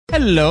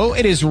Hello,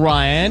 it is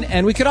Ryan,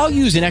 and we could all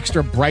use an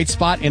extra bright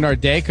spot in our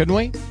day, couldn't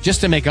we? Just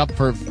to make up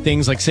for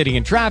things like sitting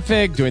in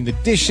traffic, doing the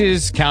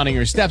dishes, counting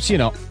your steps, you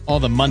know, all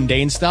the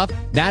mundane stuff.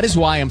 That is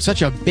why I'm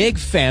such a big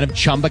fan of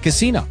Chumba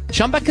Casino.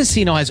 Chumba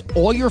Casino has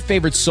all your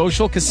favorite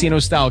social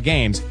casino-style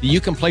games that you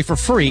can play for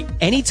free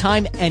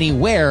anytime,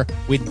 anywhere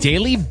with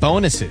daily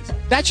bonuses.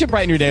 That should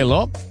brighten your day a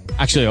little.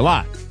 Actually, a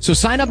lot. So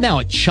sign up now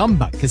at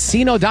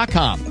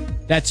ChumbaCasino.com.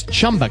 That's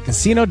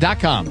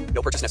ChumbaCasino.com.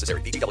 No purchase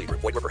necessary. VGW Group.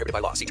 Void where prohibited by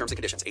law. See terms and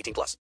conditions.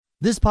 18+.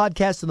 This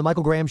podcast of The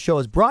Michael Graham Show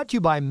is brought to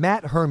you by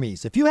Matt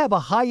Hermes. If you have a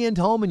high-end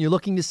home and you're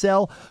looking to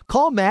sell,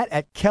 call Matt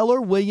at Keller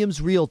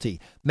Williams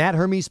Realty. Matt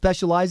Hermes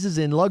specializes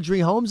in luxury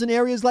homes in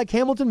areas like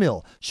Hamilton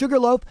Mill,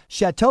 Sugarloaf,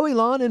 Chateau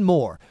Elan, and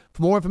more.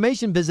 For more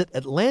information, visit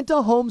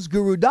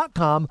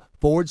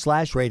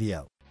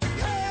atlantahomesguru.com/radio.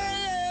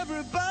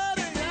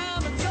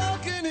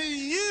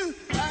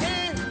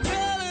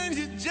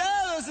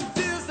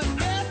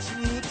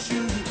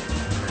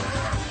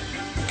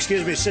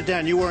 Excuse me, sit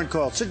down. You weren't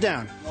called. Sit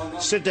down. No,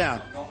 sit down.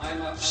 No, I'm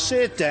not.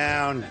 Sit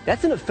down.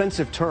 That's an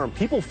offensive term.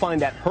 People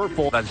find that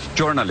hurtful. As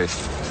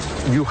journalists,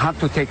 you have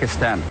to take a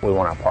stand. We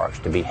want our parks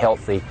to be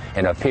healthy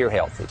and appear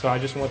healthy. So I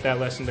just want that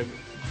lesson to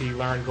be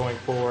learned going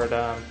forward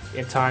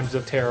in times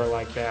of terror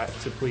like that,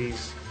 to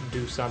please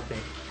do something.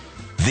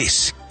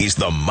 This is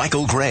the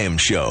Michael Graham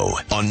Show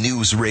on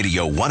News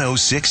Radio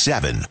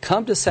 106.7.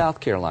 Come to South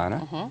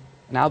Carolina,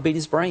 and I'll beat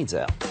his brains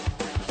out.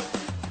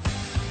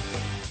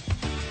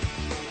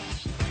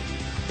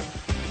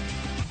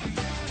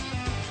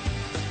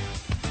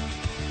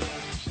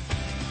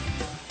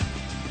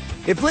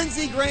 If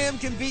Lindsey Graham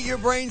can beat your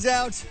brains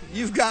out,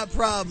 you've got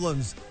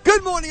problems.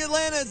 Good morning,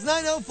 Atlanta. It's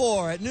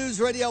 9:04 at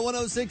News Radio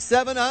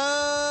 106.7.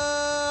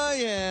 I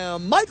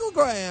am Michael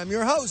Graham,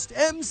 your host,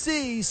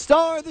 MC,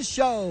 star of the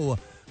show,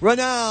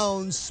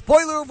 renowned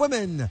spoiler of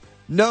women,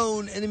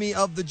 known enemy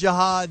of the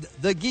jihad,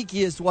 the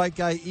geekiest white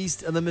guy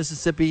east of the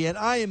Mississippi, and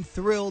I am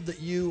thrilled that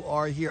you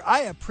are here.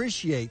 I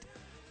appreciate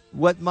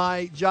what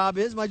my job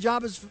is. My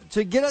job is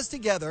to get us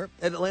together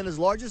at Atlanta's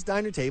largest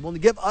diner table and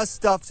to give us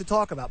stuff to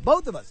talk about,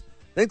 both of us.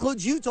 That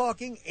includes you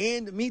talking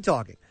and me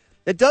talking.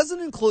 It doesn't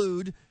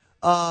include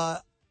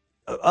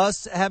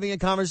us having a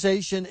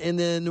conversation and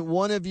then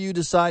one of you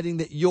deciding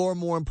that you're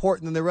more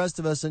important than the rest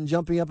of us and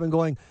jumping up and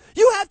going,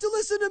 you have to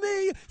listen to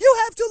me. You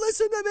have to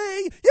listen to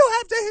me. You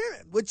have to hear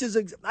it. Which is,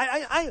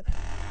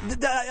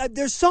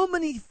 there's so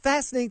many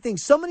fascinating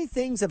things. So many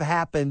things have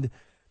happened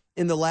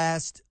in the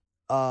last,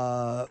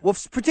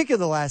 particularly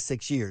the last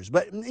 6 years,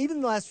 but even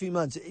the last few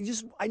months,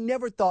 I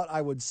never thought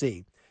I would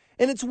see.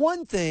 And it's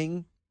one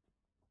thing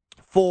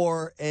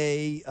for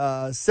a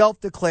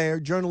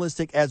self-declared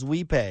journalistic as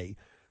we pay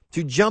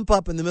to jump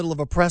up in the middle of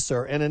a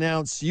presser and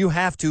announce, you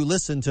have to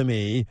listen to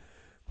me.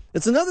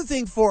 It's another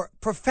thing for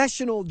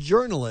professional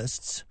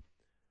journalists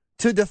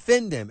to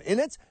defend him.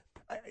 And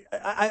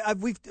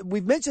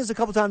we've mentioned this a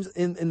couple times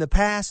in the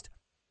past,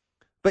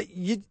 but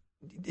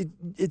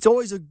it's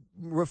always a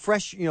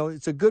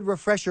it's a good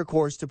refresher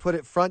course to put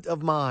it front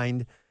of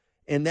mind.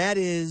 And that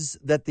is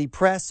that the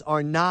press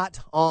are not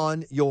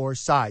on your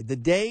side. The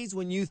days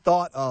when you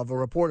thought of a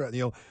reporter,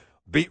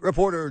 beat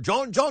reporter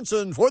John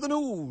Johnson for the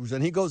news,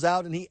 and he goes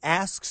out and he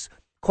asks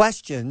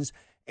questions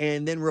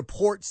and then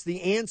reports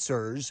the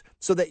answers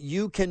so that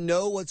you can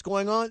know what's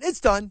going on,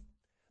 it's done.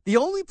 The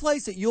only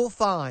place that you'll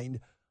find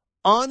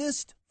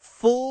honest,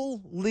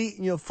 fully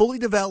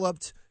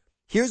developed,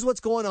 here's what's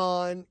going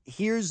on,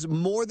 here's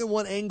more than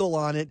one angle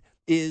on it,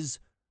 is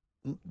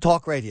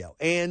talk radio.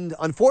 And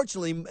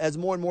unfortunately, as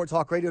more and more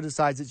talk radio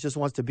decides it just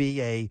wants to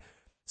be a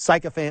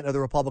sycophant of the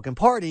Republican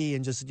Party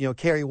and just,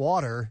 carry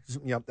water,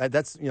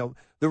 that's, the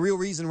real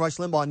reason Rush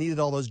Limbaugh needed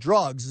all those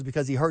drugs is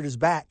because he hurt his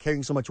back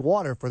carrying so much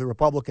water for the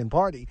Republican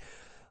Party,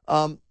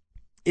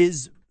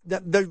 is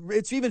that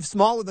it's even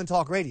smaller than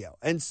talk radio.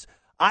 And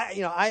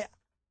I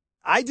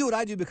do what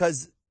I do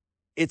because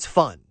it's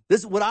fun.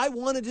 This is what I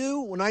want to do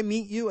when I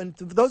meet you. And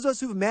for those of us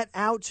who've met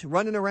out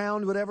running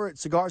around, whatever, at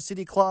Cigar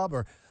City Club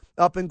or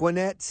up in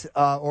Gwinnett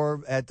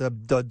or at the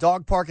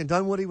dog park in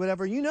Dunwoody,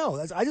 whatever,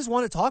 I just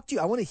want to talk to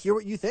you. I want to hear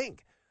what you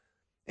think.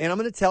 And I'm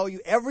going to tell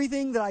you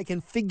everything that I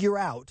can figure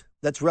out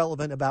that's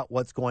relevant about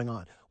what's going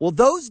on. Well,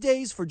 those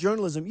days for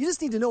journalism, you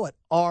just need to know it,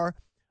 are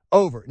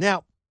over.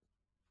 Now,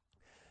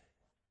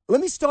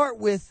 let me start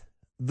with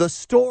the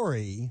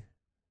story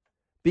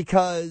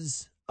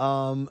because,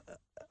 and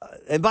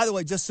by the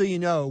way, just so you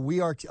know, we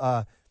are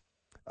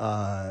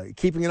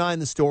keeping an eye on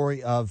the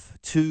story of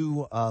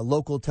two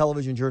local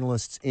television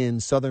journalists in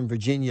Southern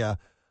Virginia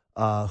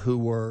who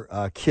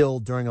were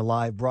killed during a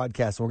live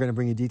broadcast. And we're going to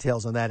bring you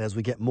details on that as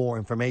we get more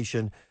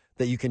information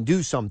that you can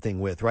do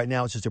something with. Right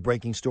now, it's just a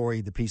breaking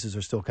story. The pieces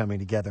are still coming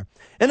together.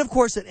 And, of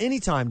course, at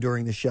any time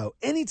during the show,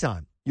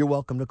 anytime, you're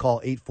welcome to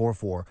call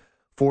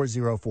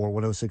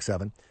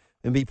 844-404-1067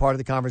 and be part of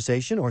the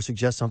conversation or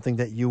suggest something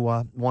that you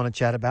want to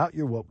chat about.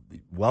 You're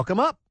welcome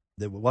up.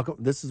 Welcome.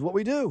 This is what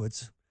we do.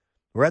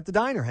 We're at the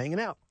diner hanging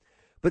out.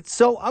 But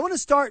so I want to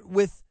start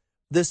with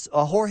this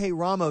Jorge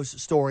Ramos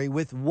story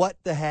with what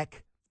the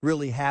heck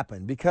really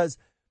happened, because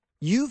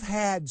You've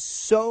had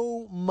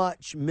so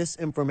much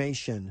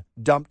misinformation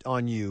dumped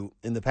on you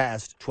in the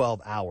past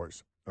 12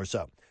 hours or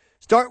so.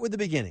 Start with the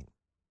beginning.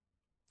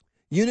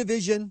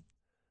 Univision,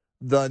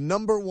 the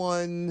number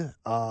one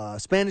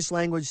Spanish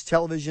language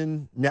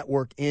television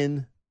network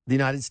in the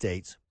United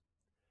States.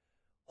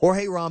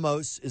 Jorge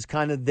Ramos is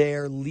kind of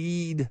their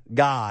lead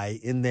guy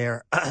in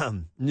their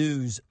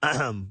news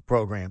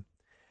program.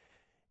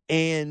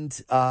 And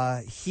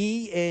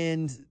he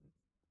and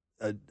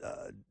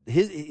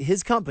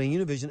his company,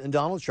 Univision, and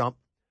Donald Trump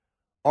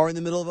are in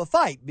the middle of a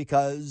fight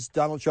because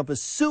Donald Trump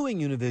is suing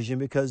Univision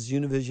because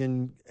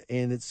Univision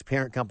and its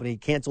parent company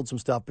canceled some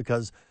stuff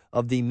because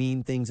of the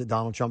mean things that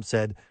Donald Trump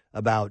said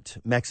about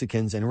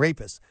Mexicans and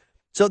rapists.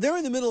 So they're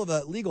in the middle of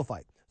a legal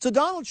fight. So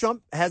Donald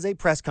Trump has a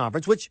press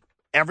conference, which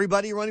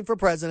everybody running for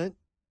president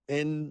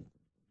and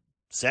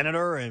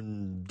senator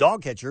and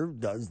dog catcher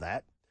does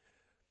that.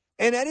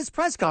 And at his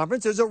press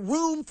conference, there's a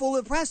room full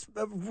of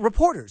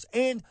reporters.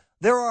 And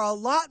there are a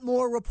lot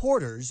more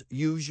reporters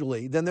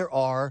usually than there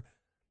are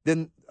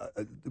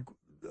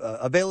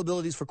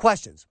availabilities for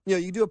questions. You know,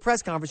 you do a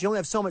press conference, you only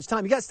have so much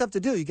time. You got stuff to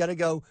do. You got to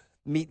go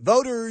meet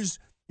voters.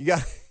 You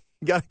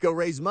got to go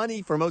raise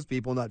money for most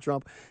people, not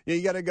Trump.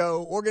 You got to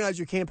go organize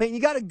your campaign.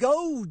 You got to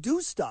go do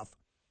stuff.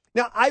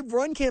 Now, I've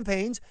run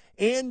campaigns,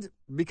 and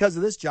because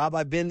of this job,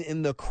 I've been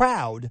in the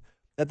crowd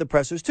at the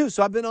pressers too.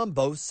 So I've been on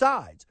both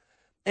sides.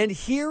 And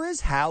here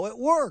is how it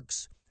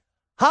works.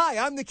 Hi,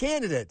 I'm the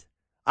candidate.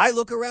 I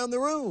look around the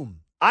room.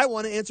 I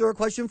want to answer a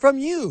question from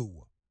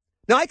you.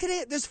 Now,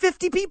 there's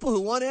 50 people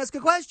who want to ask a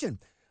question.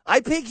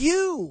 I pick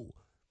you.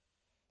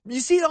 You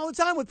see it all the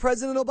time with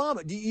President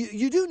Obama.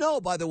 You do know,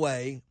 by the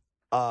way,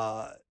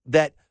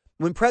 that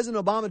when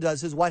President Obama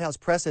does his White House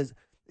press,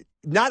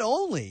 not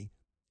only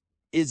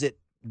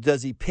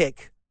does he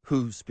pick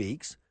who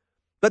speaks,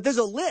 but there's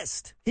a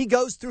list. He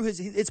goes through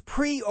it's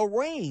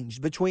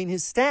pre-arranged between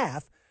his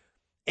staff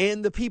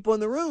and the people in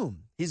the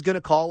room. He's going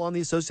to call on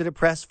the Associated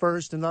Press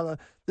first, and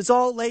it's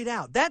all laid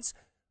out. That's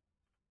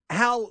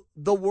how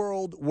the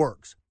world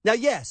works. Now,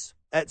 yes,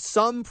 at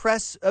some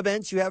press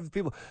events, you have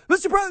people,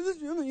 Mr.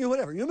 President,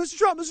 whatever, Mr.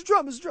 Trump, Mr.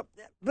 Trump, Mr. Trump.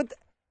 But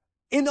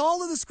in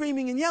all of the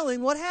screaming and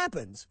yelling, what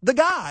happens? The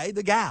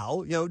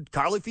gal,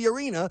 Carly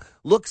Fiorina,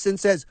 looks and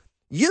says,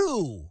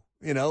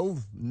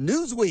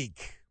 Newsweek,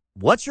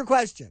 what's your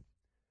question?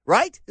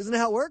 Right? Isn't that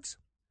how it works?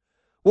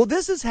 Well,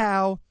 this is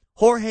how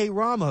Jorge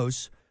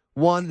Ramos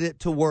wanted it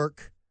to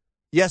work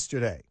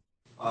yesterday.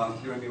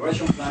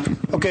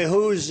 Okay,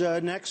 who's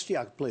next?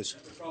 Yeah, please.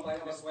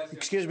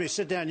 Excuse me,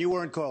 sit down. You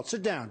weren't called.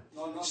 Sit down.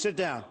 Sit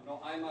down.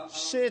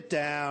 Sit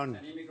down.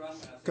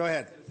 Go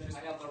ahead.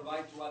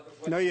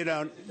 No, you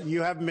don't.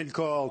 You haven't been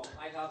called.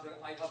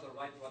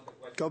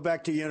 Go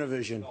back to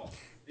Univision.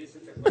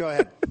 Go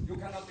ahead. You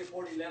cannot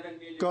deport 11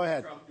 million. Go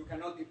ahead. You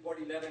cannot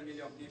deport 11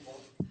 million people.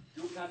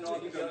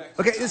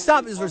 Okay,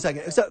 stop this for a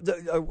second. So,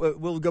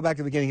 we'll go back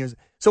to the beginning here.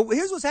 So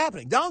here's what's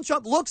happening. Donald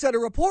Trump looks at a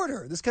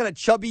reporter, this kind of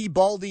chubby,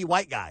 baldy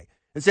white guy,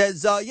 and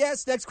says,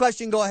 yes, next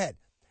question, go ahead.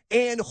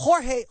 And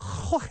Jorge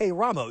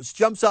Ramos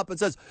jumps up and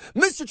says,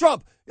 Mr.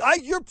 Trump,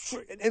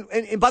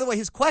 and by the way,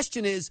 his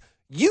question is,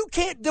 you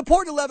can't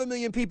deport 11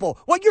 million people.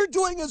 What you're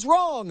doing is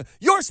wrong.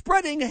 You're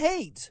spreading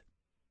hate.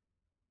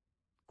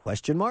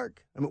 Question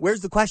mark? I mean,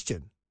 where's the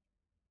question?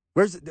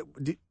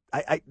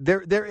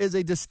 There is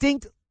a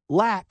distinct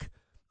lack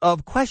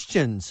of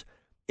questions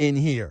in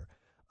here.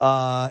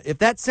 If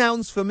that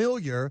sounds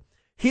familiar,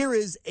 here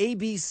is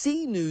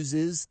ABC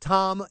News'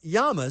 Tom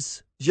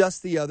Llamas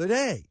just the other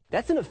day.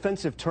 That's an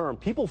offensive term.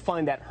 People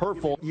find that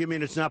hurtful. You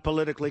mean it's not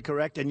politically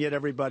correct, and yet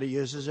everybody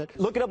uses it?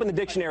 Look it up in the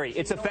dictionary.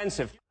 It's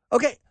offensive.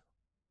 Okay,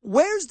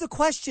 where's the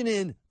question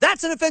in,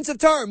 that's an offensive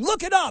term.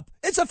 Look it up.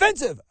 It's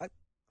offensive.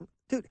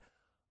 Dude,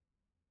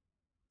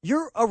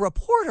 you're a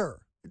reporter.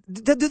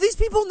 Do these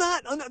people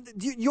not?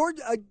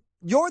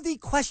 You're the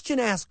question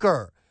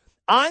asker.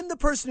 I'm the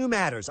person who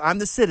matters. I'm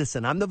the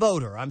citizen. I'm the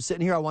voter. I'm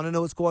sitting here. I want to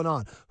know what's going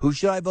on. Who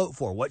should I vote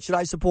for? What should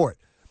I support?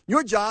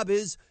 Your job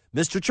is,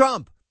 Mr.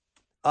 Trump,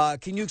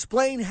 can you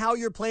explain how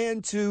your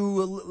plan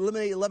to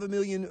eliminate 11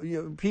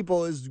 million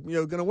people is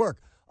going to work?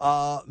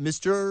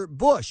 Mr.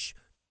 Bush,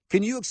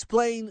 can you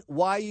explain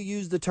why you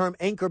use the term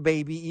anchor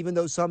baby, even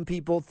though some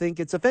people think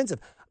it's offensive?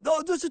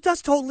 No,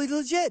 that's totally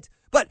legit.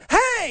 But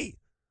hey,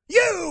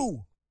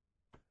 you!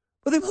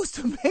 But the most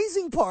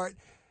amazing part,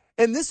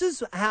 and this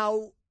is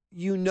how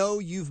you know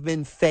you've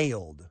been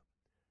failed.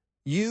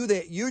 You're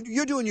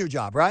doing your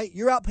job, right?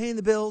 You're out paying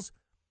the bills.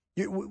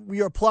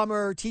 You're a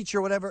plumber,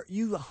 teacher, whatever.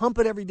 You hump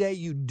it every day.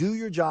 You do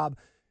your job.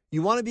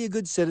 You want to be a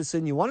good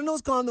citizen. You want to know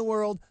what's going on in the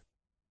world.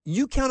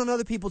 You count on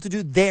other people to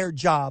do their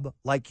job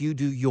like you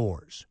do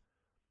yours.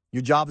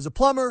 Your job as a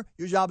plumber,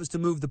 your job is to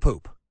move the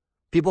poop.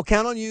 People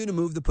count on you to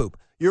move the poop.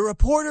 You're a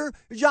reporter.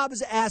 Your job is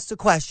to ask the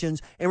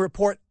questions and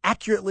report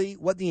accurately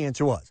what the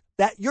answer was.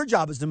 Your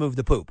job is to move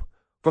the poop.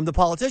 From the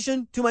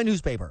politician to my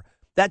newspaper.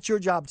 That's your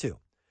job too.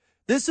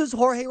 This is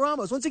Jorge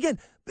Ramos. Once again,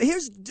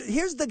 here's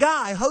the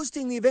guy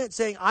hosting the event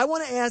saying, I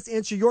want to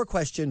answer your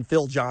question,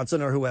 Phil Johnson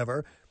or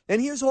whoever.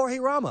 And here's Jorge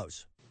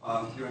Ramos.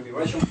 Your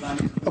immigration plan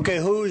is Okay,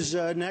 who's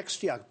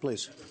next? Yeah,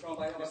 please. Trump.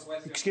 I have a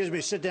question. Excuse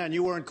me, sit down.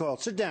 You weren't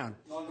called. Sit down.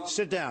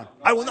 Sit down.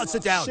 I will not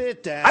sit down.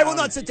 Sit down. I will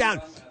not sit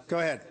down. Go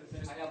ahead.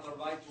 I have the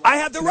right to. I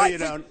have the No, right. you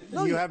don't.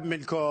 No, You haven't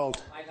been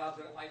called. I have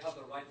the right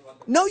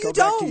to. No, you Go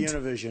don't. back to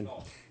Univision.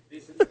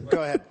 This is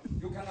Go ahead.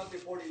 You cannot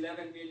deport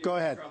 11 million. Go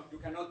ahead. You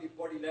cannot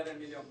deport 11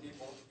 million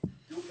people.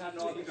 You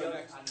cannot build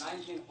a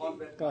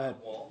 1900 Go ahead.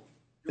 wall.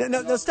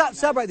 No,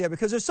 stop right there,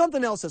 because there's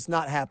something else that's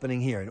not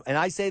happening here. And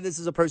I say this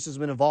as a person who's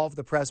been involved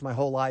with the press my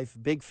whole life,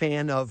 big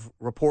fan of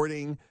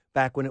reporting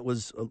back when it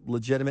was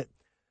legitimate.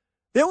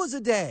 There was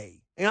a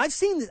day, and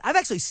I've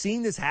actually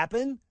seen this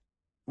happen,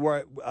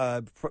 where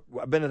I've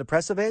been at a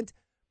press event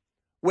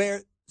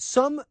where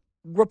some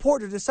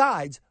reporter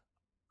decides,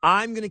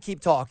 I'm going to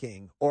keep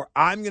talking, or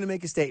I'm going to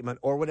make a statement,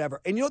 or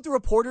whatever. And you know what the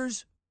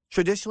reporters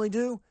traditionally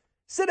do?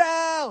 Sit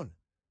down.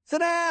 Sit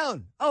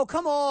down. Oh,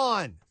 come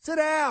on. Sit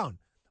down.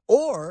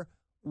 Or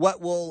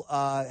what will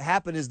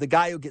happen is the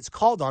guy who gets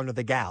called on, or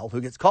the gal who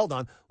gets called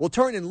on, will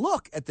turn and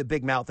look at the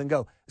big mouth and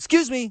go,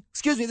 excuse me,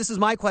 this is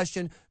my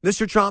question,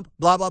 Mr. Trump,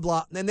 blah, blah,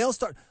 blah. And then they'll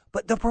start.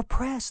 But the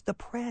press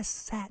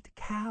sat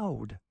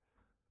cowed.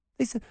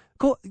 They said,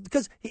 go,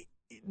 because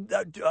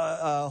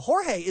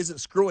Jorge isn't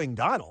screwing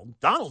Donald.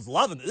 Donald's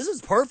loving it. This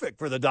is perfect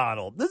for the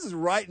Donald. This is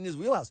right in his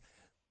wheelhouse.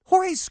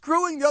 Jorge's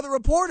screwing the other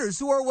reporters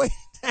who are waiting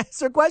to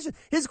answer questions.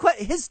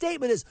 His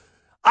statement is,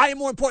 I am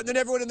more important than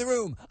everyone in the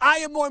room. I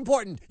am more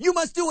important. You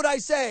must do what I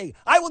say.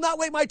 I will not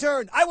wait my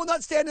turn. I will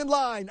not stand in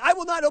line. I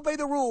will not obey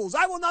the rules.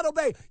 I will not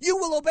obey. You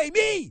will obey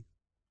me.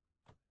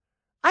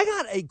 I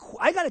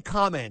got a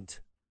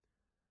comment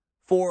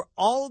for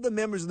all of the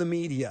members of the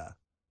media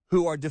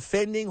who are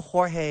defending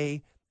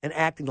Jorge and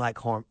acting like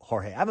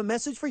Jorge. I have a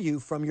message for you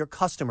from your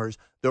customers,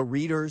 the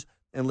readers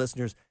and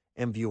listeners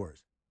and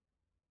viewers.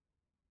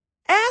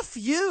 F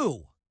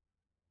you.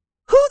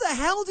 Who the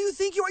hell do you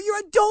think you are? You're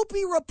a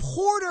dopey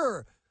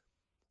reporter.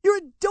 You're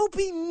a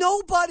dopey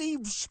nobody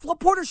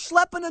reporter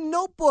schlepping a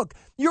notebook.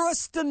 You're a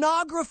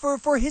stenographer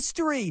for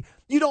history.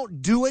 You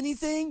don't do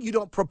anything. You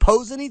don't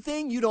propose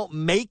anything. You don't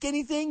make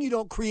anything. You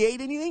don't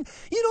create anything.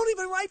 You don't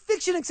even write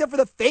fiction except for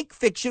the fake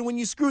fiction when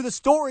you screw the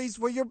stories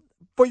for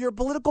your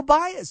political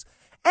bias.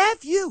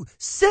 F you.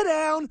 Sit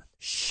down.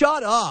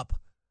 Shut up.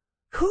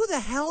 Who the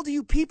hell do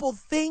you people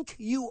think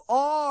you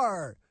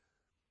are?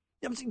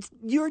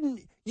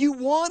 You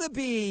want to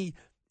be,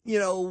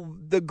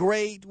 the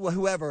great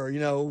whoever,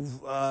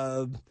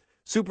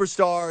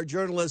 superstar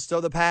journalist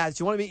of the past.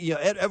 You want to be,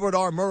 Edward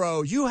R.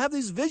 Murrow. You have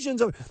these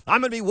visions of,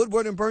 I'm going to be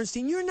Woodward and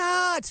Bernstein. You're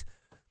not.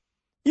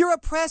 You're a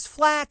press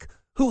flack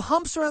who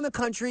humps around the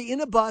country in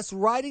a bus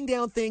writing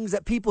down things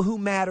that people who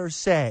matter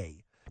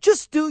say.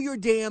 Just do your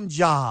damn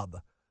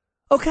job.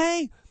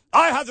 Okay?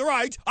 I have the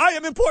right. I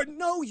am important.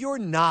 No, you're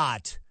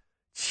not.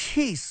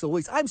 Jeez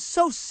Louise, I'm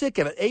so sick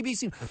of it.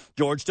 ABC,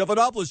 George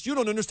Stephanopoulos, you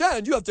don't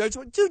understand. You have to.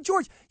 Dude,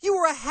 George, you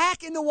were a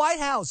hack in the White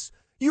House.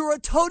 You were a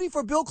toady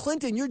for Bill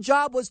Clinton. Your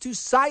job was to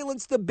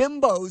silence the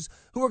bimbos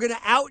who were going to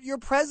out your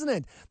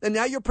president. And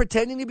now you're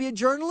pretending to be a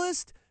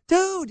journalist?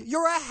 Dude,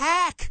 you're a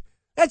hack.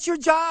 That's your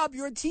job.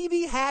 You're a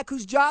TV hack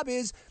whose job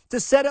is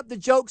to set up the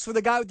jokes for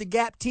the guy with the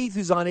gap teeth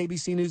who's on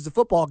ABC News, the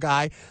football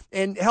guy,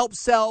 and help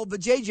sell the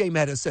JJ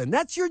medicine.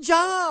 That's your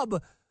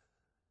job.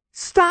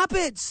 Stop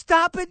it.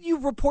 Stop it, you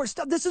report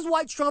stuff. This is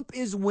why Trump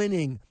is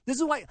winning. This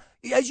is why,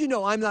 as you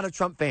know, I'm not a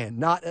Trump fan.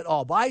 Not at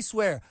all. But I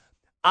swear,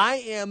 I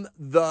am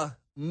the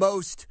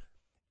most,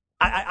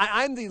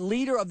 I'm the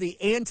leader of the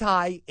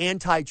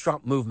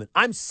anti-Trump movement.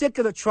 I'm sick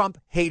of the Trump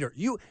hater.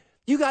 You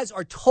guys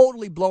are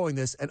totally blowing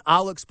this, and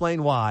I'll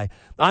explain why.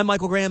 I'm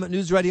Michael Graham at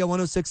News Radio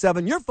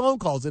 106.7. Your phone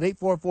calls at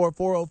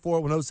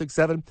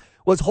 844-404-1067.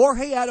 Was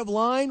Jorge out of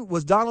line?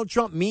 Was Donald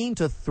Trump mean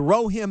to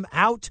throw him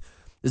out?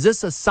 Is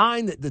this a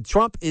sign that the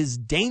Trump is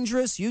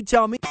dangerous? You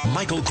tell me.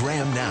 Michael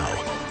Graham now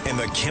and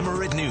the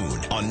Kimmer at noon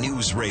on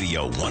News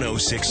Radio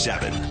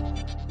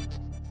 106.7.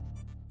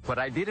 What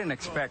I didn't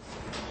expect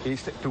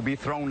is to be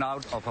thrown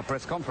out of a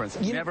press conference.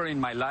 Never in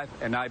my life,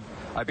 and I've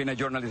been a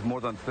journalist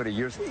more than 30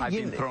 years, I've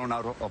been thrown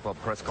out of a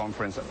press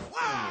conference.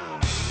 Wow.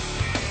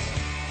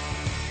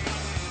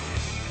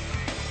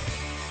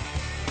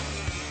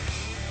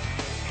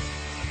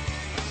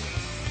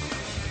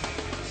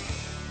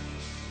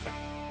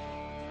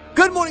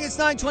 Good morning, it's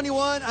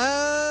 9:21.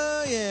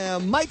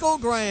 Michael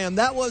Graham.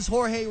 That was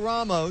Jorge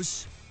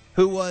Ramos,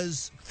 who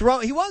was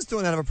thrown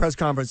out of a press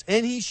conference,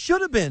 and he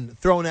should have been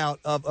thrown out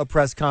of a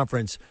press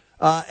conference.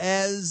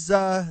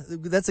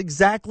 That's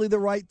exactly the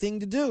right thing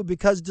to do,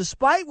 because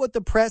despite what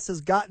the press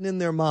has gotten in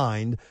their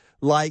mind,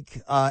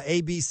 like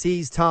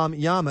ABC's Tom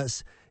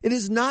Llamas, it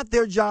is not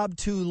their job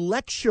to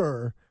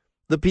lecture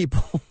the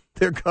people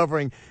they're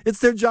covering. It's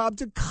their job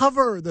to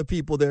cover the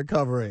people they're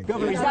covering.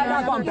 Governor, is that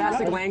not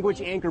bombastic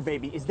language, anchor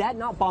baby? Is that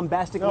not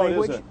bombastic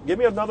language? It isn't. Give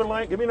me another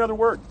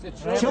word.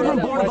 Children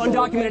born of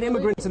undocumented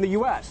immigrants in the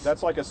U.S.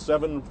 That's like that's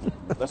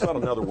not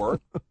another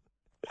word.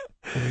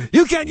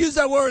 You can't use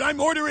that word. I'm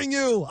ordering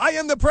you. I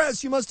am the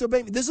press. You must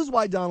obey me. This is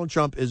why Donald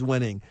Trump is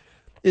winning.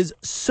 Is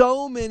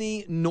so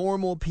many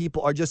normal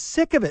people are just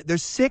sick of it. They're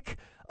sick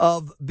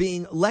of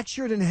being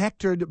lectured and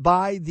hectored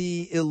by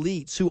the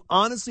elites who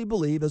honestly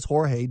believe, as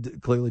Jorge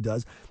clearly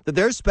does, that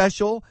they're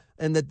special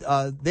and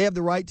that they have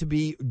the right to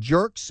be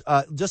jerks,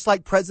 just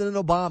like President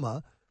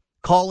Obama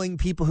calling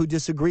people who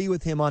disagree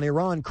with him on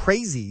Iran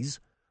crazies.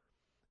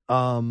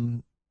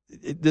 They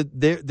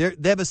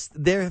have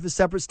a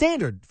separate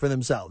standard for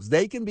themselves.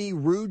 They can be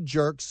rude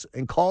jerks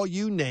and call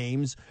you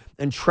names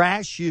and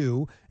trash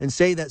you and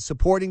say that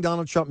supporting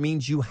Donald Trump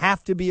means you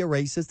have to be a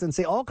racist and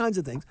say all kinds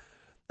of things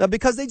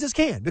because they just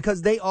can,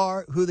 because they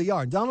are who they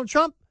are. Donald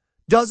Trump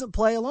doesn't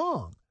play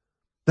along.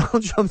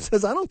 Donald Trump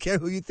says, I don't care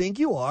who you think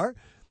you are.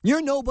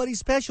 You're nobody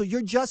special.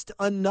 You're just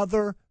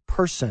another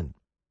person.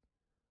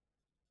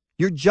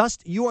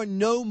 You are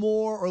no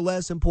more or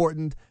less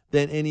important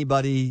than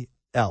anybody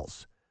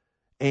else.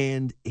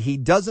 And he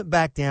doesn't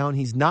back down.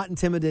 He's not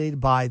intimidated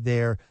by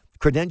their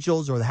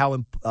credentials or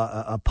how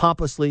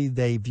pompously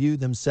they view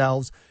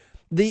themselves.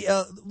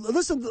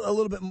 Listen a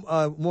little bit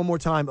one more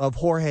time of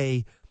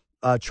Jorge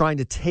trying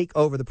to take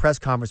over the press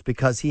conference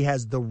because he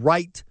has the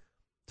right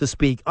to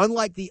speak,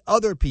 unlike the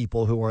other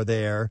people who are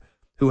there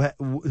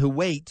who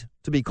wait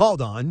to be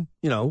called on.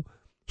 You know,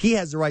 he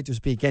has the right to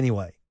speak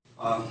anyway.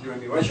 Your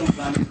immigration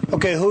plan.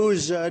 Okay,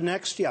 who's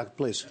next? Yeah,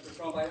 please.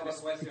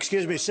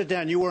 Excuse me, sit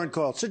down. You weren't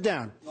called. Sit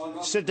down.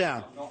 Sit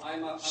down.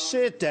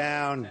 Sit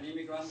down.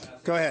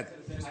 Go ahead.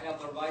 I have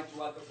the right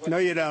to ask the question. No,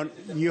 you don't.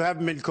 You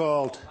haven't been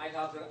called. I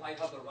have the right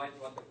to ask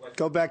the question.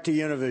 Go back to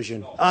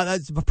Univision.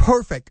 That's a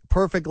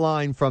perfect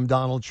line from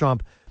Donald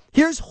Trump.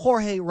 Here's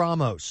Jorge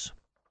Ramos.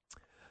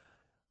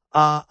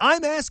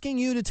 I'm asking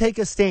you to take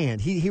a stand.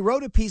 He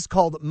wrote a piece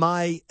called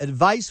My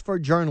Advice for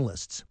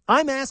Journalists.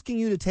 I'm asking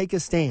you to take a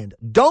stand.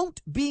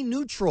 Don't be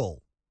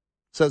neutral,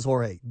 says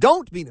Jorge.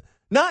 Don't be.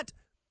 Not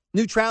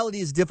neutrality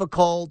is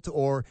difficult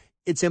or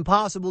it's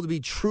impossible to be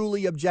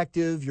truly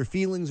objective. Your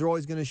feelings are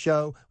always going to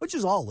show, which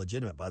is all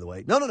legitimate, by the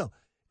way. No.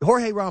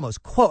 Jorge Ramos,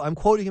 quote, I'm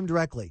quoting him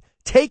directly.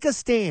 Take a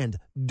stand.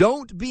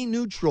 Don't be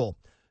neutral.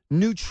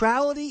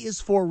 Neutrality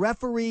is for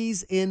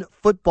referees in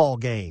football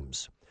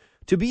games.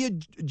 To be a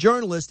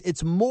journalist,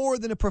 it's more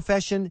than a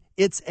profession,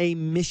 it's a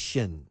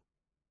mission.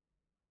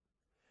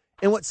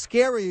 And what's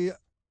scary,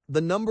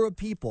 the number of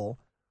people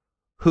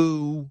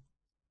who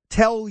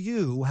tell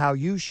you how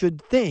you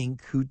should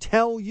think, who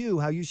tell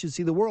you how you should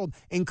see the world,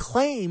 and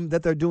claim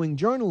that they're doing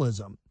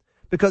journalism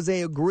because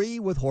they agree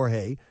with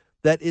Jorge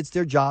that it's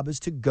their job is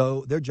to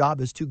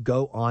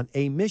go on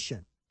a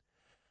mission.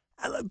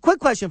 A quick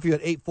question for you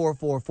at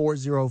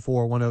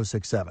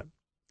 844-404-1067.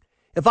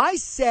 If I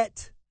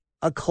set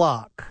a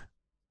clock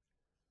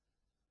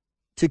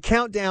to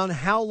count down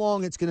how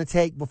long it's going to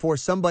take before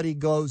somebody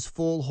goes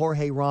full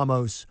Jorge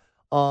Ramos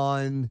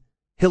on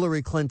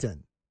Hillary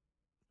Clinton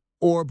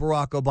or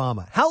Barack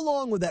Obama, how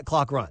long would that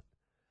clock run?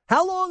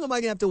 How long am I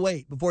going to have to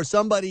wait before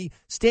somebody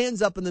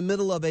stands up in the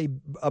middle of a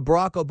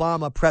Barack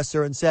Obama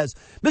presser and says,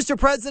 Mr.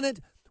 President,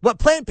 what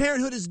Planned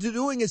Parenthood is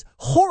doing is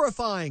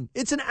horrifying.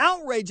 It's an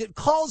outrage. It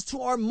calls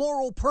to our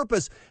moral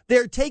purpose.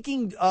 They're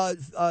taking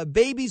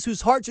babies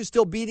whose hearts are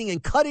still beating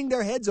and cutting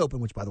their heads open,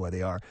 which, by the way,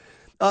 they are.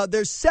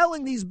 They're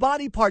selling these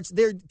body parts.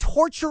 They're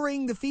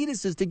torturing the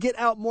fetuses to get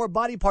out more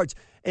body parts.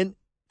 And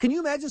can you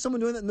imagine someone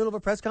doing that in the middle of a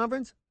press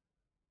conference?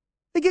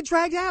 They get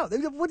dragged out.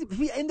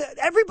 And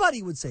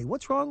everybody would say,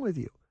 what's wrong with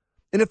you?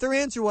 And if their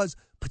answer was,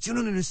 but you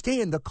don't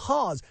understand the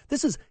cause.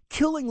 This is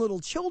killing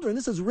little children.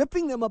 This is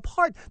ripping them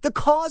apart. The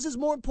cause is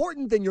more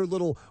important than your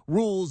little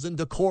rules and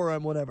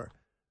decorum, whatever.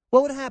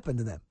 What would happen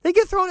to them? They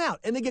get thrown out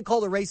and they get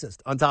called a racist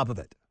on top of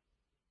it.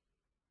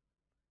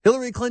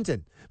 Hillary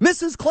Clinton.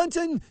 Mrs.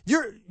 Clinton,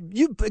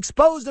 you've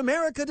exposed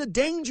America to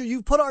danger.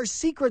 You've put our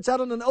secrets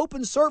out on an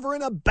open server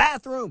in a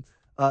bathroom.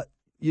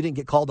 You didn't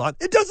get called on.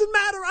 It doesn't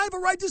matter. I have a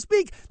right to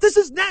speak. This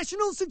is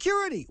national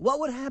security. What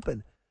would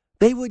happen?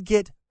 They would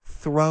get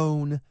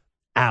thrown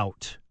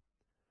out.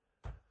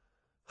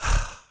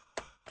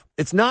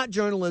 It's not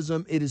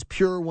journalism. It is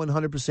pure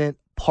 100%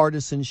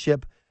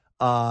 partisanship,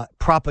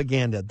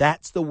 propaganda.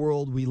 That's the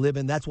world we live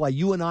in. That's why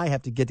you and I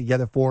have to get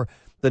together for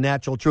the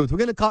natural truth. We're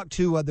going to talk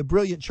to the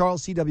brilliant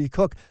Charles C.W.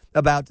 Cook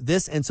about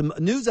this and some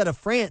news out of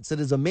France that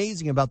is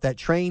amazing about that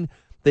train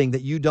thing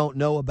that you don't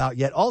know about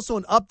yet. Also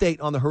an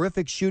update on the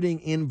horrific shooting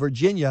in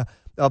Virginia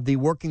of the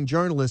working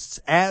journalists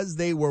as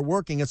they were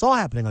working. It's all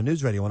happening on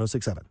News Radio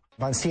 106.7.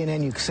 On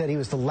CNN, you said he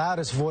was the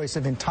loudest voice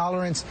of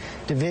intolerance,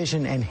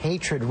 division, and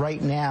hatred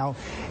right now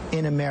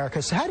in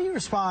America. So how do you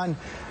respond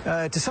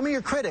to some of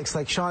your critics,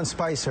 like Sean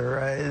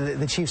Spicer,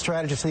 the chief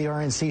strategist of the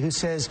RNC, who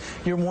says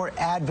you're more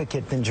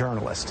advocate than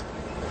journalist?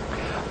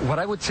 What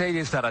I would say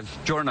is that as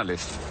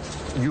journalists,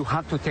 you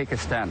have to take a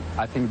stand.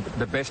 I think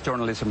the best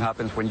journalism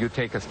happens when you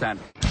take a stand.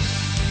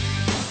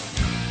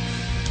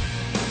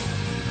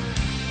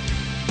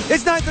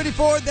 It's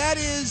 9:34. That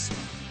is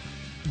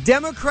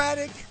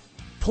Democratic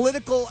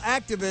political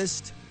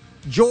activist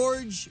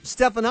George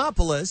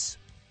Stephanopoulos,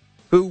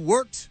 who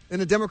worked in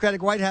the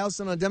Democratic White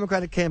House and on a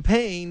Democratic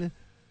campaign,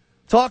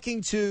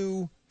 talking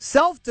to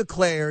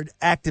self-declared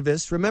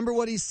activists. Remember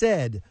what he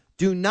said.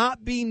 Do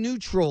not be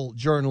neutral,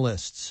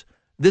 journalists.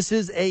 This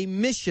is a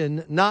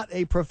mission, not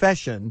a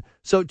profession.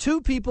 So two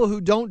people who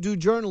don't do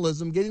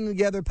journalism getting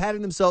together,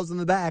 patting themselves on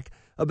the back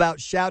about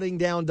shouting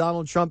down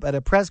Donald Trump at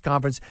a press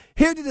conference.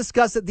 Here to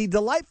discuss it, the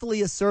delightfully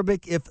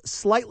acerbic, if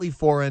slightly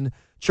foreign,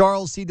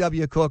 Charles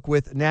C.W. Cook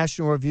with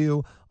National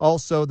Review,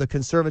 also the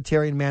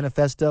Conservatarian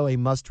Manifesto, a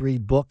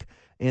must-read book,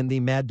 and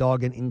the Mad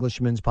Dog and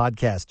Englishman's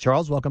podcast.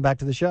 Charles, welcome back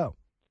to the show.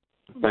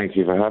 Thank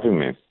you for having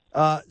me.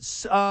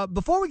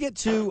 Before we get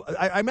to,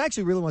 I'm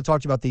actually really want to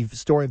talk to you about the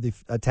story of the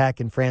attack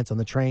in France on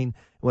the train,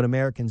 what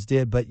Americans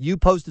did, but you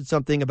posted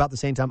something about the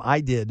same time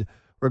I did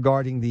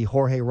regarding the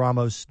Jorge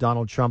Ramos,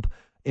 Donald Trump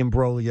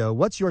imbroglio.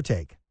 What's your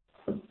take?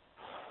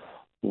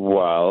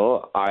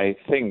 Well, I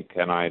think,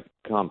 and I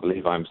can't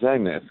believe I'm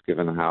saying this,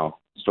 given how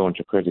staunch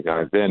a critic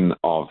I've been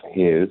of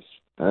his,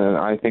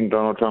 I think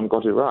Donald Trump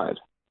got it right.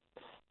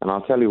 And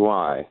I'll tell you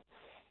why.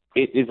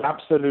 It is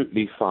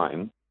absolutely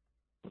fine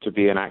to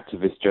be an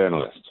activist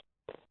journalist.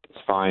 It's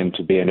fine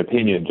to be an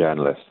opinion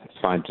journalist. It's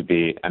fine to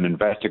be an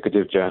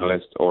investigative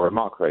journalist or a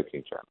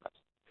mark-raking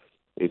journalist.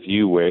 If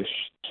you wish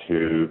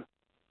to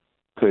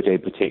put a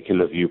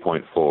particular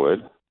viewpoint forward,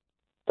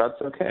 that's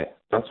okay.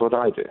 That's what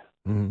I do.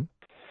 Mm-hmm.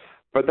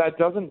 But that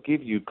doesn't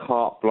give you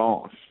carte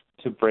blanche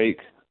to break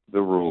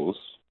the rules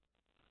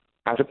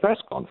at a press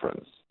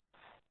conference.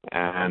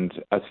 And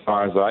as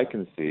far as I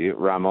can see,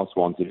 Ramos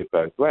wanted it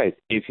both ways.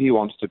 If he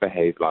wants to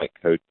behave like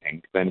Code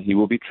Pink, then he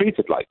will be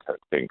treated like Code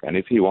Pink. And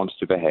if he wants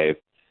to behave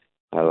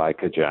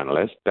like a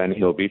journalist, then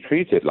he'll be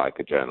treated like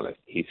a journalist.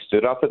 He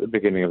stood up at the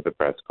beginning of the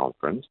press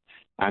conference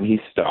and he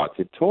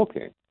started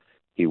talking.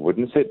 He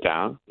wouldn't sit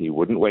down. He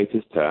wouldn't wait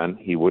his turn.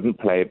 He wouldn't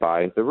play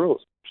by the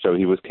rules. So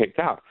he was kicked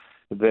out.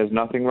 There's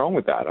nothing wrong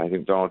with that. I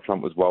think Donald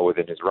Trump was well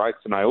within his rights.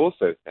 And I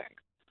also think,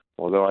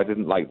 although I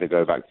didn't like the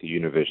go back to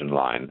Univision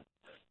line,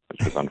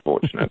 which was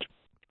unfortunate,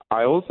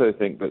 I also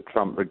think that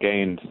Trump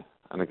regained,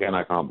 and again,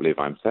 I can't believe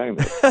I'm saying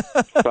this,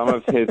 some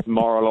of his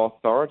moral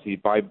authority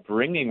by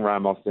bringing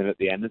Ramos in at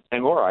the end and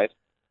saying, all right,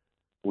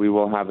 we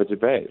will have a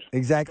debate.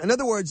 Exactly. In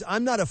other words,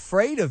 I'm not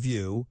afraid of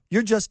you.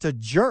 You're just a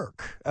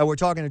jerk. We're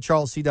talking to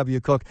Charles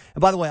C.W. Cook.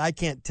 And by the way, I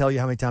can't tell you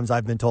how many times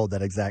I've been told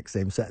that exact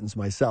same sentence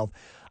myself.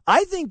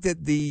 I think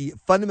that the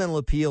fundamental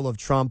appeal of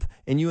Trump,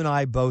 and you and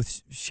I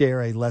both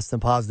share a less than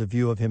positive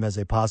view of him as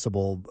a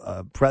possible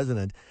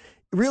president,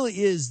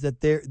 really is that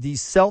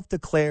these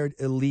self-declared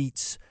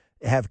elites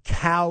have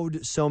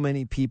cowed so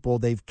many people.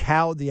 They've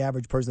cowed the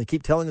average person. They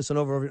keep telling us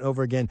over and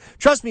over again,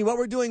 trust me, what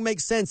we're doing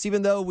makes sense,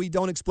 even though we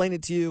don't explain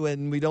it to you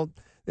and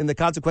the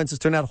consequences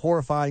turn out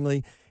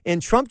horrifyingly.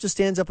 And Trump just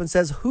stands up and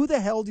says, who the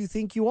hell do you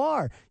think you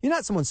are? You're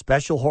not someone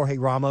special, Jorge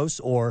Ramos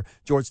or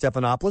George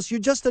Stephanopoulos. You're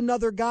just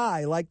another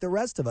guy like the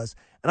rest of us.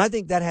 And I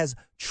think that has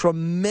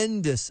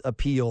tremendous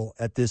appeal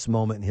at this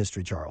moment in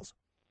history, Charles.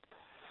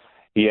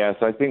 Yes,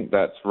 I think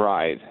that's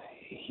right.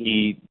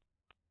 He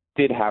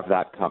did have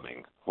that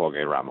coming,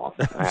 Jorge Ramos.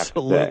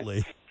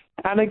 Absolutely.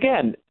 And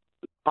again,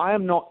 I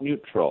am not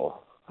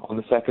neutral on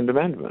the Second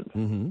Amendment.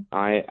 Mm-hmm.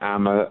 I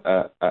am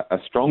a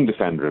strong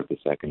defender of the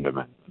Second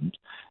Amendment.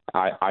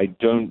 I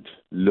don't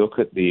look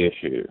at the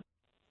issue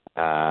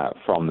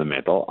from the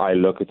middle. I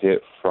look at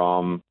it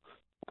from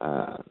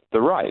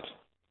the right.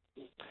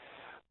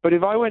 But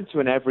if I went to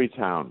an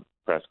Everytown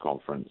press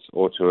conference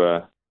or to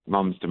a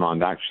Mums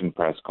Demand Action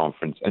press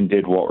conference and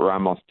did what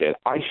Ramos did,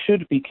 I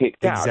should be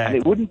kicked out. And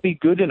it wouldn't be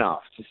good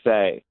enough to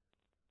say,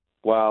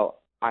 well,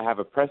 I have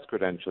a press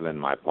credential in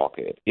my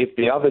pocket, if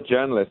the other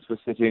journalists were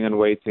sitting and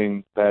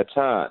waiting their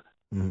turn.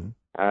 Mm-hmm.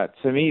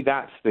 To me,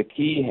 that's the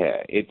key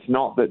here. It's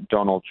not that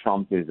Donald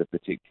Trump is a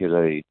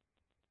particularly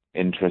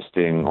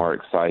interesting or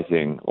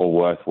exciting or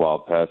worthwhile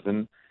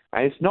person.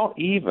 And it's not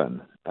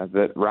even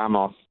that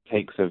Ramos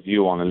takes a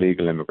view on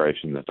illegal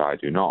immigration that I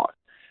do not.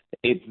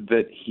 It's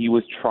that he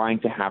was trying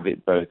to have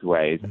it both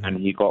ways, and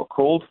he got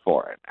called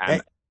for it.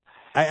 And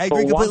I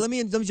agree completely. Let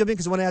me jump in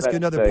because I want to ask you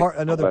another part.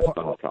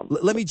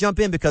 Let me jump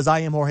in because I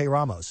am Jorge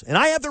Ramos, and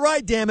I have the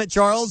right. Damn it,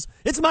 Charles!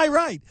 It's my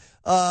right.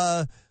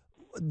 The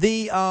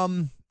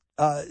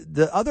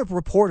other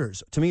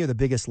reporters, to me, are the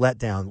biggest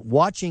letdown.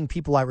 Watching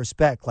people I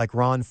respect, like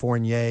Ron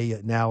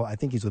Fournier, now I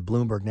think he's with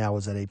Bloomberg now,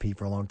 was at AP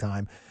for a long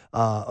time.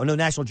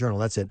 National Journal,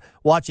 that's it.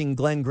 Watching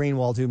Glenn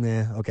Greenwald,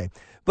 okay.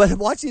 But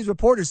watching these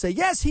reporters say,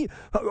 yes,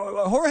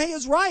 Jorge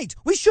is right.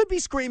 We should be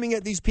screaming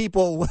at these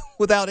people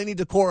without any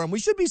decorum. We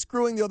should be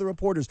screwing the other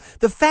reporters.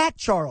 The fact,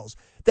 Charles,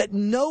 that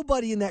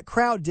nobody in that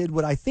crowd did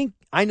what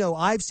I know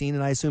I've seen,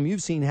 and I assume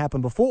you've seen happen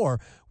before,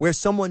 where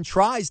someone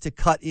tries to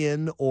cut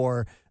in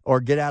or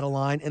get out of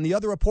line, and the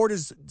other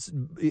reporters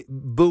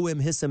boo him,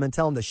 hiss him, and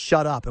tell him to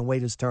shut up and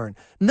wait his turn.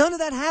 None of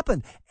that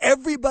happened.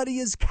 Everybody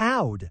is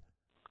cowed.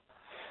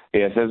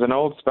 Yes, there's an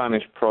old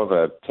Spanish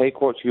proverb,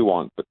 take what you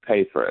want, but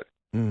pay for it.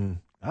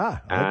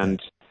 Okay.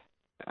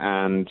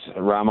 And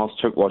Ramos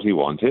took what he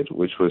wanted,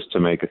 which was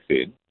to make a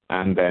scene,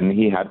 and then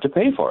he had to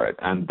pay for it.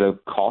 And the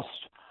cost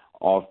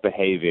of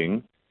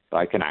behaving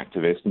like an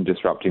activist and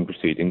disrupting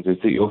proceedings is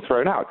that you're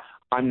thrown out.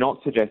 I'm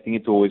not suggesting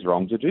it's always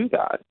wrong to do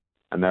that.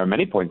 And there are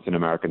many points in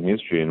American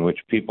history in which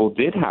people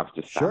did have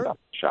to stand up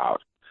and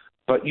shout.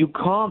 But you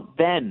can't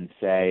then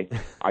say,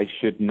 I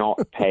should not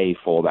pay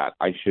for that.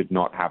 I should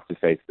not have to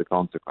face the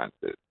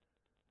consequences.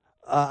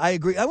 I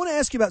agree. I want to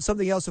ask you about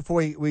something else before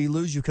we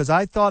lose you, because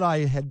I thought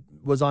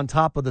was on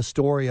top of the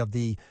story of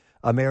the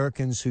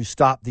Americans who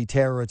stopped the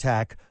terror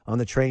attack on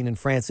the train in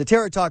France. The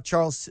terror attack,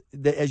 Charles,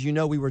 as you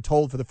know, we were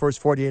told for the first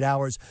 48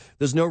 hours,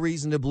 there's no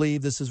reason to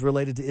believe this is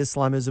related to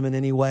Islamism in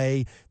any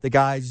way. The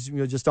guy's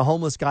just a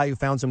homeless guy who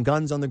found some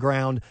guns on the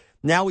ground.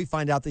 Now we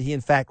find out that he, in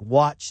fact,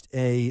 watched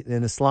an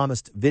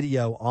Islamist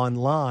video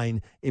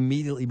online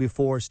immediately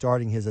before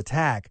starting his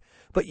attack.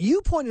 But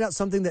you pointed out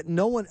something that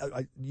no one,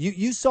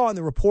 you saw in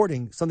the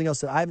reporting, something else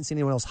that I haven't seen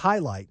anyone else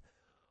highlight.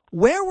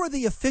 Where were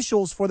the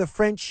officials for the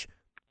French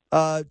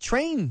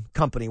train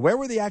company? Where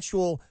were the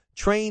actual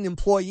train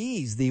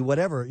employees, the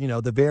whatever,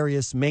 the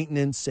various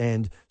maintenance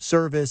and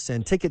service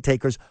and ticket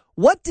takers?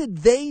 What did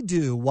they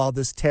do while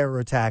this terror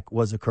attack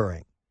was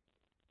occurring?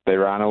 They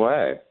ran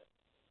away.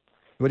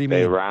 What do you mean?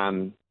 They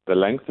ran the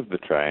length of the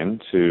train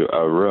to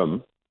a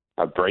room,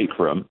 a break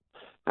room,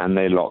 and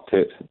they locked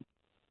it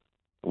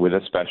with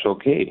a special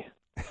key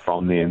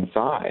from the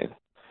inside.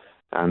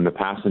 And the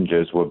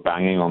passengers were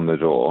banging on the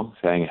door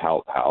saying,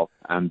 help, help,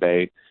 and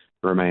they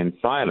remained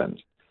silent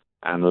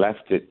and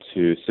left it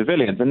to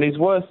civilians. And these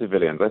were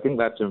civilians. I think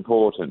that's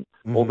important.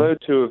 Mm-hmm. Although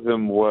two of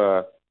them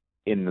were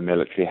in the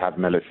military, had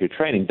military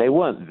training, they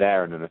weren't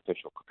there in an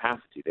official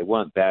capacity. They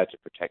weren't there to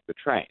protect the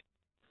train.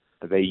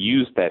 They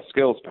used their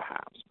skills,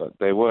 perhaps, but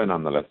they were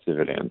nonetheless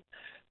civilians.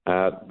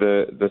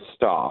 The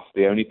staff,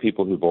 the only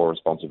people who bore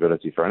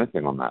responsibility for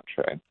anything on that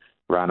train,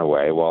 ran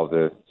away while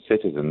the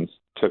citizens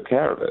took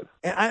care of it.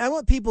 And I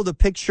want people to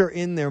picture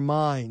in their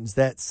minds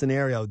that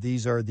scenario.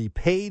 These are the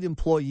paid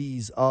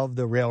employees of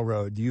the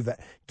railroad. You've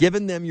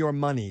given them your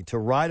money to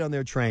ride on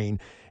their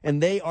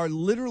and they are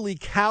literally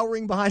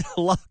cowering behind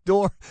a locked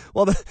door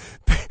while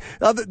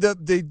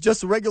the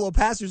just regular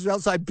passengers are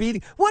outside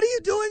beating. What are you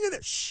doing in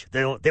there? Shh,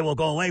 they will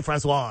go away,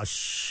 Francois.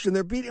 Shh, and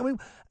they're beating. I mean,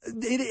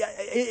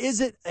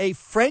 is it a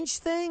French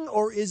thing,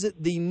 or is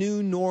it the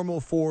new normal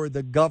for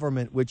the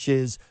government, which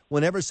is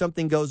whenever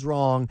something goes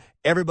wrong,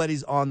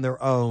 everybody's on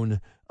their own?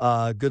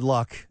 Good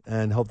luck,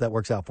 and hope that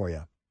works out for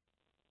you.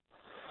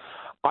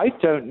 I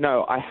don't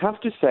know. I have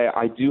to say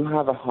I do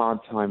have a hard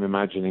time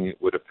imagining it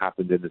would have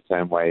happened in the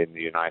same way in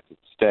the United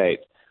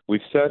States.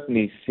 We've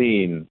certainly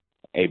seen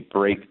a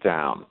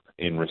breakdown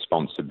in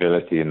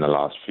responsibility in the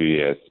last few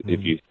years. Mm-hmm. If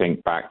you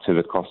think back to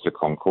the Costa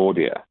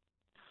Concordia,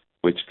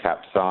 which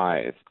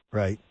capsized,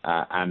 right,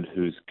 and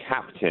whose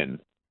captain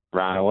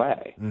ran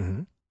away.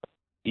 Mm-hmm.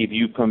 If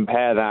you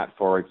compare that,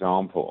 for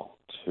example,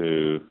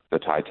 to the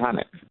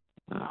Titanic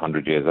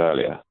 100 years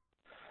earlier,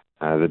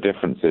 the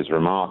difference is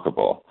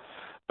remarkable.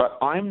 But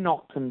I'm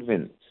not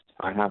convinced,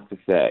 I have to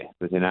say,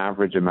 that an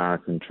average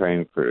American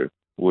train crew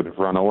would have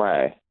run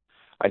away.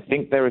 I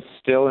think there is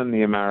still in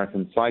the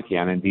American psyche,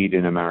 and indeed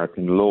in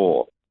American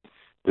law,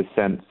 the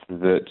sense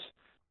that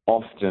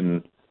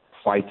often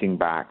fighting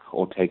back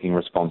or taking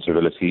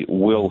responsibility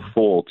will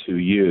fall to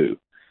you.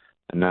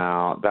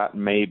 Now, that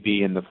may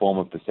be in the form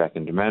of the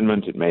Second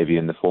Amendment. It may be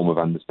in the form of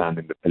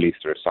understanding the police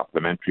are a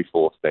supplementary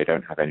force. They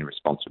don't have any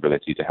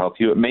responsibility to help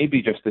you. It may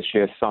be just the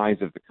sheer size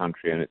of the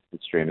country and its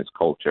history and its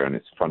culture and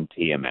its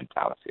frontier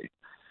mentality.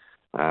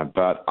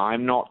 But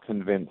I'm not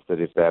convinced that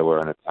if there were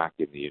an attack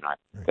in the United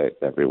States,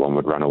 everyone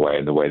would run away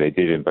in the way they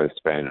did in both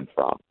Spain and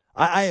France.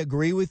 I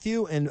agree with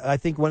you, and I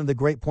think one of the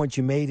great points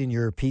you made in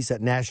your piece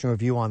at National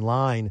Review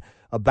Online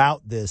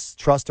about this,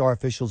 trust our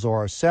officials or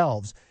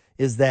ourselves,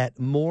 is that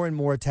more and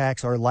more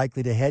attacks are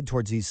likely to head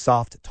towards these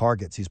soft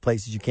targets, these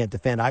places you can't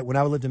defend. When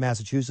I lived in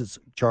Massachusetts,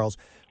 Charles,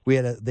 we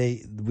had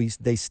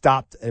they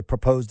stopped a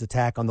proposed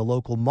attack on the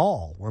local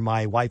mall where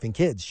my wife and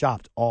kids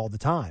shopped all the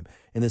time,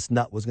 and this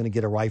nut was going to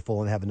get a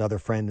rifle and have another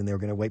friend, and they were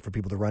going to wait for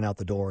people to run out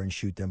the door and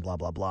shoot them, blah,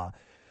 blah, blah.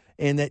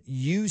 And that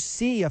you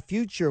see a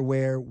future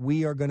where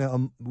we are going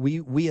to,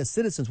 we as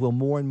citizens will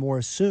more and more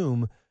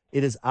assume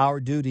it is our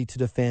duty to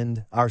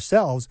defend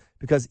ourselves,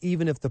 because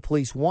even if the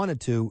police wanted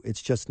to,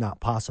 it's just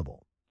not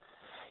possible.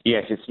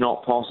 Yes, it's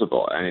not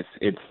possible, and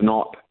it's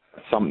not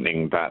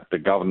something that the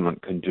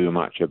government can do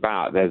much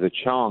about. There's a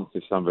chance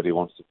if somebody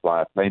wants to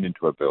fly a plane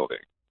into a building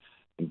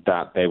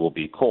that they will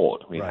be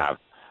caught. We have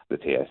the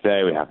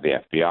TSA, we have the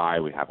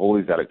FBI, we have all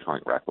these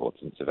electronic records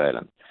and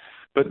surveillance.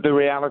 But the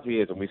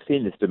reality is, and we've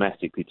seen this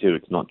domestically too,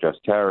 it's not just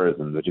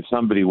terrorism, that if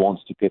somebody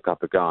wants to pick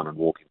up a gun and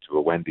walk into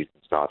a Wendy's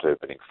and start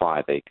opening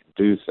fire, they can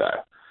do so.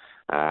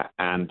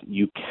 And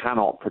you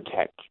cannot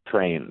protect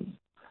trains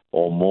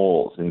or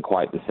malls in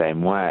quite the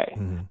same way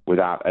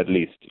without at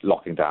least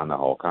locking down the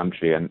whole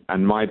country.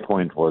 And my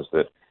point was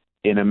that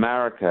in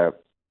America,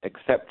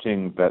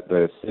 accepting that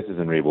the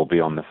citizenry will be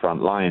on the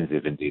front lines,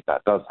 if indeed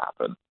that does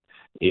happen,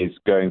 is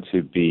going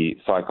to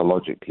be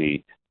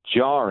psychologically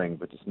jarring,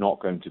 but it's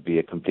not going to be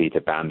a complete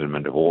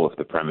abandonment of all of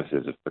the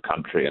premises of the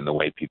country and the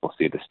way people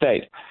see the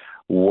state.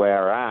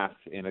 Whereas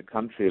in a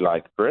country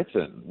like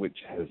Britain, which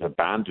has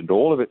abandoned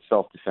all of its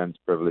self-defense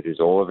privileges,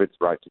 all of its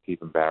right to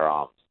keep and bear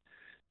arms,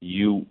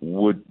 you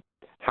would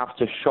have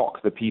to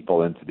shock the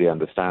people into the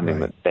understanding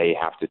that they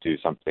have to do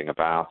something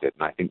about it.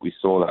 And I think we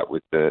saw that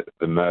with the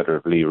murder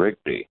of Lee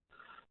Rigby,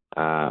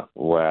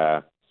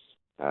 where,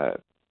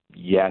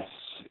 yes,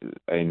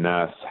 a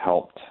nurse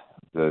helped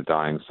the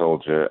dying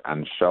soldier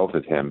and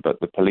sheltered him, but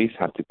the police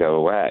had to go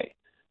away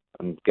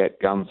and get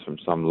guns from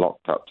some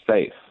locked-up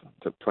safe.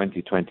 It took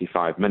 20,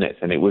 25 minutes,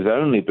 and it was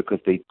only because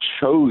they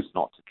chose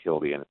not to kill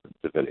the innocent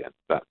civilians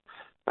that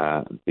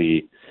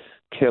the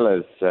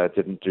killers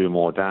didn't do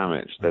more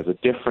damage. There's a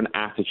different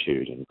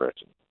attitude in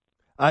Britain.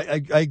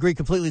 I agree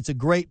completely. It's a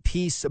great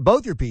piece,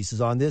 both your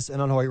pieces on this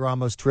and on Hoy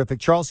Ramos. Terrific.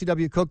 Charles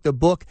C.W. Cook, the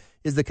book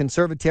is The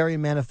Conservatarian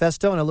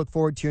Manifesto, and I look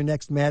forward to your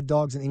next Mad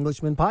Dogs and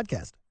Englishmen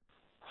podcast.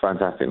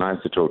 Fantastic.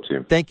 Nice to talk to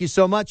you. Thank you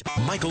so much.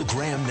 Michael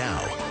Graham now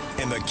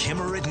and the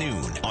Kimmer at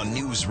noon on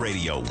News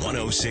Radio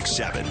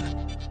 1067.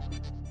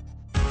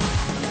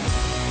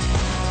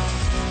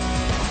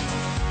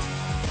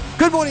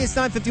 Good morning, it's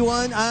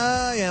 9:51.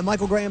 I am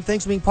Michael Graham.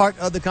 Thanks for being part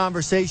of the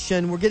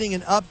conversation. We're getting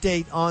an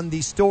update on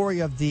the story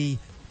of the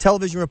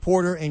television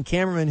reporter and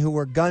cameraman who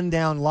were gunned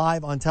down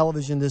live on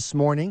television this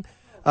morning.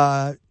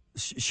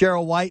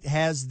 Cheryl White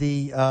has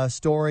the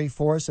story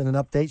for us and an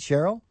update.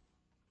 Cheryl?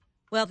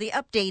 Well, the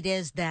update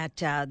is that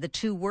the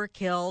two were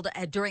killed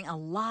during a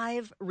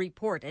live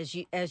report, as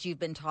you've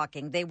been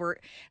talking. They were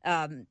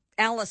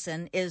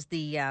Allison is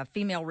the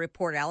female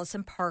reporter,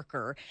 Allison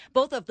Parker.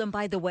 Both of them,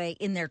 by the way,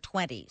 in their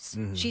 20s.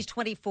 Mm-hmm. She's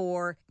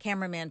 24,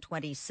 cameraman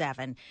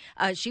 27.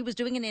 She was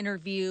doing an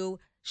interview.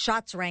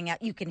 Shots rang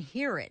out. You can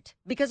hear it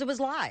because it was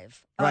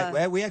live.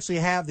 Right. We actually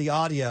have the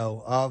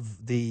audio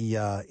of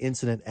the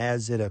incident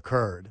as it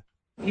occurred.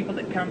 People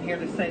that come here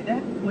to say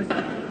that was...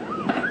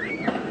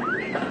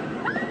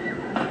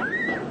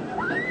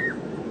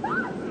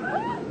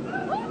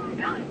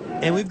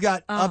 And we've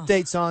got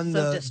updates on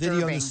the disturbing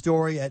video and the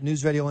story at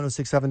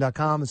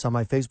newsradio1067.com. It's on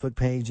my Facebook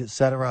page,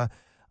 etc.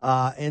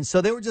 And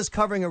so they were just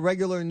covering a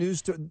regular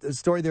news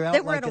story. They're out.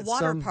 They were at a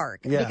water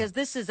park because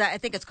this is, I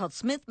think it's called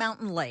Smith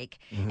Mountain Lake,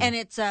 and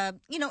it's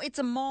it's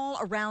a mall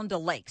around a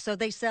lake. So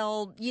they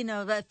sell,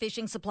 the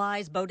fishing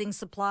supplies, boating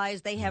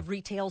supplies. They have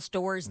retail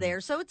stores there.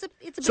 So it's a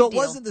big deal. So it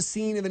wasn't the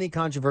scene of any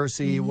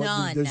controversy.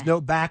 None. There's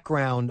no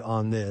background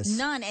on this.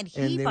 None. And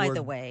he, by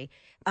the way,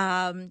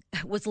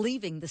 was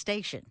leaving the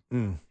station.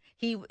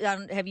 He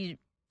have you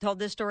told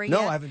this story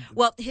yet? No, I haven't.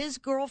 Well, his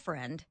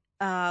girlfriend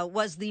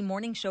was the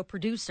morning show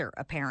producer,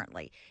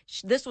 apparently.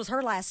 This was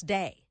her last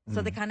day.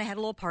 So they kind of had a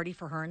little party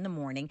for her in the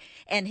morning.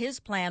 And his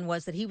plan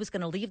was that he was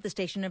going to leave the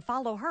station and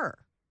follow her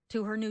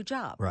to her new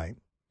job. Right.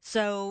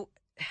 So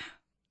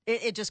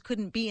it just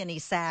couldn't be any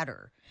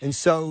sadder. And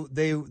so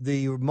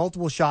the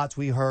multiple shots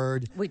we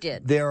heard. We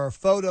did. There are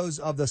photos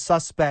of the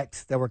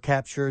suspect that were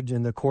captured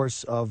in the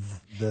course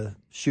of the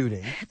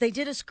shooting. They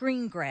did a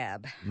screen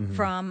grab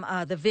from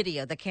the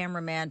video. The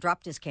cameraman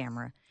dropped his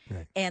camera,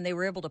 and they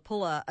were able to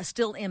pull a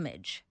still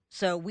image.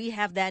 So we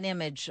have that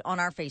image on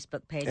our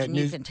Facebook page, and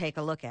you can take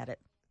a look at it.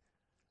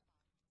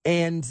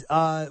 And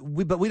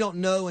but we don't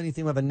know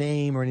anything of a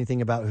name or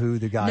anything about who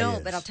the guy is.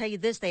 No, but I'll tell you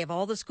this: they have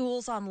all the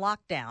schools on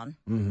lockdown.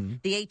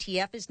 The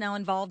ATF is now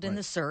involved in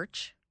the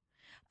search.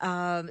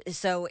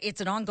 So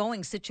it's an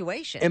ongoing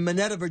situation. In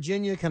Monetta,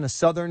 Virginia, kind of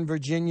southern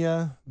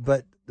Virginia,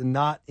 but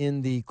not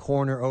in the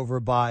corner over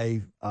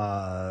by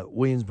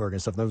Williamsburg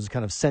and stuff. That was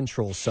kind of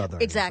central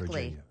southern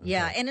Exactly. Virginia.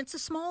 Yeah, and it's a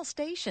small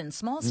station,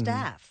 small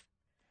staff.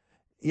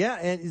 Yeah,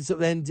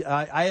 and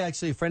I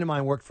actually, a friend of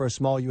mine worked for a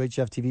small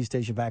UHF TV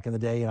station back in the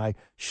day, and I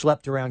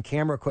schlepped around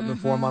camera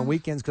equipment for him on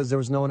weekends because there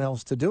was no one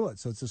else to do it.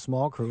 So it's a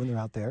small crew, and they're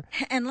out there,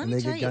 and let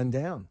me tell they get gunned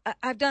down.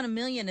 I've done a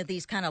million of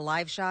these kind of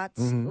live shots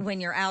when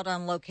you're out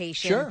on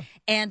location,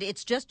 and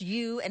it's just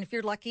you, and if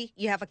you're lucky,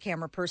 you have a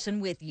camera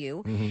person with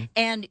you,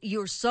 and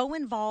you're so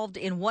involved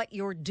in what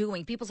you're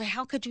doing. People say,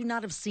 how could you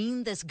not have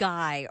seen this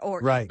guy?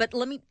 But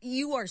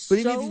you are so But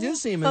even if you do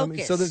see him,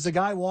 focused. so there's a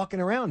guy walking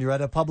around. You're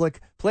at a public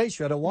place.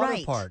 You're at a water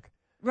park.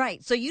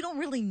 Right. So you don't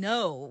really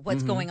know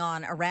what's going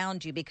on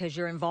around you because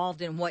you're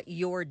involved in what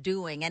you're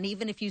doing. And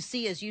even if you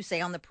see, as you say,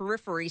 on the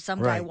periphery,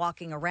 some guy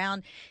walking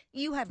around,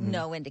 you have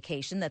no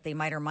indication that they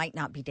might or might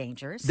not be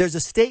dangerous. There's a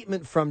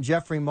statement from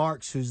Jeffrey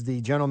Marks, who's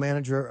the general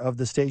manager of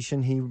the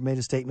station. He made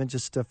a statement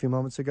just a few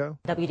moments ago.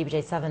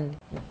 WDBJ7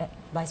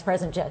 Vice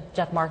President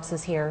Jeff Marks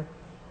is here.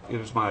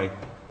 It is my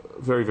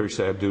very, very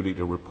sad duty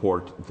to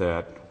report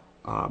that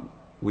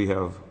we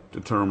have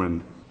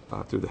determined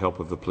through the help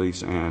of the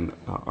police and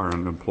our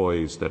own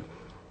employees that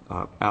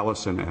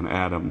Allison and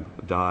Adam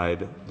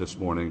died this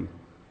morning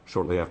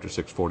shortly after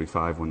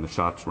 6:45 when the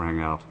shots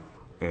rang out.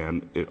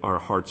 And our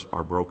hearts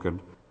are broken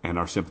and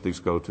our sympathies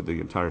go to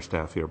the entire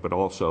staff here, but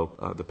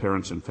also the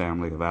parents and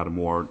family of Adam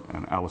Ward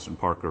and Allison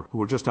Parker, who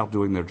were just out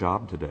doing their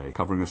job today,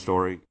 covering a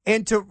story.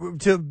 And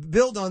to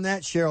build on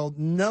that, Cheryl,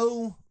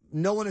 no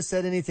one has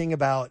said anything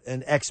about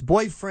an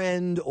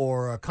ex-boyfriend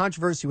or a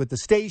controversy with the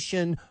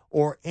station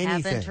or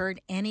anything. Haven't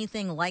heard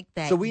anything like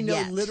that. So we know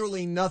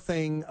literally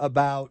nothing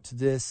about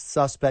this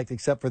suspect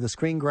except for the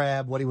screen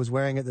grab, what he was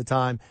wearing at the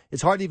time.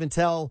 It's hard to even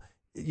tell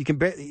You can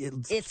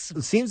it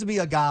seems to be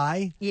a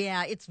guy.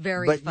 Yeah, it's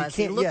very but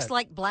fuzzy. It looks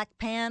like black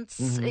pants.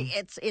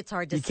 Mm-hmm. It's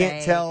hard to You say.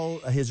 can't tell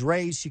his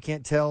race. You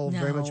can't tell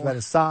very much about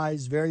his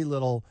size. Very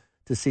little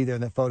to see there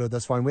in that photo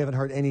thus far. And we haven't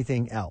heard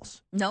anything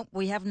else. Nope,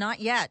 we have not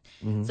yet.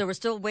 Mm-hmm. So we're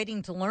still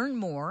waiting to learn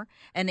more.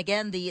 And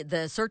again,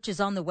 the search is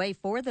on the way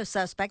for the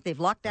suspect. They've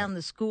locked down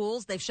the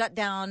schools. They've shut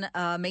down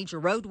a major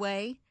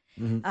roadway.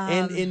 Mm-hmm.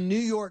 And in New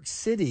York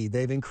City,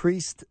 they've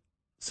increased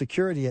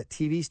security at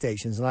TV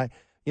stations. And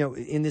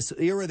in this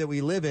era that we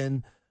live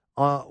in,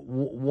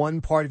 one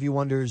part of you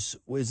wonders,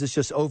 is this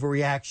just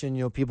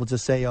overreaction? People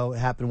just say, oh, it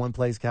happened one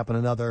place, it happened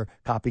another.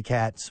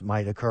 Copycats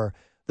might occur.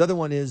 The other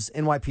one is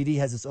NYPD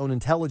has its own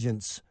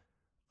intelligence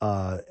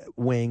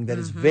wing that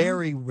is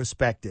very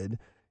respected.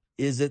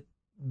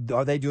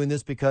 Are they doing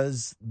this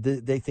because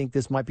they think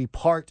this might be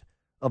part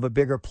of a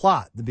bigger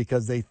plot,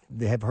 because they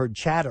have heard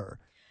chatter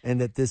and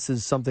that this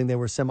is something they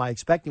were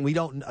semi-expecting? We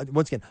don't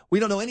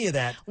know any of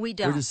that. We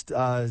don't. We're just,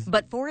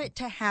 but for it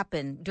to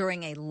happen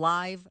during a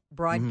live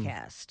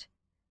broadcast,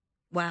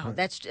 wow,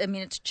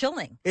 it's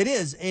chilling. It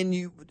is, and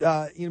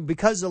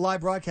because the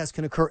live broadcast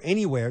can occur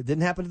anywhere. It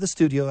didn't happen at the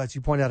studio, as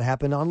you pointed out. It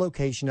happened on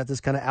location at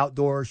this kind of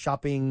outdoor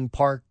shopping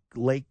park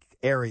lake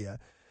area.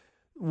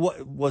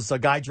 What was a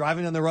guy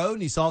driving on the road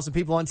and he saw some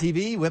people on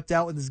TV, whipped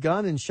out with his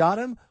gun and shot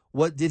him?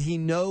 What did he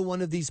know?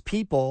 One of these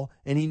people,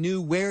 and he knew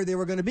where they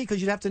were going to be,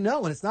 because you'd have to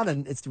know,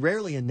 and it's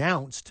rarely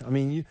announced. I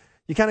mean, you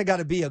kind of got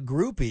to be a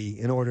groupie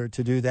in order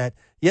to do that.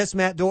 Yes,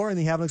 Matt Dorr in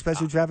the Havelock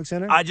Special Traffic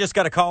Center. I just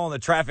got a call on the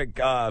traffic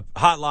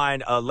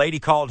hotline. A lady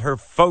called. Her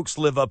folks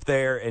live up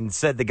there and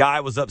said the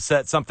guy was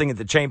upset something at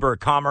the Chamber of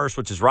Commerce,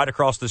 which is right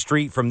across the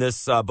street from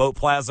this boat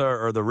plaza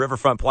or the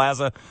Riverfront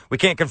Plaza. We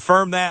can't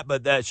confirm that,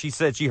 but she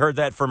said she heard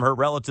that from her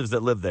relatives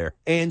that live there.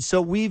 And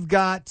so we've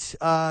got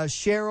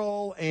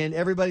Cheryl and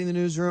everybody in the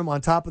newsroom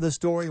on top of the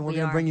story, and we're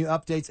going to bring you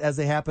updates as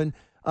they happen.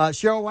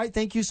 Cheryl White,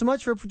 thank you so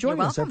much for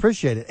joining us. I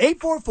appreciate it.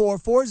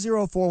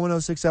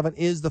 844-404-1067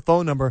 is the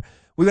phone number.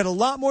 We've got a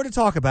lot more to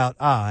talk about.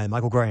 I'm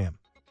Michael Graham.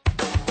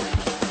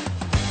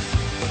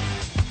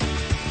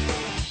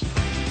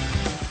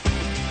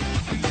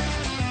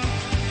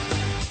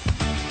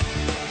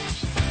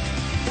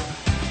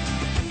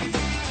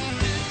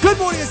 Good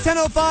morning. It's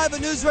 10:05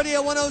 at News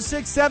Radio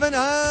 1067.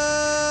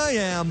 I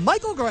am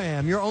Michael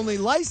Graham, your only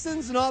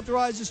licensed and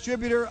authorized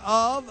distributor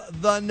of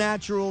The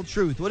Natural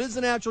Truth. What is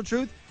The Natural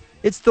Truth?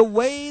 It's the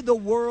way the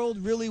world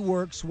really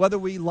works, whether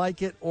we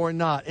like it or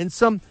not. And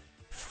some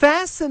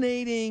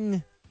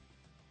fascinating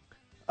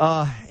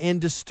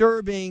and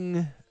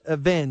disturbing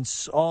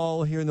events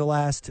all here in the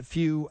last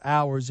few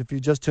hours. If you're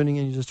just tuning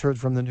in, you just heard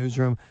from the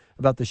newsroom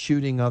about the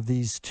shooting of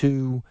these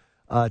two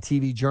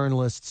TV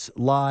journalists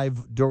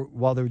live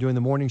while they were doing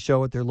the morning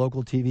show at their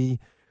local TV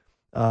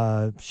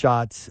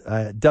shot,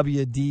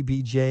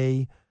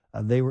 WDBJ.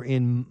 They were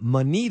in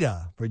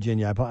Moneta,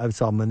 Virginia. I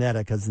saw Moneta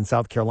because in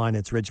South Carolina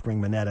it's Ridge Spring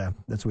Moneta.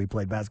 That's who we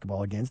played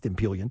basketball against in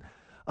Pelion.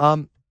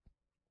 And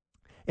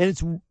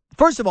it's,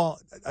 first of all,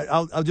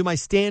 I'll do my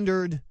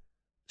standard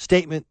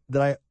statement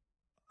that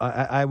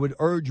I would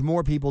urge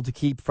more people to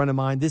keep front of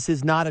mind. This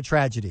is not a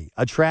tragedy.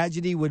 A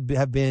tragedy would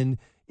have been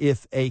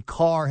if a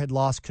car had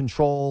lost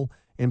control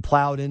and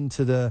plowed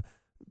into the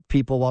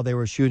people while they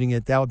were shooting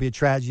it. That would be a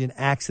tragedy, an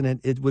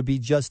accident. It would be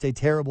just a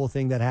terrible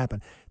thing that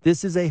happened.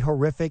 This is a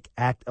horrific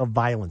act of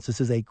violence.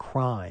 This is a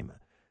crime.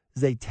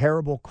 This is a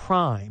terrible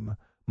crime,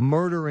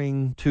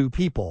 murdering two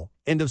people.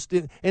 And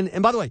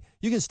by the way,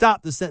 you can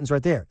stop the sentence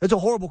right there. It's a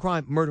horrible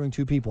crime, murdering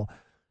two people.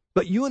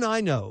 But you and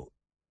I know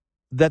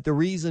that the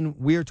reason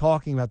we're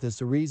talking about this,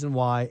 the reason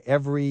why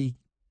every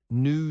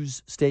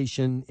news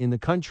station in the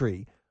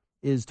country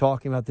is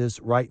talking about this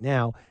right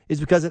now, is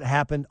because it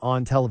happened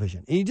on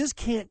television. And you just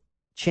can't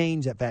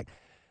change that fact.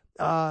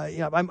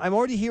 I'm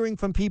already hearing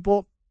from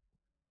people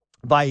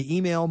via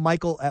email,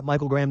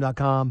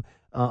 michael@michaelgraham.com,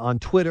 on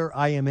Twitter,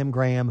 I am M.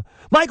 Graham.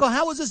 Michael,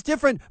 how is this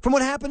different from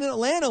what happened in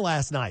Atlanta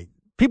last night?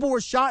 People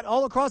were shot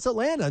all across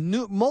Atlanta,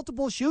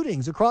 multiple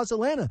shootings across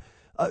Atlanta.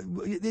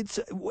 It's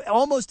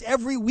almost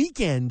every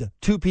weekend,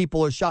 two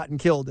people are shot and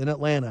killed in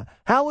Atlanta.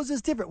 How is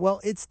this different? Well,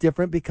 it's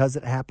different because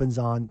it happens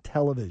on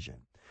television.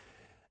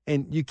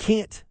 And you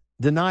can't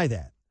deny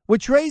that.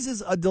 Which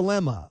raises a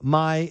dilemma.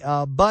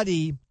 My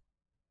buddy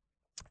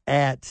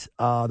at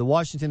the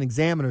Washington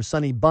Examiner,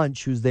 Sonny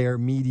Bunch, who's their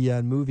media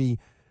and movie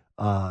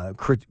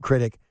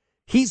critic,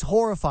 he's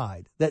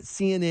horrified that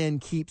CNN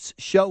keeps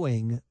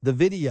showing the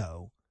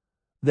video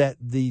that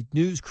the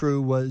news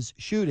crew was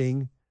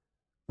shooting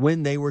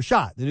when they were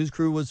shot. The news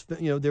crew was,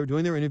 they were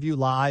doing their interview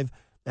live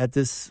at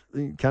this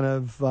kind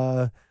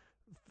of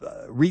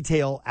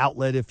retail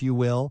outlet, if you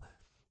will.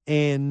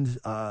 And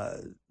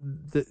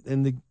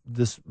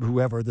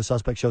whoever the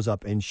suspect shows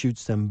up and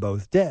shoots them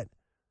both dead.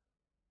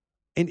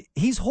 And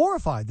he's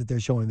horrified that they're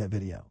showing that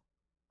video.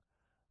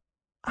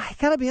 I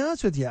gotta be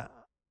honest with you,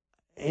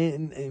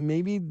 and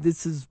maybe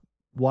this is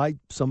why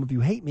some of you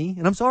hate me.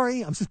 And I'm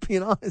sorry, I'm just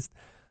being honest.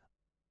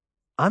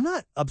 I'm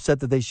not upset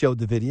that they showed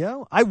the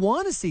video. I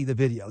want to see the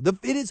video.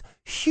 It is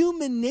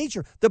human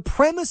nature. The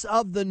premise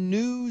of the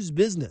news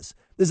business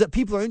is that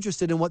people are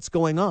interested in what's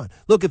going on.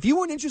 Look, if you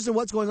weren't interested in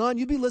what's going on,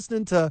 you'd be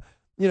listening to,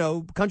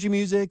 country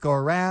music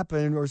or rap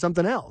or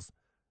something else.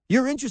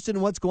 You're interested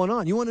in what's going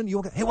on. You want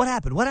to, hey, what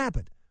happened? What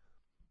happened?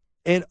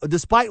 And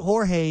despite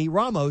Jorge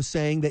Ramos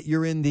saying that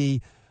you're in the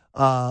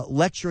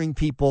lecturing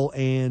people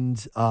and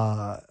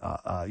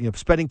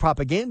spreading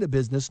propaganda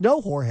business, no,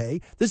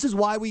 Jorge, this is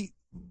why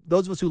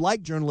those of us who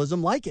like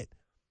journalism like it.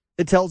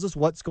 It tells us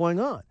what's going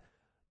on.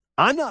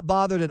 I'm not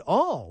bothered at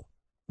all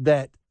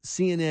that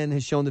CNN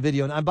has shown the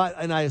video,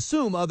 and I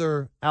assume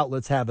other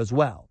outlets have as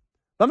well.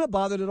 But I'm not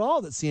bothered at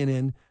all that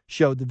CNN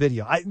showed the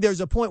video.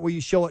 There's a point where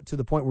you show it to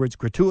the point where it's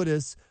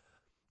gratuitous,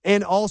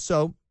 and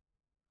also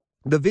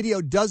the video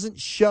doesn't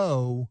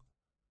show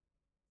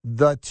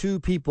the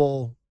two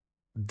people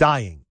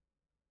dying.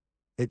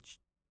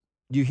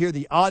 You hear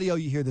the audio,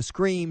 you hear the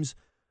screams,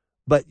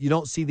 but you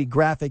don't see the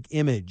graphic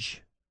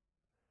image.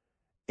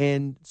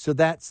 And so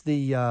that's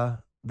the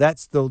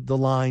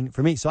line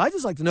for me. So I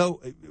just like to know,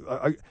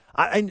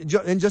 and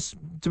just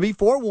to be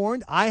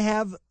forewarned, I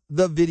have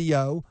the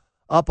video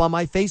up on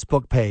my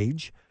Facebook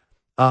page.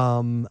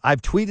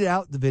 I've tweeted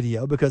out the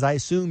video because I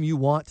assume you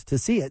want to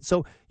see it.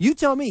 So you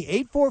tell me,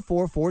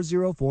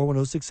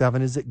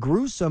 844-404-1067, is it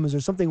gruesome? Is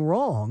there something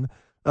wrong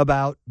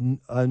about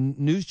a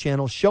news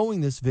channel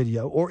showing this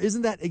video? Or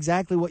isn't that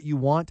exactly what you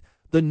want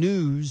the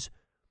news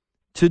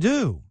to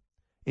do?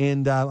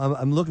 And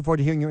I'm looking forward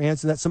to hearing your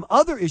answer to that. Some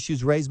other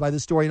issues raised by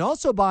this story, and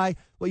also by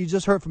what you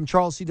just heard from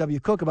Charles C.W.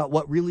 Cook about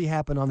what really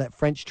happened on that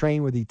French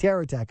train where the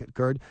terror attack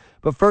occurred.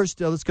 But first,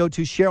 let's go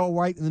to Cheryl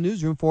Wright in the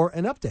newsroom for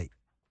an update.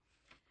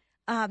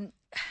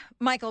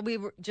 Michael, we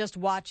were just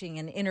watching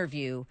an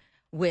interview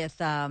with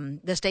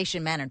the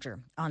station manager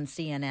on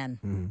CNN.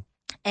 Mm-hmm.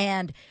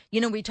 And,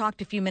 we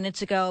talked a few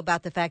minutes ago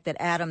about the fact that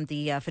Adam,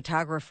 the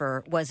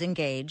photographer, was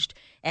engaged,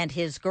 and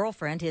his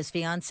girlfriend, his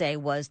fiancée,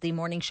 was the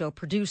morning show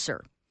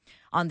producer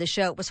on the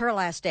show. It was her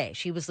last day.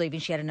 She was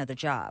leaving. She had another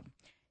job.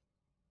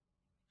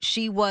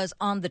 She was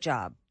on the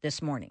job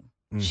this morning.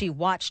 She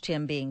watched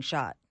him being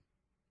shot.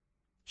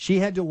 She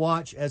had to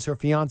watch as her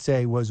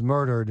fiancé was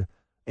murdered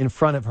in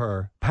front of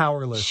her,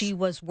 powerless. She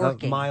was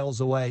working miles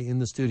away in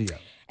the studio.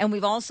 And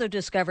we've also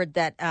discovered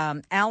that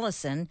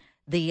Allison,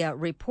 the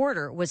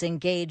reporter, was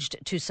engaged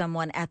to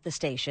someone at the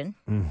station.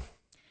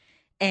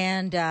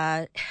 And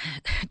to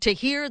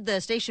hear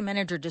the station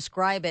manager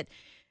describe it,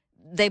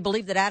 they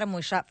believe that Adam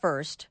was shot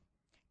first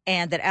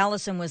and that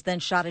Allison was then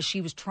shot as she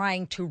was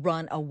trying to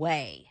run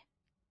away.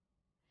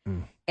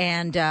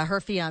 And her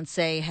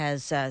fiancé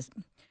has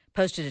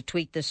posted a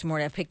tweet this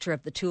morning, a picture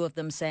of the two of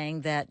them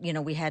saying that,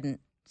 we hadn't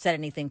said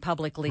anything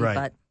publicly, right,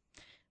 but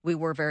we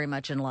were very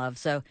much in love.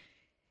 So,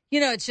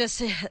 it's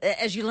just,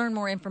 as you learn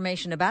more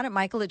information about it,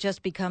 Michael, it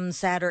just becomes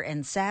sadder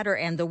and sadder.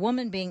 And the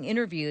woman being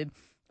interviewed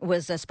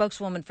was a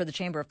spokeswoman for the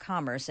Chamber of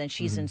Commerce, and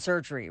she's in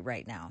surgery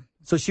right now.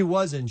 So she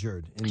was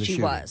injured in the shooting.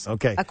 She was.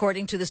 Okay.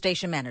 According to the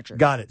station manager.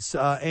 Got it.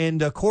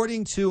 And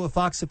according to a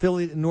Fox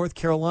affiliate in North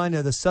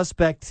Carolina, the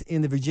suspect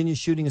in the Virginia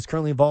shooting is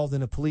currently involved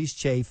in a police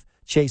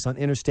chase on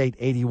Interstate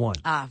 81.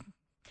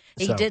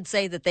 He did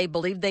say that they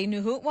believed they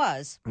knew who it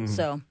was.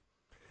 So.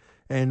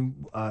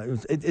 And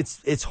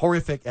it's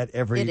horrific at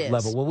every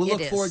level. Well, we'll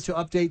look forward to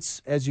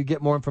updates as you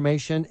get more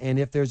information. And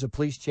if there's a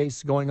police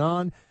chase going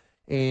on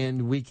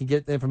and we can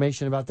get the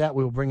information about that,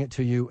 we will bring it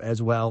to you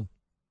as well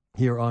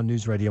here on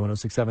News Radio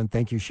 106.7.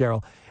 Thank you,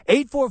 Cheryl.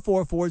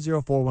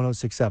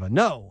 844-404-1067.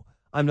 No,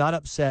 I'm not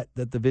upset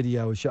that the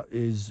video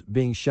is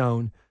being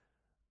shown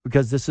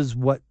because this is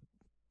what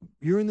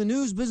you're in the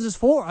news business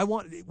for.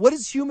 What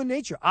is human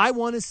nature? I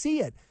want to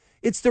see it.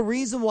 It's the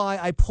reason why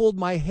I pulled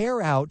my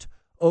hair out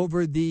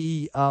over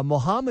the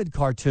Muhammad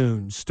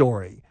cartoon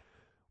story,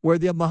 where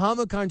the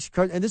Muhammad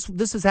cartoon, and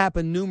this has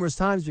happened numerous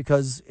times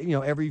because,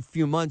 every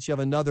few months you have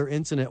another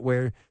incident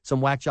where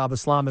some whack job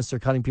Islamists are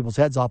cutting people's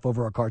heads off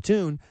over a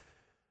cartoon.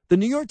 The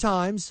New York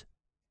Times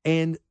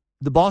and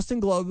the Boston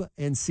Globe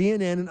and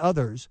CNN and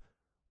others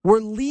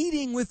were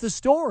leading with the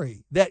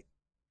story that,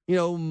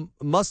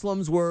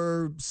 Muslims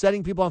were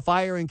setting people on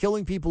fire and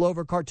killing people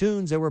over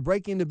cartoons. They were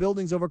breaking into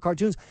buildings over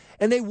cartoons,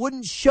 and they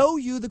wouldn't show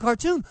you the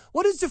cartoon.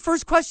 What is the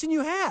first question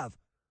you have?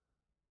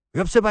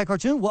 You're upset by a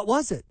cartoon? What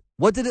was it?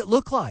 What did it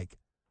look like?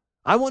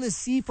 I want to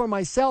see for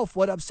myself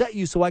what upset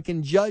you so I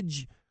can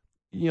judge,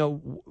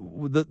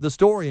 the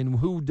story and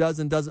who does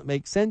and doesn't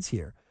make sense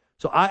here.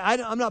 So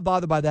I'm not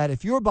bothered by that.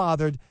 If you're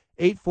bothered,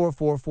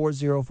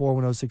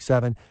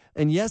 844-404-1067.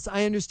 And yes,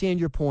 I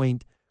understand your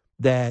point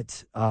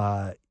that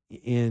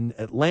in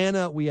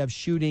Atlanta, we have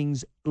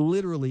shootings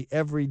literally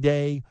every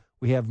day.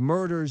 We have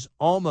murders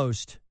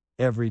almost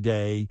every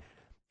day.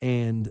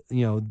 And,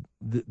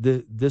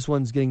 this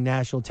one's getting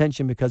national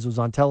attention because it was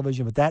on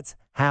television, but that's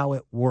how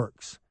it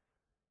works.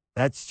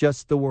 That's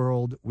just the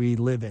world we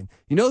live in.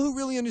 You know who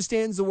really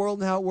understands the world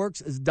and how it works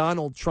is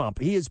Donald Trump.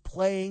 He is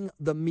playing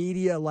the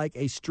media like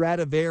a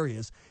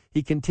Stradivarius.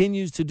 He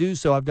continues to do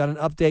so. I've got an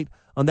update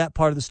on that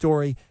part of the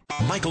story.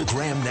 Michael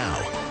Graham Now.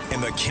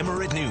 and the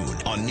Kimmer at noon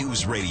on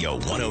News Radio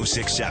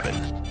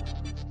 106.7.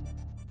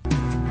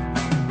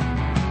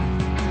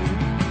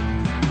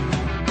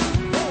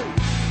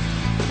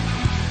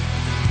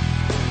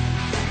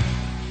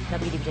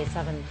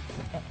 WDJ7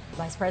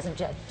 Vice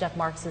President Jeff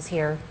Marks is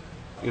here.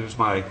 It is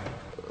my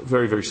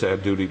very, very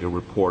sad duty to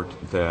report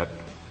that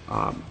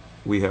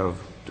we have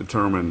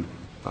determined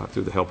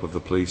through the help of the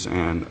police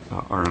and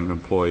our own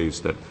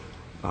employees that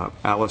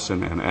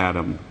Allison and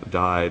Adam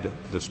died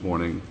this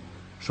morning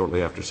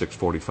shortly after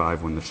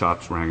 6:45 when the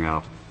shots rang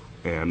out.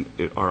 And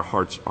our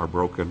hearts are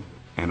broken,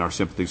 and our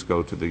sympathies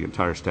go to the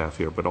entire staff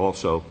here, but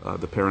also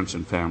the parents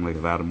and family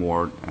of Adam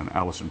Ward and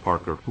Allison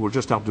Parker, who were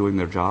just out doing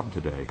their job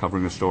today,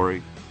 covering a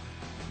story.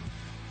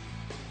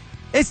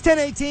 It's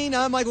 10:18.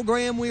 I'm Michael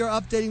Graham. We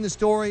are updating the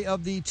story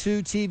of the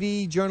two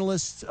TV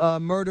journalists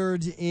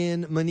murdered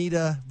in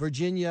Moneta,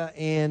 Virginia.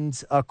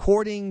 And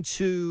according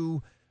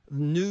to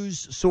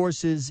news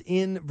sources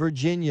in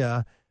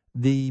Virginia,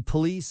 the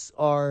police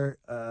are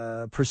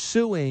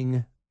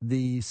pursuing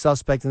the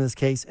suspect in this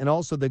case. And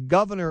also the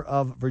governor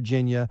of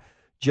Virginia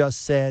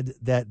just said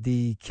that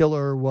the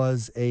killer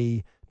was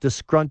a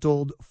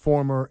disgruntled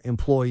former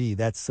employee.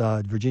 That's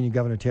Virginia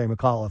Governor Terry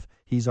McAuliffe.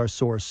 He's our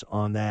source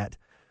on that.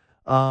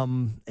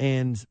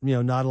 And,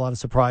 not a lot of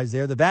surprise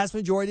there. The vast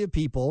majority of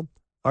people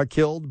are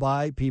killed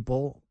by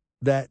people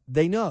that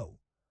they know.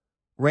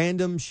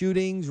 Random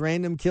shootings,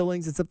 random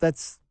killings, except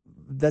that's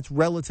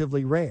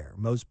relatively rare.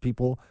 Most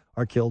people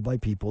are killed by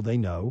people they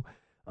know.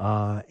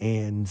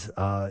 And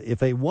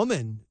if a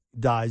woman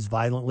dies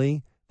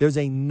violently, there's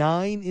a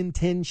 9 in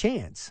 10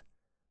 chance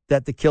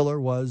that the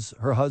killer was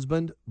her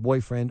husband,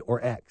 boyfriend,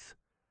 or ex.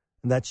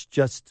 And that's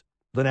just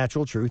the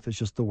natural truth. It's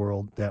just the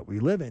world that we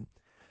live in.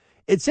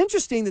 It's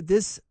interesting that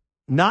this,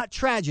 not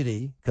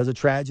tragedy, because a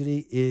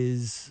tragedy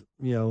is,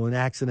 an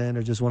accident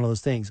or just one of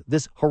those things.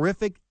 This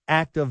horrific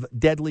act of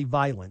deadly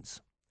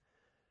violence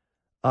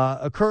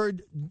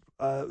occurred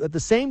at the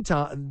same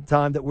time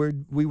that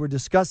we were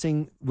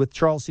discussing with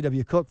Charles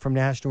C.W. Cook from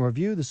National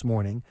Review this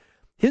morning,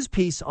 his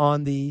piece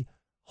on the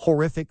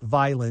horrific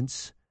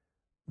violence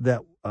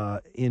that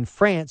in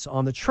France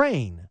on the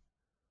train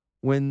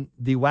when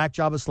the whack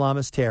job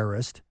Islamist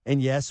terrorist,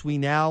 and yes, we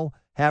now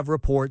have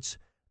reports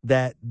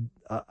that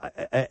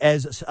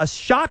as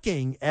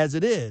shocking as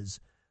it is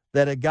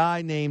that a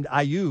guy named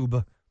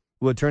Ayub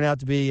would turn out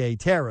to be a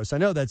terrorist. I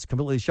know that's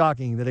completely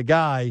shocking that a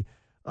guy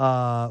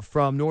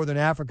from northern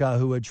Africa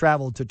who had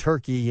traveled to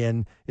Turkey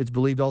and it's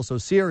believed also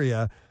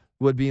Syria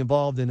would be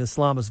involved in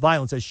Islamist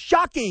violence. As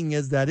shocking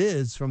as that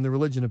is from the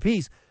Religion of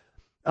Peace,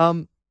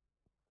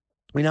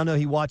 we now know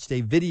he watched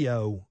a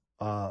video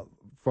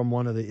from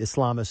one of the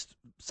Islamist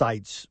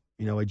sites,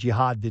 a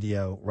jihad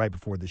video right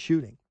before the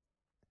shooting.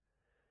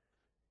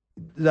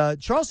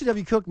 Charles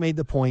C.W. Cook made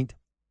the point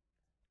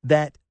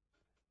that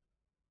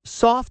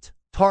soft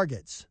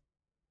targets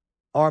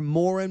are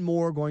more and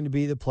more going to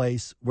be the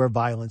place where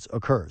violence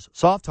occurs.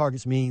 Soft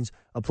targets means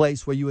a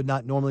place where you would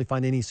not normally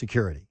find any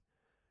security.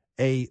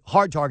 A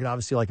hard target,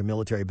 obviously, like a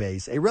military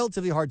base. A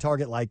relatively hard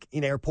target like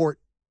an airport.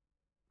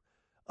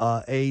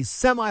 A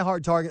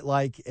semi-hard target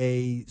like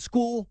a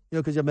school,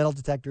 because you have metal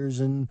detectors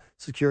and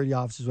security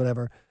officers,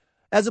 whatever.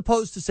 As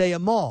opposed to, say, a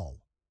mall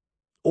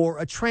or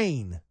a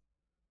train.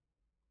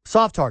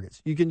 Soft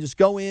targets. You can just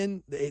go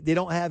in. They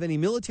don't have any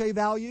military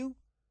value,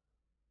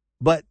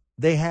 but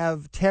they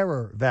have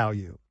terror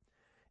value.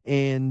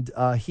 And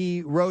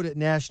he wrote at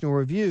National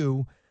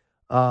Review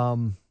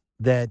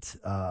that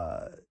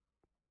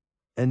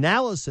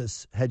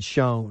analysis had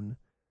shown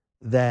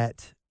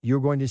that you're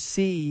going to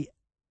see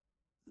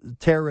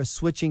terrorists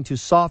switching to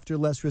softer,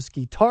 less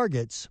risky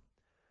targets.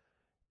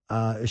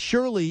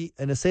 Surely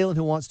an assailant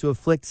who wants to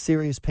inflict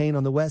serious pain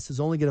on the West is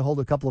only going to hold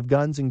a couple of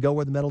guns and go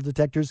where the metal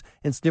detectors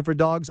and sniffer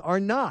dogs are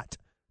not,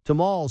 to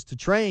malls, to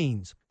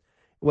trains.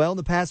 Well, in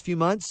the past few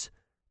months,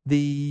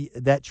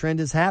 that trend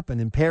has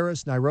happened in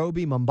Paris,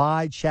 Nairobi,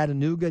 Mumbai,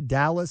 Chattanooga,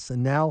 Dallas,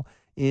 and now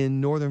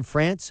in northern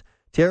France.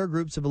 Terror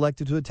groups have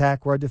elected to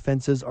attack where our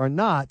defenses are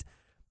not.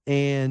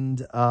 And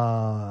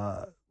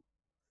the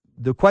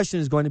question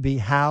is going to be,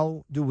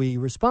 how do we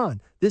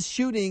respond? This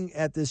shooting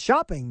at this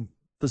shopping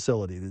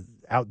facility, this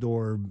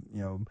outdoor,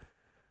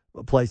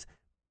 place,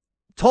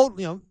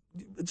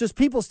 just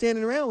people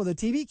standing around with a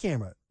TV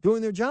camera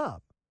doing their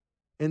job.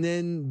 And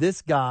then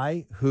this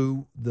guy,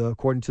 who,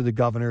 according to the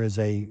governor, is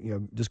a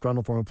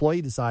disgruntled former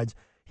employee, decides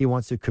he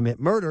wants to commit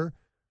murder.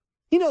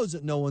 He knows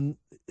that no one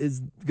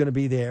is going to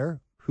be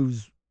there,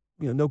 who's,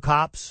 no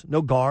cops,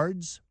 no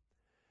guards.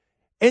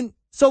 And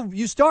so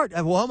you start,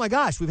 oh my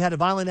gosh, we've had a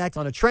violent act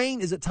on a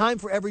train. Is it time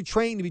for every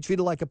train to be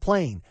treated like a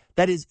plane?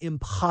 That is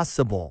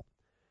impossible.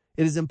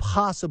 It is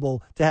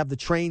impossible to have the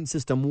train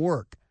system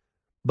work,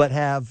 but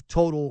have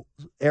total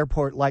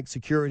airport-like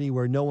security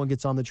where no one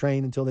gets on the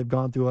train until they've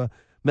gone through a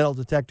metal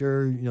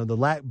detector.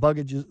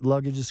 The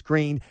luggage is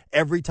screened.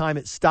 Every time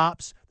it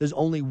stops, there's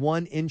only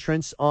one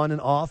entrance on and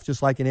off,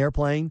 just like an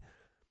airplane.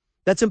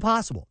 That's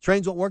impossible.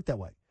 Trains won't work that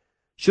way.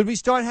 Should we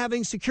start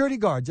having security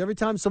guards every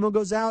time someone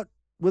goes out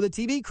with a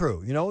TV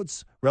crew?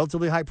 It's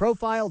relatively high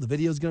profile. The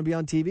video is going to be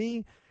on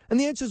TV. And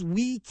the answer is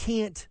we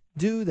can't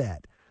do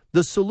that.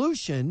 The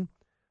solution,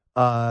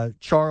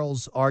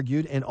 Charles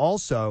argued, and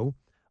also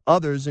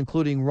others,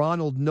 including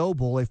Ronald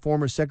Noble, a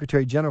former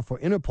Secretary General for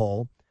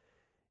Interpol,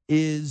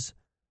 is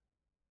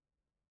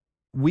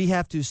we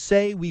have to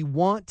say we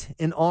want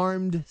an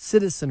armed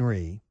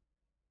citizenry,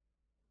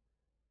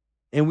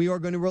 and we are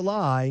going to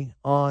rely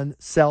on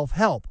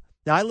self-help.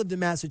 Now, I lived in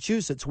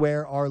Massachusetts,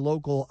 where our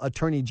local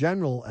attorney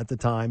general at the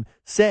time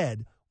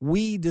said,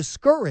 we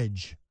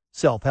discourage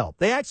self-help.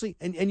 They actually,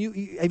 and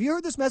you have you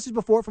heard this message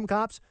before from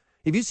cops?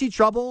 If you see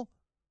trouble,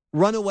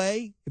 run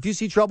away. If you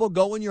see trouble,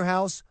 go in your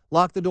house,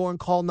 lock the door, and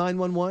call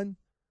 911.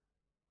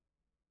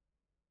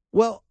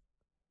 Well,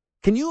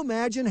 can you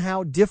imagine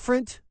how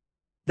different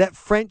that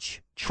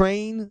French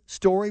train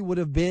story would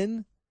have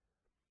been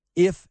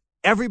if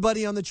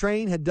everybody on the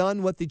train had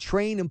done what the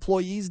train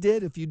employees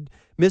did? If you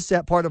missed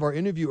that part of our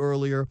interview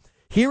earlier,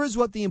 here is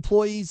what the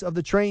employees of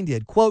the train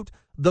did. Quote,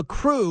 the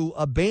crew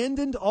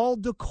abandoned all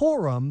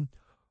decorum,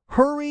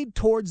 hurried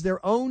towards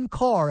their own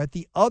car at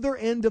the other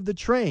end of the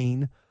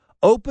train,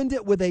 opened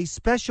it with a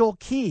special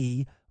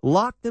key,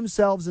 locked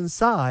themselves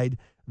inside.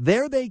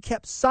 There they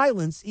kept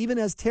silence even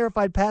as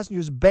terrified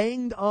passengers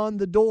banged on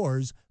the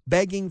doors,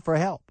 begging for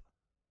help.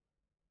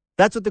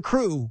 That's what the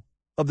crew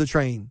of the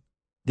train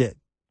did.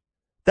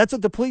 That's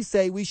what the police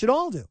say we should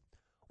all do.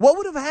 What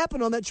would have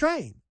happened on that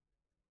train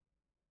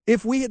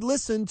if we had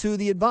listened to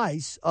the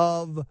advice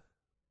of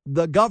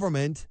the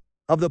government,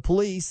 of the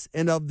police,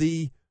 and of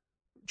the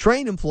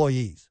train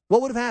employees?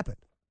 What would have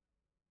happened?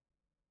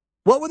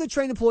 What were the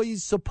train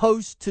employees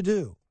supposed to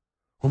do?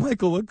 Well,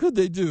 Michael, what could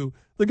they do?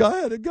 The guy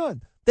had a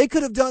gun. They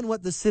could have done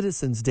what the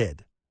citizens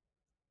did.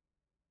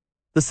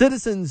 The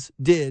citizens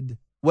did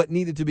what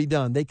needed to be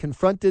done. They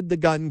confronted the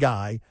gun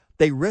guy.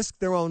 They risked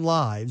their own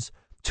lives.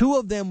 2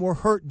 of them were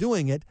hurt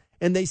doing it,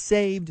 and they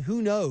saved,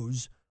 who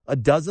knows, a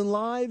dozen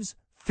lives,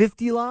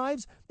 50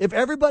 lives? If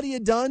everybody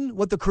had done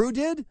what the crew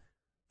did,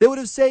 they would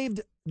have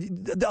saved,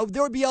 there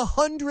would be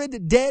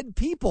 100 dead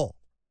people.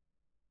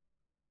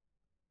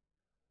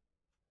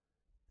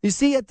 You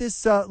see, at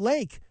this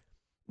lake,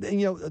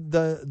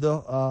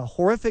 the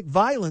horrific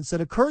violence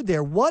that occurred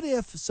there. What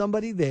if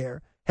somebody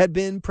there had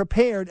been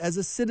prepared as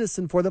a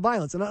citizen for the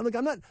violence? And I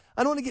don't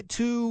want to get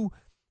too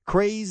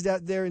crazed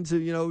out there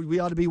into, we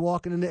ought to be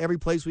walking into every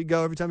place we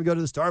go. Every time we go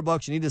to the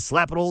Starbucks, you need to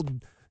slap an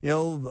old,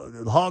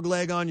 hog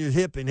leg on your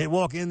hip and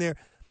walk in there.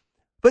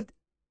 But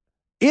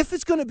if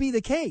it's going to be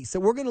the case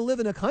that we're going to live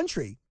in a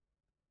country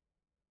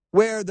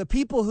where the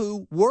people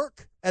who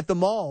work at the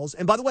malls,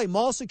 and by the way,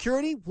 mall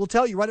security will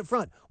tell you right up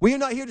front, we are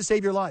not here to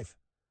save your life.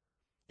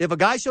 If a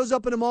guy shows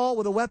up in a mall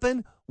with a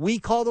weapon, we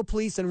call the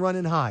police and run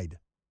and hide.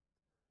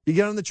 You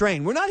get on the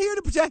train. We're not here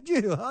to protect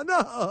you. Oh,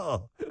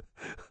 no.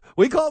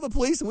 We call the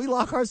police and we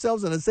lock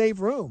ourselves in a safe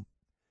room.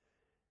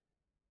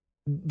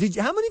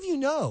 How many of you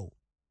know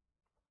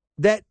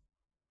that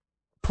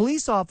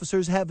police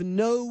officers have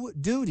no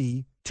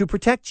duty to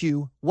protect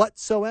you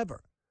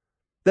whatsoever?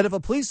 That if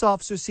a police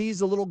officer sees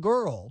a little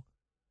girl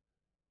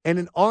and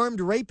an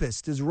armed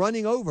rapist is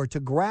running over to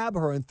grab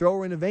her and throw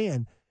her in a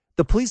van,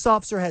 the police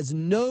officer has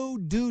no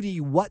duty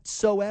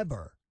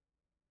whatsoever.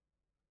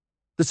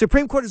 The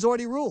Supreme Court has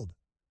already ruled.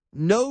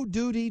 No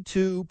duty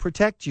to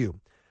protect you.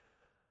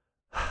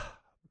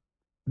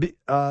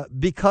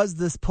 Because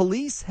the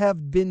police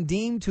have been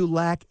deemed to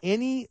lack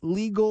any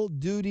legal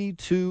duty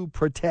to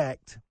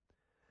protect,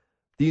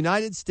 the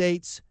United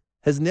States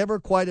has never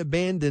quite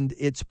abandoned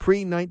its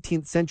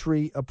pre-19th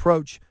century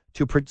approach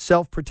to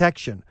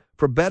self-protection.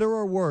 For better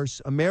or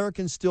worse,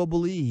 Americans still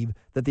believe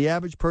that the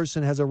average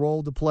person has a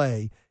role to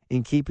play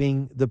in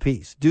keeping the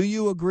peace. Do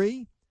you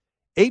agree?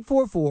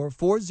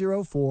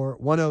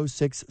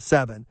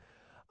 844-404-1067.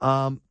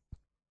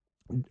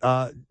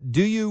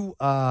 Do you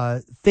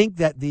think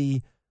that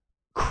the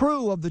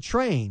crew of the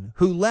train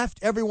who left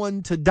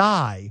everyone to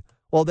die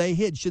while they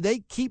hid, should they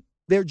keep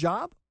their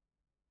job?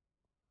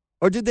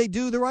 Or did they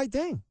do the right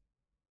thing?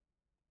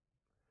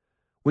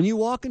 When you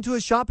walk into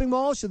a shopping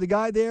mall, should the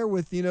guy there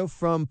with,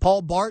 from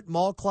Paul Bart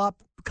Mall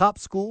Cop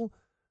School,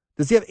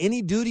 does he have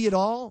any duty at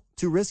all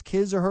to risk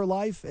his or her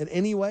life in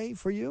any way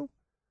for you?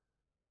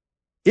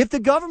 If the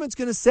government's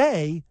going to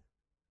say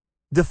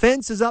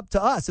defense is up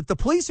to us, if the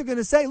police are going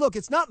to say, look,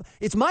 it's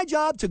my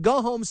job to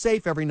go home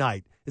safe every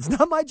night. It's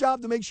not my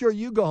job to make sure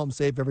you go home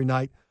safe every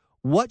night.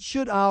 What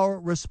should our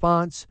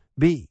response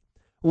be?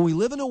 When we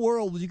live in a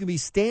world where you can be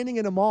standing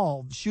in a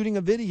mall shooting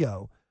a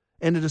video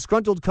and a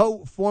disgruntled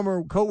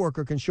former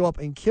coworker can show up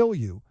and kill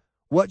you,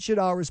 what should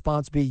our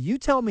response be? You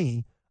tell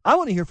me. I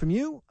want to hear from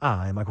you.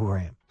 I'm Michael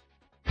Graham.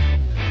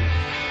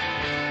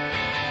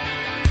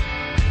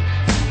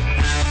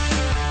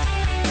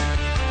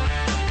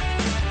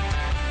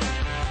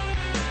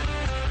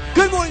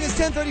 Good morning, it's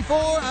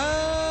 10:34.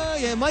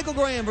 Michael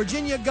Graham,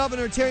 Virginia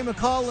Governor Terry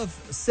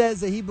McAuliffe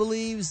says that he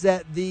believes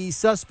that the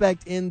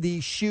suspect in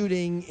the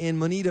shooting in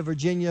Moneta,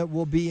 Virginia,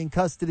 will be in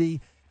custody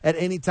at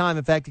any time.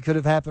 In fact, it could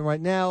have happened right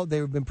now.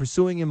 They've been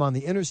pursuing him on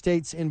the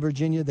interstates in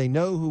Virginia. They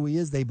know who he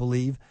is, they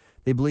believe.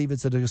 They believe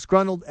it's a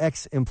disgruntled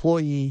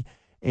ex-employee,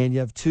 and you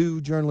have 2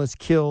 journalists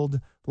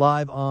killed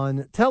live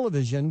on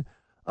television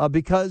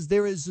because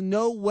there is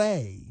no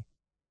way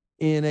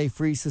in a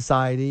free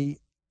society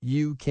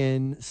you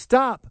can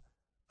stop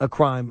a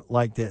crime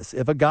like this.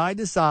 If a guy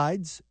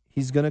decides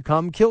he's going to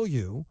come kill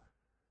you,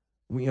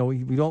 we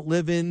don't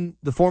live in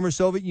the former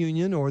Soviet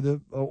Union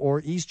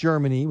or East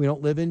Germany. We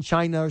don't live in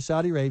China or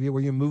Saudi Arabia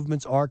where your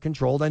movements are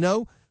controlled. I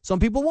know some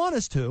people want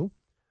us to,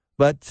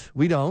 but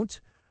we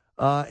don't.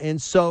 And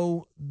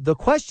so the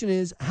question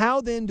is,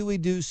 how then do we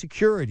do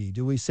security?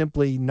 Do we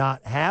simply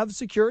not have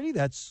security?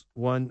 That's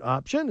one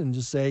option, and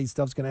just say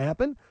stuff's going to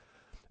happen.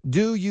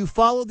 Do you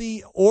follow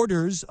the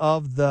orders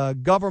of the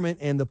government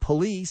and the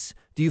police?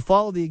 Do you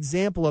follow the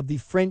example of the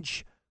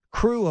French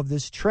crew of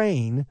this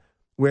train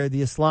where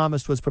the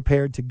Islamist was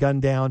prepared to gun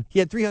down? He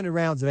had 300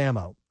 rounds of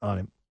ammo on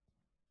him.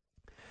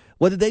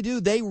 What did they do?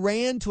 They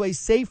ran to a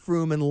safe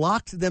room and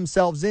locked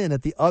themselves in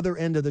at the other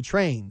end of the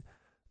train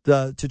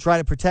to try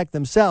to protect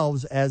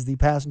themselves as the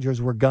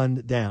passengers were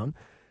gunned down.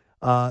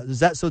 Is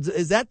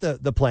that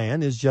the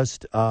plan, is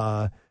just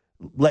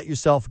let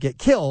yourself get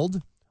killed?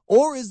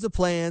 Or is the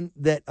plan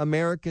that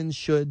Americans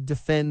should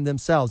defend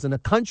themselves in a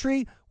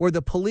country where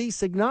the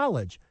police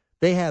acknowledge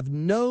they have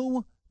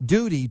no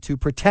duty to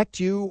protect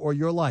you or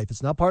your life?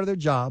 It's not part of their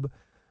job,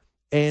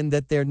 and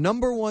that their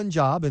number one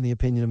job, in the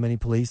opinion of many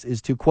police,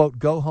 is to, quote,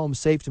 go home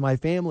safe to my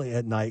family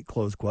at night,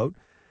 close quote.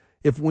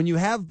 When you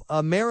have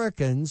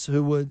Americans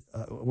who would,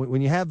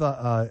 when you have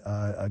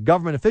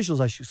government officials,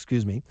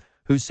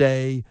 who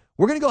say,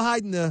 we're going to go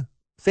hide in the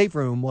safe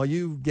room while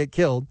you get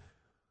killed,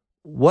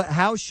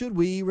 how should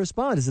we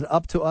respond? Is it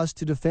up to us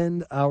to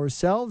defend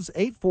ourselves?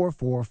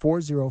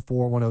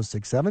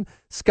 844-404-1067.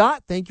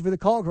 Scott, thank you for the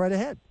call. Go right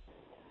ahead.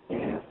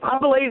 I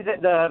believe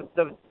that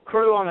the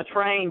crew on the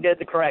train did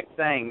the correct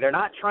thing. They're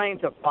not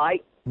trained to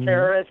fight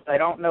terrorists. They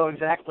don't know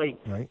exactly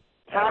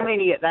how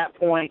many at that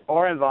point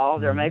are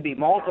involved. There may be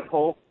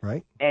multiple.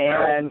 Right.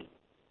 And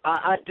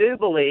I do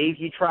believe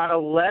you try to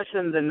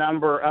lessen the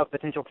number of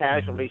potential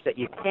casualties that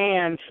you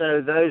can,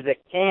 so those that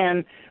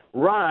can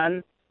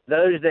run,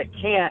 those that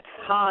can't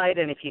hide,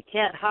 and if you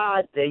can't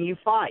hide, then you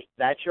fight.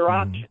 That's your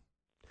option.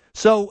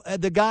 So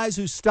the guys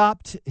who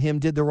stopped him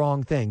did the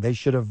wrong thing. They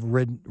should have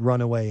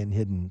run away and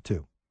hidden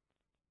too.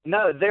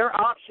 No, their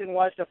option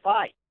was to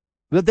fight.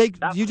 But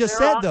you just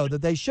said though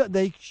that they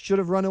should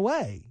have run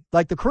away,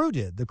 like the crew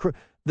did.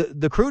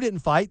 The crew didn't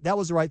fight. That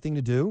was the right thing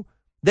to do.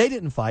 They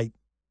didn't fight,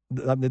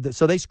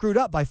 so they screwed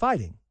up by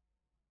fighting,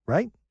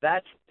 right?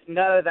 That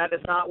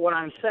is not what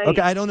I'm saying.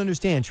 Okay, I don't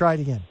understand. Try it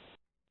again.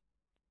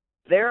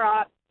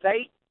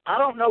 I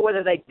don't know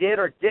whether they did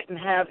or didn't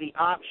have the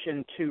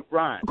option to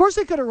run. Of course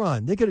they could have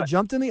run. They could have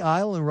jumped in the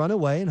aisle and run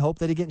away and hoped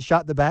they'd get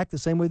shot in the back the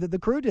same way that the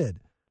crew did.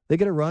 They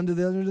could have run to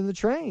the other end of the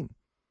train.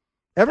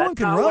 Everyone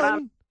can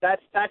run.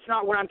 That's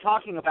not what I'm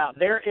talking about.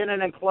 They're in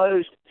an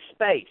enclosed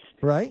space.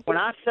 Right. When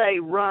I say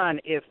run,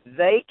 if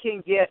they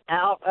can get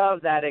out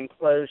of that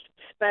enclosed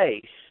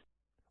space.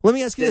 Let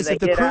me ask you this: if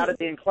the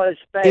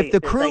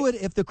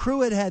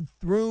crew had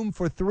room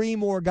for 3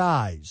 more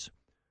guys,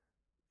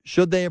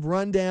 should they have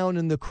run down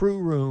in the crew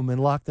room and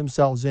locked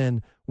themselves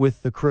in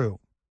with the crew?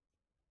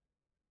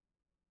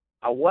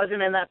 I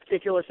wasn't in that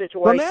particular situation.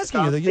 Well, I'm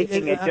asking you.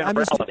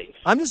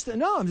 I'm just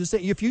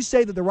saying. If you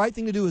say that the right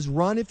thing to do is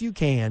run if you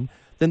can,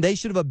 then they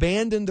should have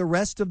abandoned the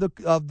rest of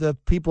the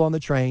people on the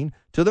train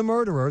to the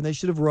murderer, and they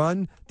should have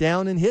run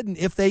down and hidden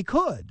if they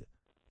could.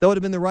 That would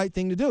have been the right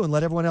thing to do, and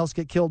let everyone else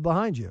get killed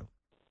behind you.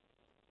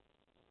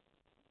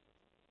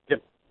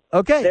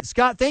 Okay,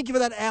 Scott, thank you for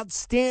that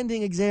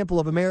outstanding example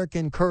of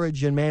American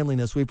courage and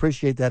manliness. We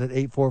appreciate that at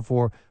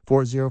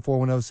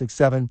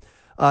 844-404-1067.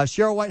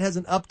 Cheryl White has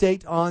an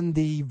update on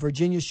the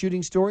Virginia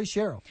shooting story.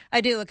 Cheryl.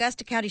 I do.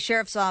 Augusta County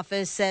Sheriff's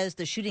Office says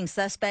the shooting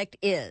suspect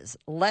is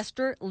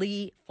Lester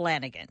Lee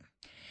Flanagan.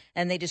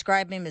 And they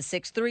describe him as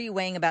 6'3",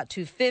 weighing about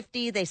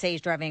 250. They say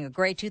he's driving a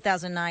gray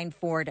 2009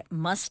 Ford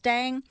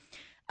Mustang.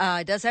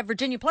 Does have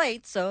Virginia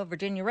plates, so a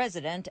Virginia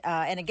resident.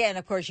 And again,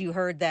 of course, you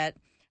heard that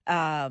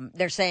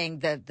they're saying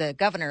that the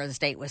governor of the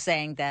state was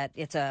saying that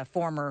it's a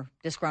former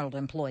disgruntled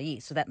employee,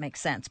 so that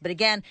makes sense. But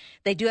again,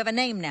 they do have a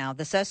name now.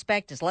 The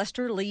suspect is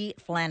Lester Lee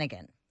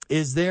Flanagan.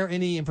 Is there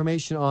any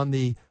information on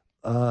the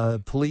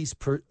police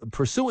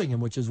pursuing him,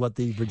 which is what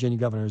the Virginia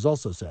governor has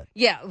also said?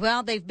 Yeah,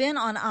 well, they've been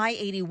on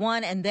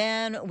I-81, and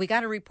then we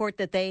got a report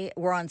that they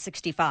were on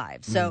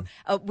 65. So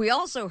we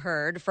also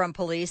heard from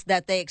police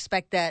that they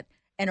expect that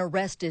an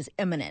arrest is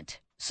imminent.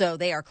 So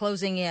they are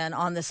closing in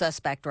on the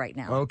suspect right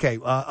now. Okay.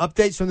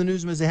 Updates from the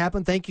newsroom as they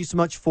happen. Thank you so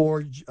much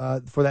for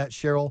that,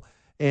 Cheryl.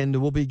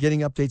 And we'll be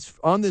getting updates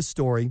on this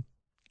story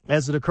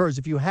as it occurs.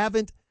 If you're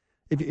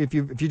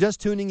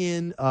just tuning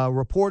in,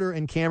 reporter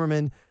and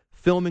cameraman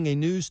filming a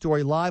news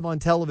story live on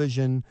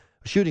television,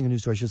 shooting a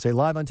news story, I should say,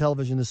 live on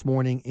television this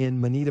morning in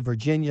Moneta,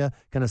 Virginia,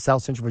 kind of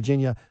South Central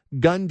Virginia,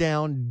 gunned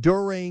down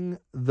during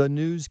the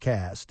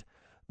newscast.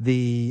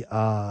 The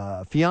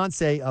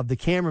fiance of the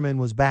cameraman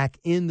was back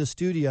in the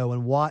studio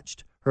and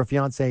watched her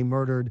fiance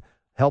murdered,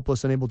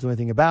 helpless, unable to do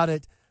anything about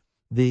it.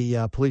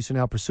 The police are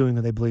now pursuing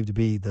who they believe to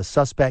be the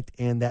suspect,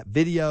 and that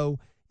video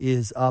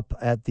is up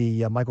at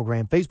the Michael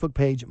Graham Facebook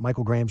page,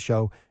 Michael Graham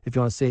Show, if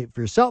you want to see it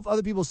for yourself.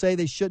 Other people say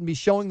they shouldn't be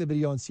showing the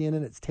video on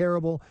CNN. It's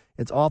terrible.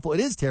 It's awful. It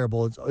is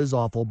terrible. It is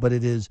awful, but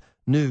it is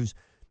news.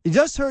 You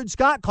just heard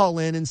Scott call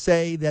in and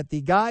say that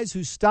the guys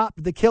who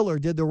stopped the killer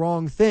did the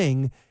wrong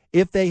thing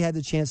if they had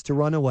the chance to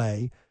run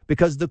away,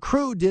 because the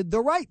crew did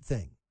the right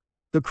thing.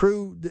 The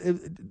crew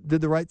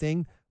did the right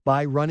thing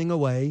by running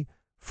away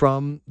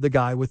from the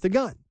guy with the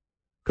gun.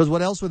 Because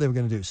what else were they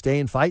going to do? Stay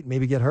and fight,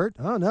 maybe get hurt?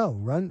 Oh, no.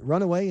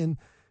 Run away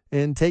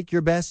and take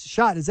your best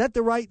shot. Is that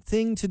the right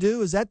thing to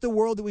do? Is that the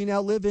world that we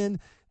now live in?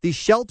 The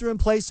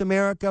shelter-in-place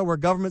America where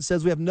government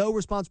says we have no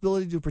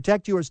responsibility to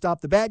protect you or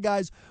stop the bad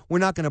guys. We're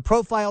not going to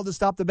profile to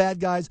stop the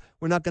bad guys.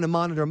 We're not going to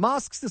monitor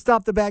mosques to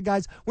stop the bad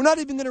guys. We're not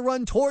even going to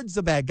run towards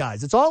the bad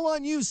guys. It's all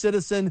on you,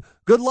 citizen.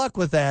 Good luck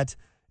with that.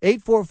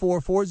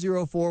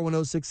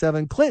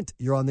 844-404-1067. Clint,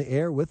 you're on the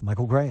air with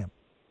Michael Graham.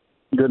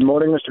 Good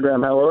morning, Mr.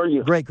 Graham. How are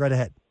you? Great. Right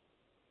ahead.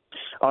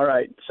 All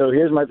right. So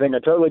here's my thing. I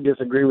totally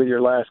disagree with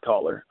your last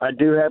caller. I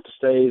do have to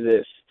say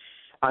this.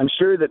 I'm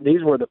sure that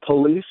these were the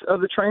police of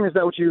the train. Is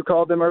that what you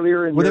called them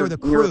earlier? Well, they were the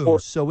crew,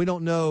 so we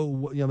don't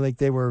know. Like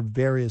they were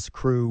various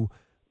crew.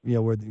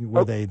 Were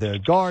they the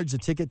guards, the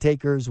ticket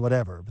takers,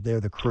 whatever? But they're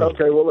the crew.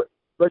 Okay. Well,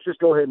 let's just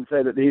go ahead and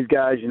say that these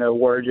guys,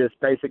 were just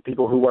basic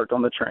people who worked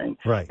on the train.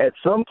 Right. At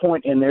some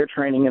point in their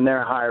training and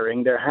their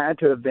hiring, there had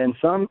to have been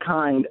some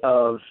kind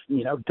of,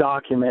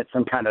 document,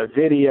 some kind of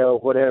video,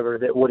 whatever,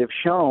 that would have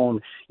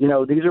shown,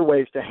 these are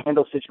ways to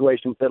handle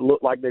situations that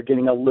look like they're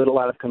getting a little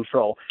out of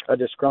control. A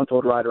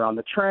disgruntled rider on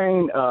the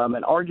train,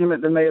 an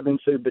argument that may have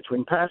ensued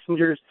between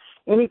passengers.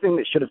 Anything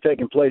that should have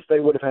taken place,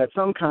 they would have had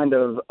some kind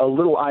of a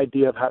little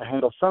idea of how to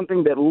handle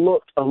something that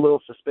looked a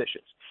little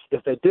suspicious.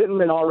 If they didn't,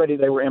 then already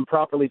they were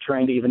improperly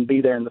trained to even be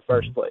there in the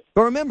first place.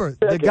 But remember,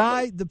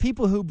 the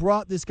people who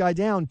brought this guy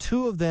down,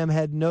 two of them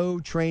had no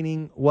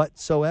training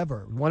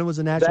whatsoever. One was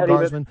a National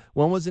Guardsman,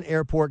 one was an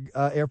Air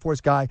Force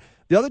guy.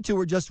 The other two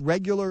were just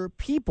regular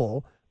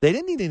people. They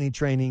didn't need any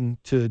training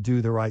to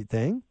do the right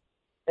thing.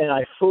 And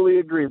I fully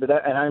agree with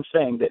that. And I'm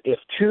saying that if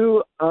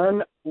two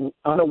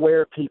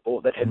unaware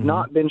people that had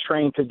not been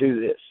trained to do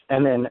this,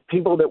 and then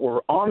people that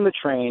were on the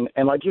train,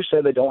 and like you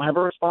said, they don't have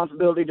a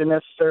responsibility to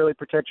necessarily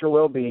protect your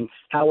well-being.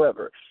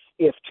 However,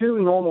 if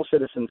two normal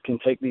citizens can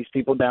take these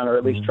people down, or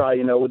at least try,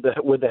 with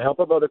the help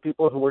of other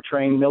people who were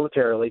trained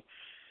militarily,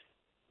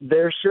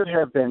 there should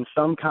have been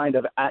some kind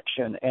of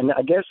action. And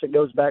I guess it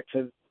goes back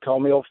to, call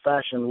me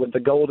old-fashioned, with the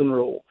golden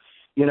rule.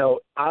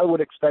 I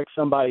would expect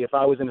somebody, if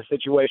I was in a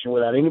situation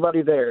without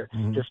anybody there,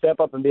 to step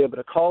up and be able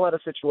to call out a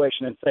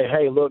situation and say,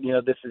 hey, look,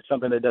 this is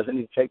something that doesn't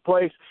need to take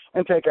place,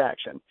 and take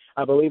action.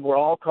 I believe we're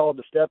all called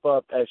to step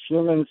up as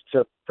humans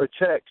to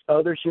protect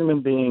other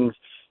human beings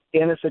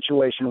in a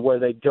situation where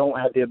they don't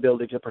have the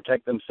ability to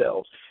protect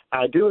themselves.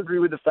 I do agree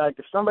with the fact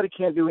if somebody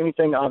can't do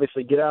anything,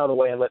 obviously get out of the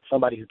way and let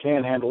somebody who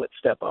can handle it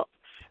step up.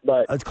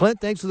 But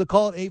Clint, thanks for the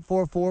call at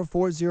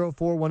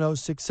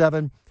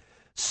 844-404-1067.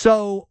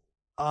 So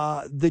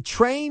the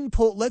train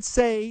pulled, let's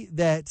say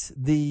that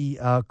the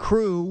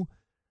crew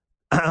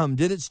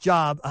did its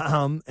job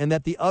and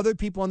that the other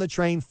people on the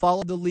train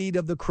followed the lead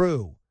of the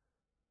crew.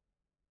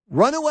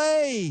 Run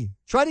away.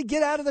 Try to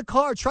get out of the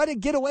car. Try to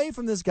get away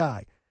from this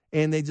guy.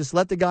 And they just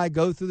let the guy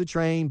go through the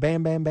train.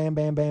 Bam, bam, bam,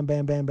 bam, bam,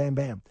 bam, bam, bam,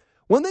 bam.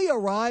 When they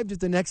arrived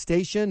at the next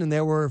station and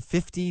there were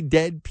 50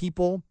 dead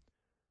people,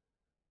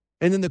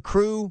 and then the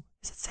crew,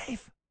 is it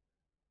safe?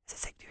 Is it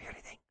safe? Do you hear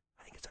anything?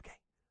 I think it's okay.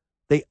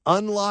 They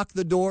unlock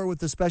the door with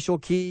the special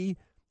key,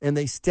 and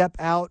they step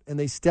out on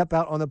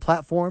the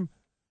platform.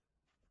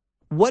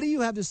 What do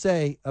you have to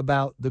say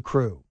about the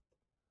crew?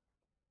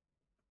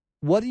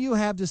 What do you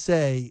have to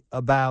say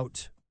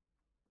about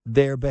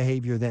their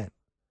behavior then?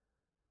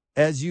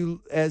 As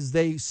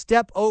they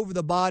step over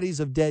the bodies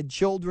of dead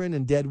children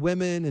and dead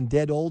women and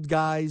dead old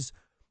guys,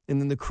 and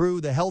then the crew,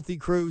 the healthy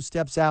crew,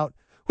 steps out.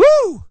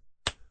 Woo!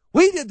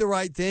 We did the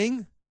right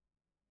thing.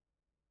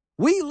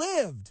 We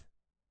lived.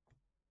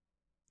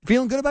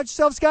 Feeling good about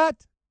yourself,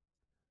 Scott?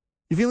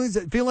 You feeling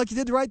like you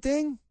did the right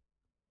thing?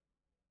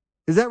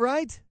 Is that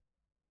right?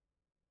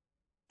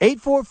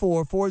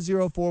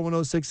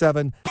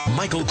 844-404-1067.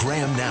 Michael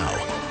Graham now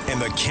and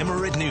the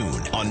Kimmer at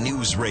noon on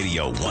News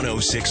Radio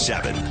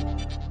 1067.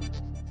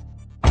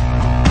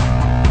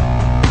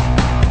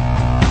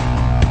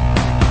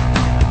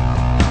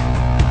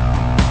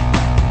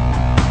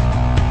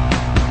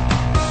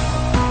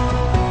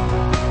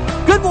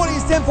 Good morning,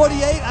 it's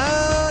 10:48.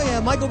 I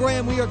am Michael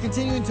Graham. We are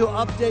continuing to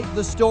update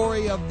the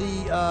story of the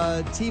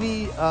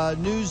TV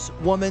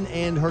newswoman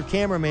and her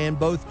cameraman,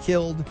 both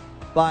killed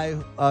by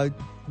a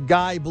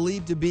guy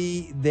believed to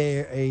be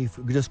a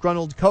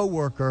disgruntled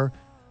co-worker,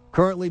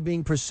 currently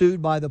being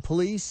pursued by the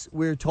police,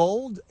 we're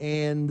told,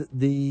 and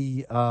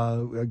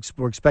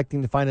we're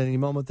expecting to find out any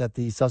moment that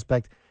the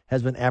suspect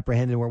has been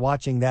apprehended. We're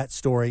watching that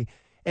story.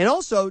 And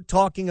also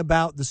talking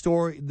about the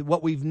story,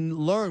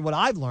 what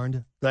I've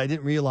learned that I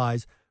didn't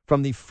realize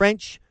from the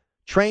French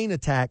train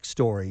attack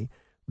story,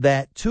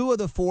 that 2 of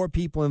the 4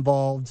 people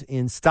involved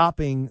in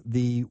stopping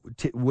the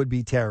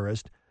would-be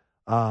terrorist,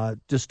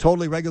 just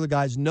totally regular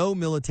guys, no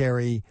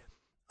military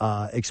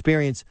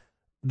experience.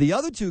 The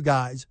other two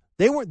guys,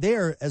 they weren't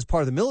there as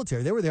part of the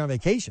military. They were there on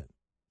vacation.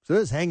 So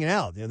they're just hanging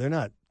out. They're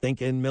not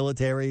thinking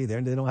military.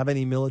 They don't have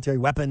any military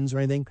weapons or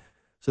anything.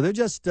 So they're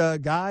just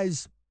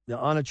guys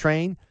on a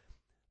train.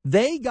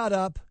 They got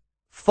up,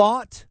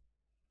 fought,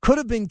 could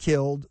have been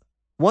killed.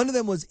 One of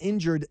them was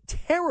injured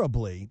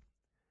terribly.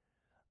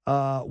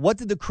 What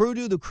did the crew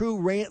do? The crew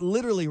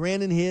literally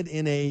ran and hid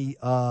in a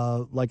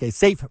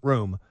safe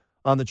room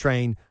on the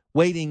train,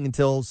 waiting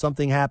until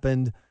something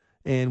happened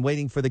and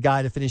waiting for the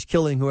guy to finish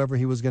killing whoever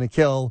he was going to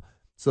kill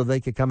so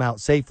they could come out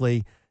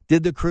safely.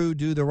 Did the crew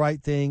do the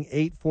right thing?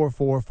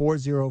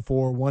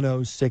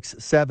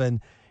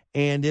 844-404-1067.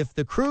 And if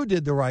the crew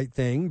did the right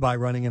thing by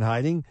running and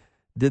hiding,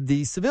 did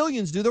the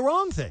civilians do the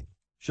wrong thing?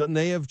 Shouldn't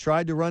they have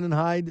tried to run and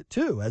hide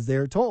too, as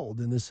they're told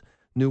in this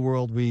new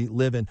world we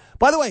live in?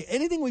 By the way,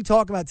 anything we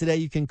talk about today,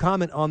 you can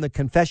comment on the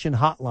confession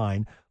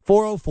hotline,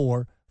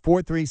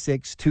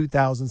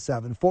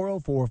 404-436-2007,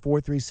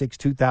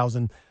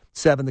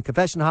 404-436-2007. The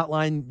confession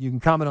hotline, you can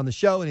comment on the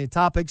show, any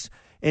topics,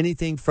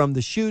 anything from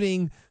the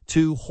shooting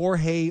to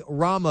Jorge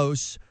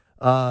Ramos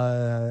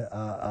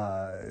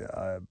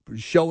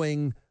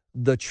showing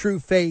the true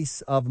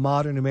face of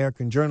modern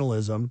American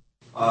journalism.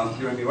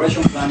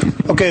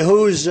 Okay,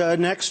 who's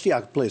next? Yeah,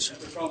 please.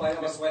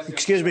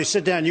 Excuse me,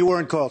 sit down. You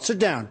weren't called. Sit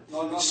down.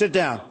 Sit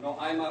down.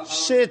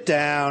 Sit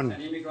down.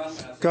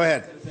 Go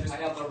ahead.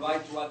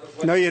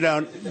 No, you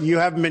don't. You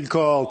haven't been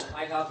called.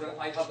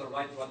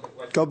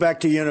 Go back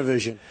to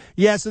Univision.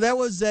 Yeah, so that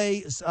was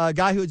a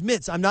guy who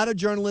admits, I'm not a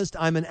journalist,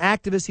 I'm an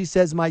activist. He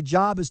says, my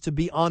job is to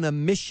be on a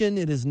mission.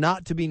 It is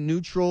not to be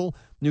neutral.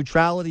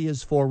 Neutrality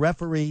is for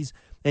referees.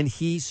 And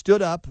he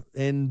stood up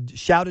and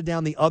shouted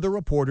down the other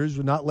reporters,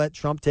 would not let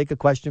Trump take a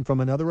question from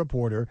another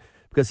reporter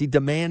because he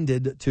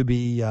demanded to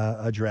be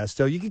addressed.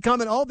 So you can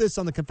comment all this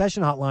on the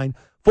confession hotline,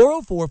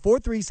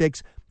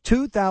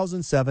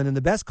 404-436-2007. And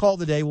the best call of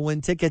the day will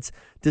win tickets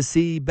to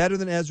see Better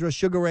Than Ezra,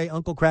 Sugar Ray,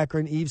 Uncle Cracker,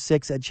 and Eve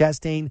 6 at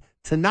Chastain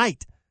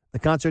tonight. The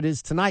concert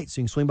is tonight,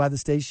 so you can swing by the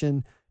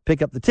station,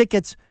 pick up the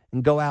tickets,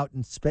 and go out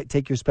and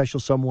take your special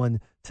someone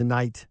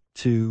tonight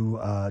to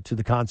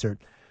the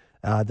concert.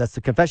 That's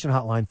the confession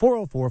hotline,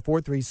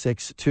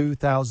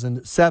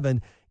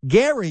 404-436-2007.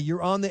 Gary,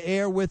 you're on the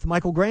air with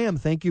Michael Graham.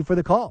 Thank you for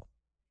the call.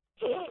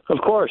 Of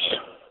course.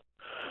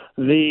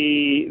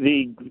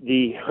 The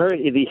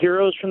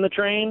heroes from the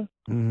train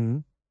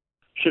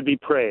should be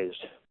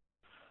praised.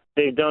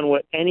 They've done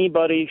what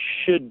anybody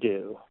should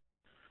do.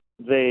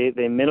 They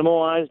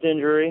minimalized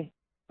injury.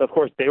 Of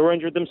course, they were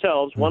injured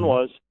themselves. One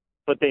was.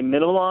 But they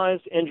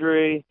minimalized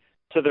injury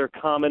to their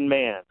common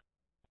man.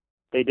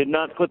 They did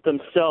not put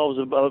themselves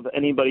above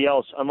anybody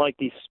else, unlike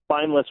these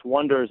spineless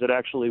wonders that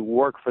actually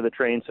work for the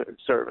train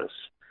service.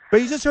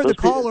 But you just heard the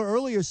caller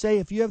earlier say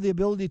if you have the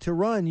ability to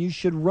run, you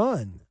should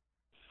run.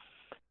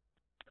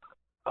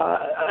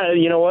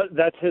 You know what?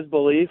 That's his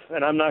belief,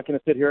 and I'm not going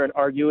to sit here and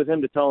argue with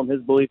him to tell him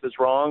his belief is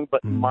wrong.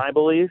 But my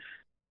belief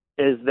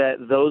is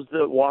that those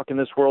that walk in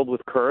this world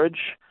with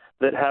courage,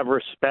 that have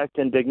respect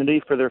and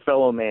dignity for their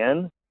fellow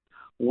man,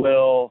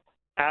 will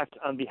act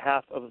on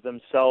behalf of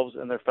themselves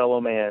and their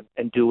fellow man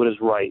and do what is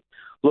right.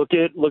 Look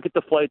at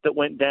the flight that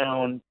went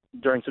down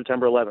during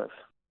September 11th.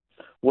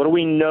 What do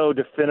we know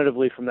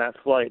definitively from that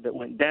flight that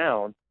went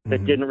down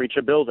that didn't reach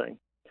a building?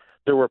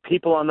 There were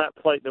people on that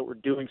flight that were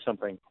doing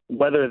something.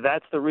 Whether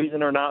that's the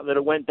reason or not that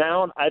it went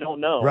down, I don't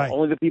know. Right.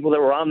 Only the people that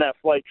were on that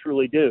flight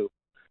truly do.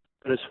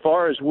 But as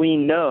far as we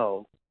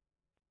know,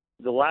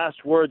 the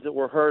last words that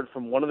were heard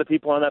from one of the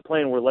people on that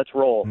plane were, let's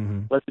roll.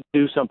 Let's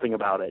do something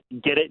about it.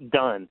 Get it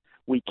done.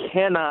 We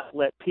cannot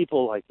let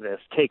people like this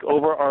take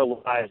over our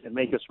lives and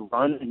make us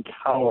run and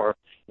cower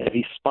and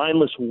be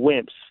spineless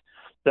wimps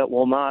that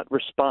will not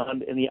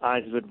respond in the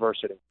eyes of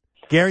adversity.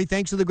 Gary,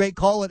 thanks for the great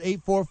call at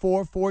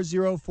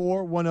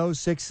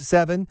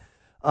 844-404-1067.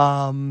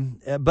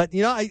 But,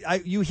 you know,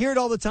 you hear it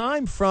all the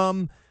time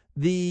from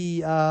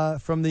the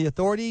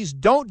authorities.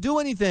 Don't do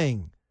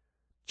anything.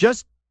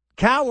 Just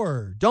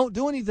cower. Don't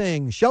do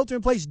anything. Shelter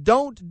in place.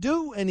 Don't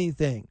do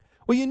anything.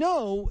 Well, you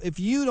know, if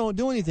you don't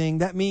do anything,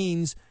 that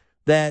means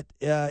that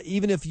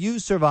even if you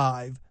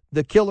survive,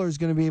 the killer is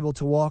going to be able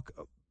to walk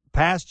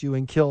past you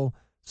and kill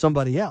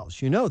somebody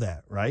else. You know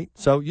that, right?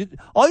 So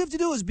all you have to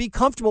do is be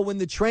comfortable when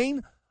the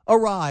train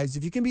arrives.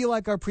 If you can be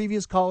like our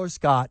previous caller,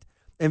 Scott,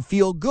 and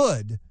feel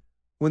good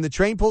when the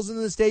train pulls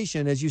into the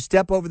station as you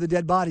step over the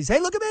dead bodies. Hey,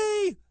 look at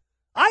me.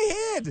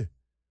 I hid.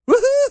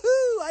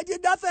 Woo-hoo-hoo. I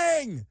did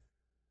nothing.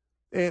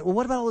 Well,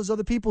 what about all those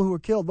other people who were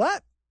killed?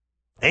 What?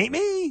 Ain't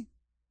me.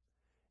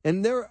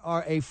 And there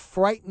are a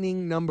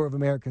frightening number of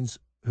Americans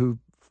who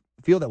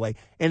feel that way,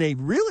 and a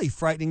really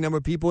frightening number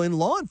of people in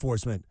law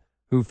enforcement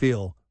who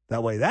feel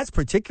that way. That's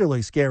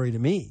particularly scary to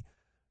me.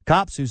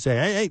 Cops who say,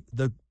 hey,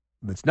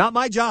 it's not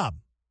my job.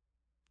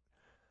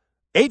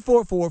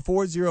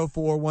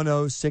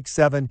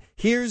 844-404-1067.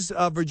 Here's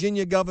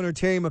Virginia Governor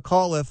Terry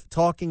McAuliffe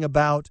talking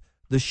about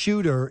the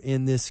shooter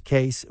in this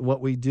case,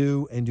 what we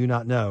do and do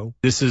not know.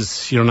 This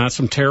is, not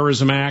some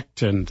terrorism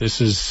act, and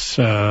this is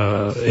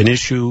an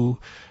issue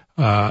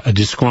a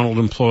disgruntled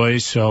employee.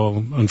 So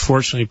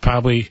unfortunately,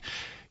 probably,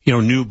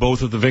 knew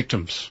both of the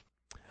victims.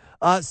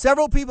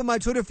 Several people in my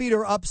Twitter feed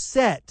are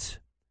upset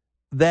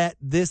that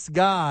this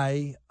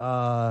guy,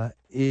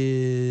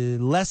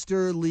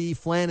 Lester Lee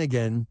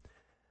Flanagan,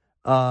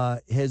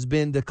 has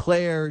been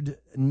declared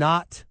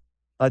not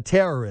a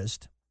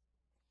terrorist,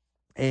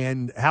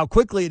 and how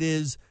quickly it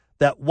is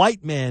that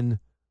white men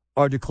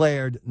are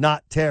declared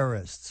not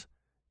terrorists.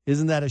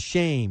 Isn't that a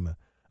shame?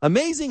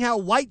 Amazing how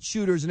white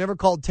shooters are never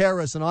called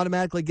terrorists and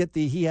automatically get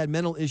the he had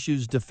mental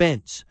issues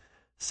defense,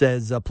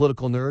 says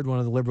Political Nerd, one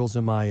of the liberals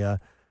in my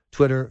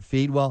Twitter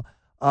feed. Well,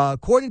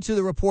 according to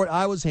the report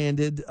I was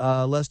handed,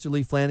 Lester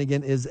Lee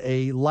Flanagan is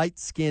a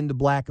light-skinned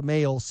black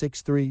male,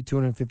 6'3",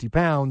 250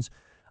 pounds.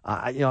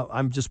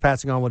 I'm just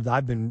passing on what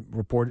I've been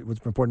reported. What's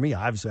been reported to me.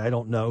 Obviously, I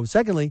don't know.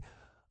 Secondly,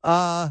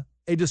 a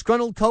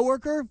disgruntled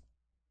coworker.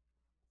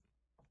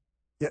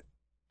 Yeah,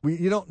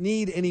 you don't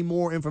need any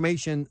more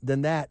information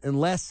than that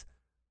unless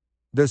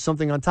there's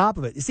something on top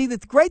of it. You see, the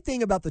great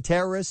thing about the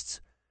terrorists,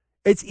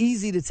 it's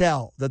easy to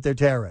tell that they're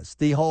terrorists.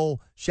 The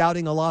whole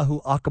shouting Allahu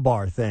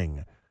Akbar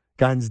thing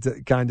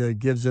kind of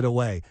gives it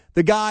away.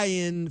 The guy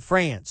in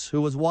France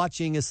who was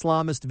watching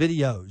Islamist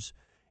videos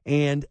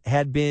and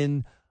had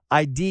been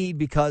ID'd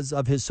because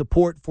of his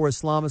support for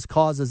Islamist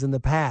causes in the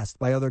past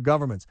by other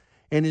governments,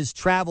 and his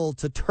travel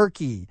to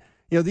Turkey.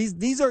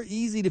 These are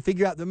easy to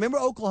figure out. Remember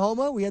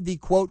Oklahoma? We had the,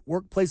 quote,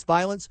 workplace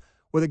violence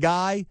where the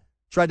guy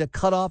tried to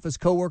cut off his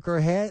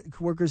coworker's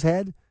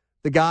head.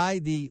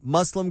 The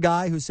Muslim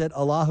guy who said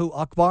Allahu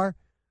Akbar.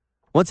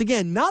 Once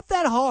again, not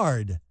that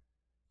hard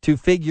to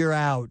figure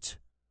out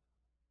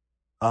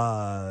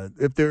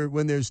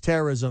when there's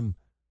terrorism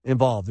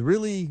involved. It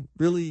really,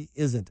 really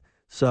isn't.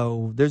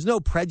 So there's no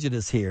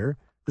prejudice here.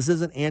 This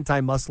isn't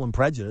anti-Muslim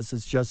prejudice.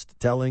 It's just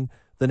telling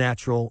the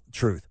natural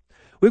truth.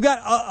 We've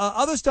got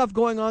other stuff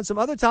going on, some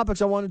other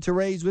topics I wanted to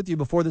raise with you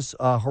before this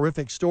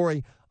horrific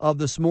story of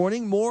this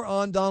morning. More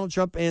on Donald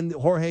Trump and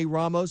Jorge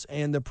Ramos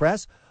and the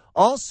press.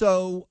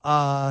 Also,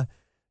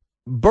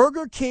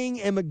 Burger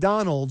King and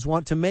McDonald's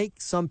want to make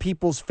some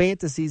people's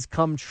fantasies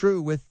come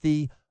true with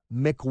the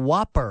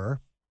McWhopper.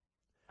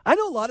 I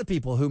know a lot of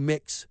people who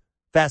mix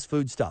fast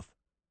food stuff.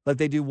 Like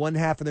they do one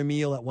half of their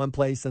meal at one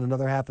place and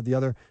another half at the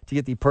other to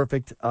get the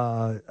perfect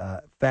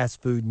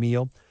fast food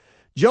meal.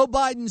 Joe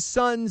Biden's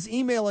son's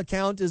email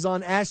account is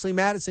on Ashley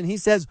Madison. He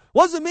says,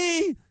 wasn't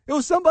me, it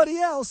was somebody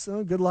else.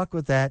 Oh, good luck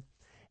with that.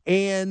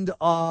 And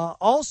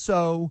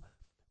also,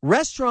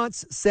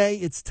 restaurants say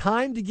it's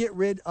time to get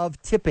rid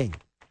of tipping.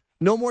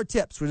 No more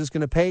tips. We're just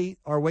going to pay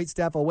our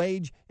waitstaff a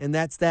wage, and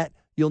that's that.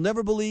 You'll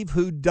never believe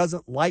who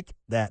doesn't like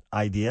that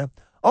idea.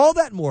 All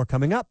that and more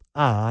coming up.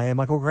 I am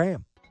Michael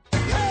Graham.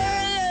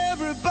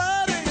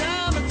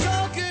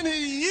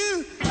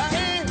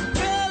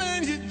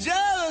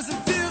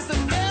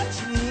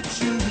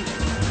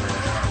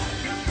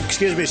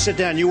 Excuse me, sit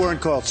down. You weren't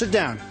called. Sit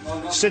down.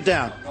 Sit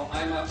down.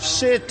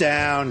 Sit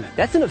down.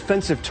 That's an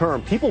offensive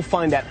term. People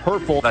find that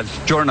hurtful. As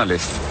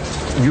journalists,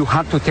 you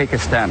have to take a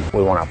stand.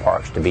 We want our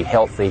parks to be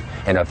healthy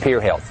and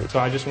appear healthy. So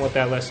I just want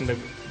that lesson to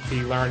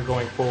be learned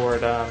going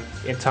forward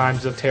in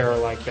times of terror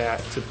like that,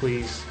 to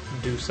please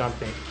do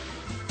something.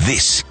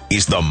 This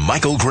is the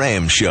Michael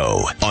Graham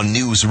Show on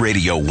News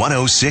Radio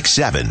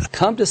 106.7.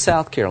 Come to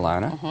South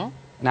Carolina,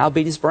 and I'll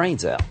beat his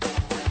brains out.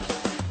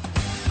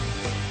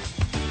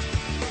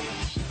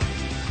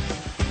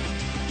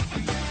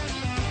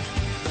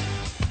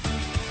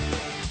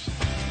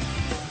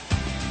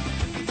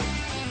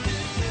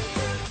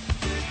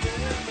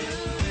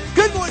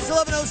 Good morning, it's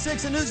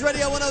 11:06 on News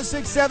Radio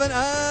 106.7.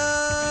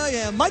 I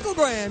am Michael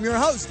Graham, your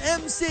host,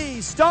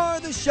 MC, star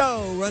of the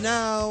show,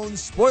 renowned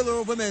spoiler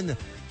of women,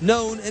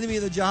 known enemy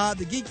of the jihad,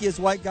 the geekiest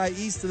white guy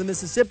east of the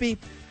Mississippi.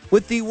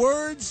 With the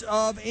words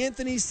of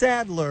Anthony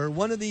Sadler,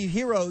 one of the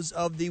heroes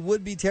of the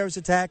would-be terrorist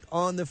attack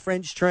on the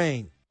French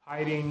train.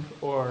 Hiding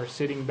or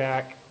sitting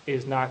back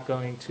is not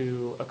going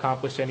to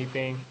accomplish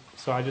anything.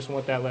 So I just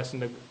want that lesson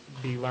to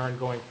be learned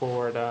going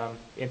forward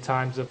in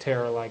times of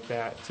terror like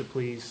that, to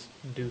please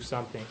do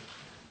something.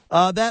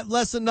 That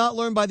lesson not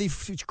learned by the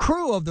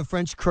crew of the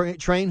French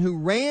train who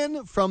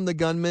ran from the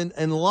gunmen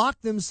and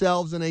locked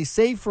themselves in a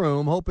safe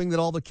room, hoping that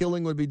all the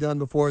killing would be done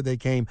before they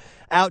came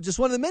out. Just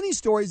one of the many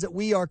stories that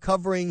we are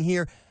covering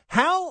here.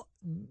 How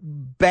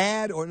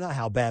bad, or not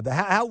how bad, but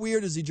how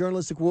weird is the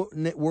journalistic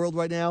world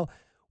right now?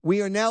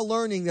 We are now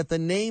learning that the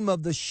name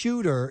of the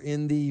shooter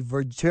in the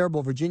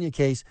terrible Virginia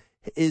case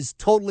is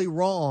totally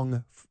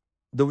wrong.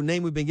 The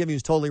name we've been giving you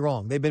is totally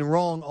wrong. They've been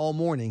wrong all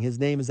morning. His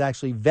name is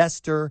actually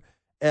Vester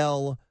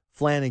L.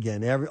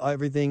 Flanagan.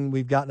 Everything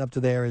we've gotten up to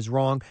there is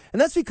wrong.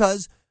 And that's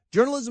because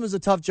journalism is a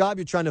tough job.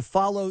 You're trying to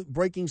follow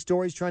breaking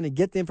stories, trying to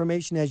get the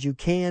information as you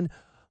can.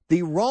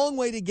 The wrong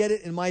way to get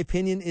it, in my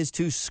opinion, is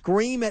to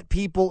scream at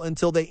people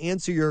until they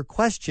answer your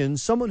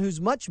questions. Someone who's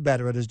much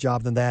better at his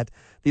job than that,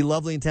 the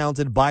lovely and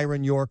talented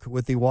Byron York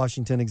with the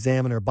Washington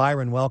Examiner.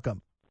 Byron,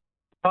 welcome.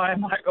 Hi,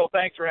 Michael.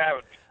 Thanks for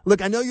having me.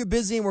 Look, I know you're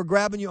busy and we're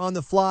grabbing you on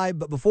the fly,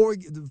 but before we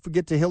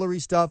get to Hillary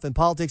stuff and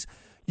politics,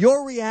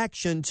 Your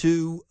reaction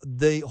to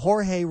the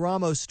Jorge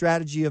Ramos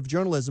strategy of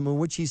journalism, in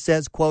which he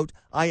says, quote,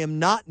 "I am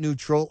not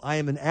neutral, I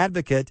am an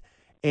advocate,"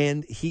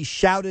 and he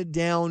shouted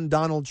down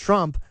Donald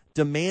Trump,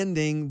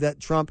 demanding that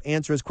Trump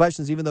answer his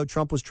questions, even though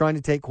Trump was trying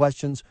to take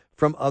questions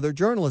from other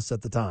journalists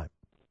at the time.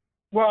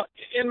 Well,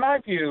 in my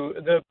view,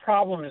 the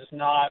problem is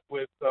not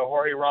with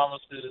Jorge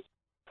Ramos's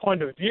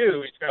point of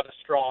view. He's got a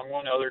strong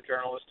one. Other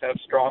journalists have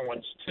strong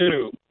ones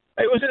too.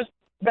 It was his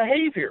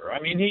behavior. I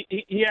mean,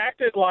 he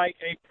acted like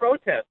a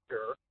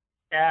protester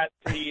at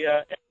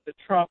the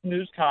Trump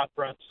news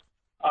conference,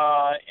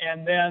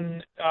 and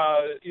then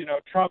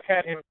Trump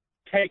had him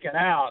taken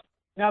out.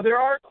 Now there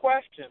are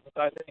questions,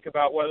 I think,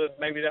 about whether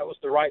maybe that was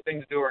the right thing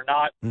to do or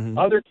not. Mm-hmm.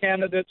 Other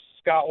candidates,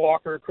 Scott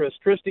Walker, Chris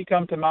Christie,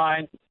 come to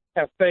mind,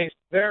 have faced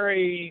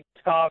very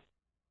tough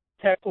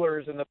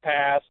hecklers in the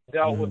past,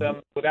 dealt with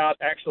them without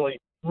actually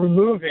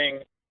removing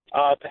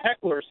the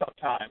hecklers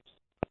sometimes.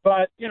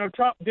 But,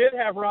 Trump did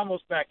have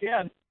Ramos back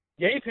in,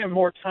 gave him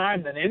more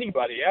time than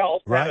anybody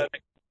else, right. Had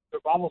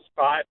almost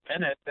 5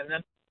 minutes, and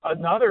then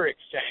another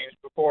exchange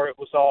before it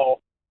was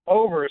all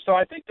over. So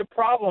I think the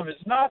problem is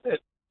not that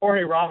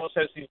Jorge Ramos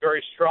has these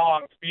very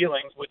strong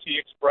feelings, which he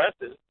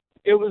expresses.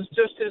 It was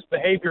just his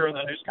behavior in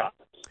the news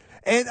conference.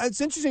 And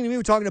it's interesting to me,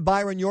 we're talking to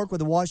Byron York with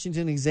the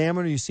Washington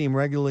Examiner. You see him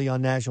regularly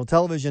on national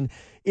television.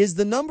 Is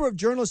the number of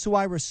journalists who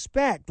I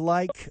respect,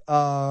 like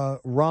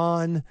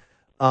Ron,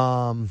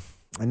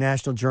 a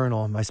National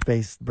Journal, my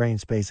brain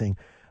spacing.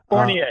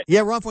 Fournier.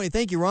 Ron Fournier.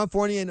 Thank you, Ron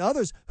Fournier and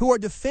others who are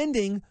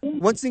defending,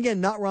 once again,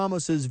 not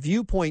Ramos's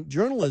viewpoint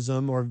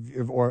journalism or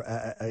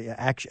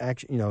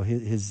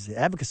his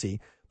advocacy,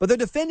 but they're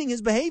defending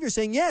his behavior,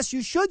 saying, yes,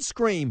 you should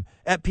scream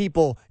at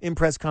people in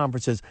press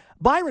conferences.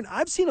 Byron,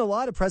 I've seen a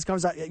lot of press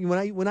conferences.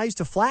 When I used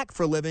to flack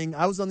for a living,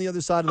 I was on the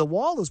other side of the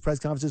wall of those press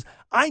conferences.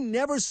 I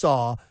never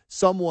saw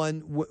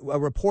someone, a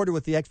reporter,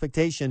 with the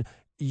expectation,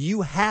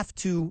 you have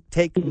to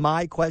take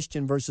my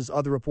question versus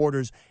other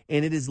reporters,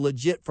 and it is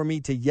legit for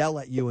me to yell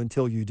at you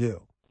until you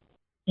do.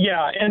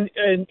 Yeah, and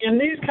in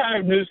these kind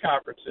of news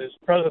conferences,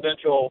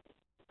 presidential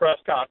press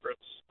conference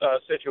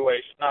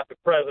situation, not the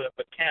president,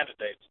 but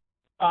candidates,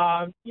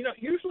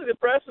 usually the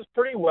press is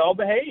pretty well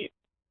behaved,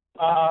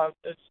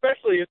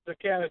 especially if the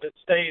candidate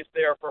stays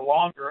there for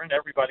longer and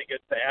everybody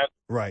gets to ask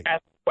the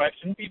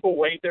question. People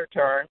wait their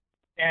turn,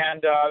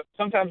 and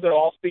sometimes they'll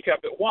all speak up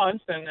at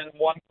once, and then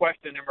one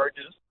question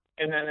emerges,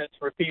 and then it's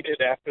repeated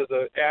after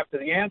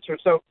the answer.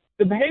 So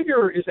the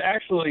behavior is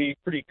actually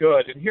pretty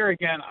good. And here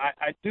again,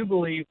 I do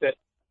believe that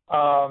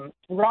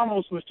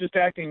Ramos was just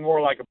acting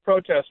more like a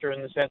protester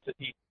in the sense that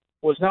he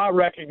was not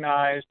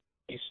recognized.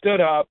 He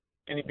stood up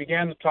and he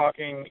began the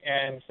talking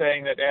and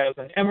saying that as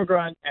an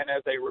immigrant and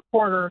as a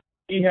reporter,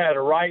 he had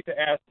a right to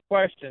ask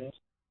questions.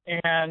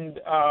 And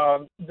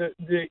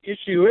the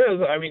issue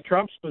is,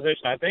 Trump's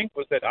position, I think,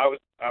 was that I was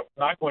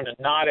not going to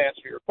not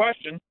answer your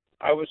question.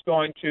 I was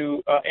going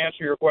to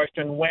answer your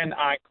question when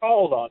I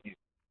called on you.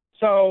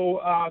 So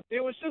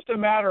it was just a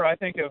matter, I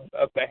think,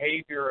 of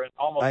behavior and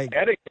almost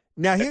etiquette.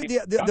 Now, here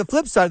the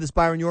flip side of this,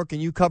 Byron York,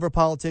 and you cover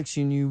politics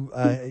and you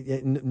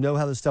know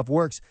how this stuff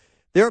works.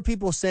 There are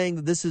people saying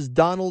that this is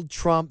Donald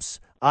Trump's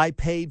 "I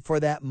paid for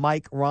that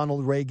Mike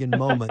Ronald Reagan"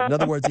 moment. In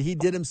other words, he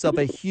did himself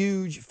a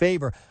huge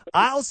favor.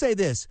 I'll say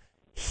this.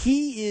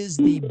 He is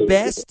the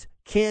best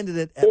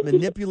candidate at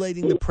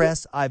manipulating the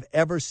press I've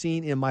ever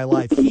seen in my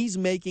life. He's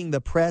making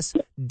the press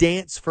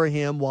dance for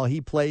him while he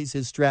plays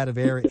his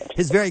Stradivarius,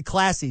 his very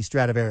classy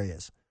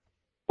Stradivarius.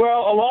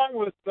 Well, along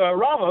with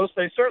Ramos,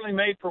 they certainly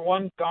made for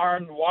one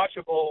darn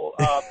watchable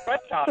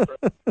press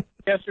conference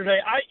yesterday.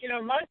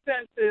 My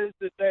sense is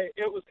that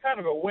it was kind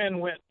of a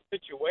win-win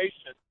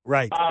situation.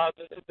 Right.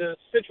 The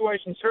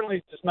situation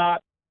certainly does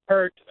not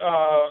hurt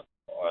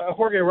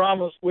Jorge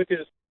Ramos with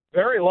his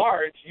very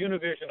large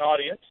Univision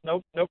audience.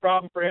 No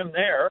problem for him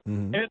there.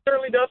 Mm-hmm. And it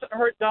certainly doesn't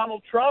hurt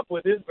Donald Trump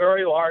with his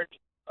very large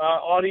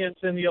audience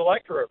in the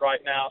electorate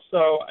right now.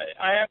 So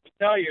I have to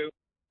tell you,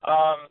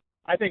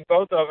 I think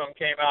both of them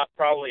came out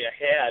probably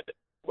ahead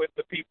with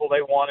the people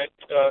they wanted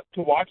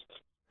to watch them.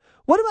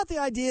 What about the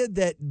idea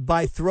that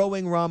by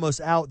throwing Ramos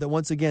out, that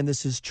once again,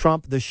 this is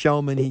Trump, the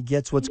showman, he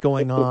gets what's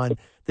going on,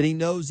 that he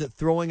knows that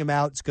throwing him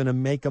out is going to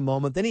make a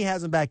moment. Then he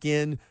has him back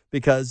in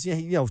because,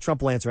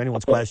 Trump will answer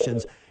anyone's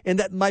questions. And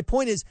that my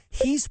point is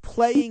he's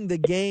playing the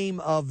game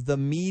of the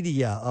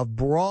media, of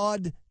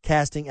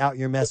broadcasting out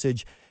your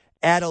message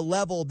at a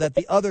level that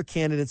the other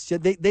candidates,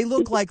 they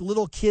look like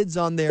little kids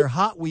on their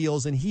Hot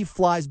Wheels, and he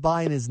flies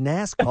by in his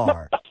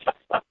NASCAR.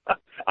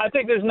 I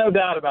think there's no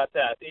doubt about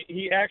that.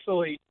 He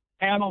actually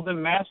handled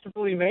them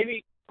masterfully.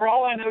 Maybe, for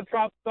all I know,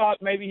 Trump thought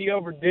maybe he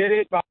overdid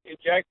it by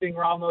ejecting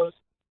Ramos,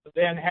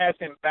 then has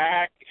him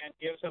back and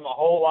gives him a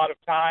whole lot of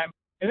time.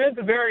 And then at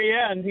the very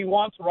end, he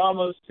wants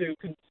Ramos to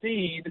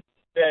concede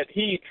that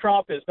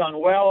Trump, has done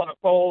well in a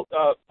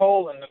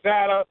poll in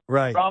Nevada.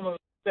 Right. Ramos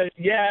says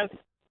yes.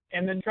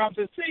 And then Trump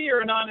says, see,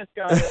 you're an honest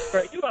guy. That's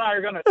great. You and I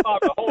are going to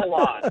talk a whole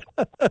lot.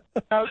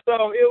 So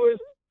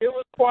it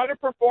was quite a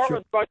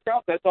performance by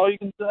Trump. That's all you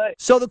can say.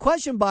 So the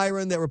question,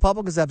 Byron, that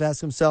Republicans have to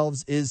ask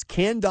themselves is,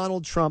 can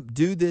Donald Trump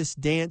do this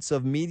dance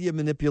of media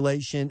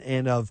manipulation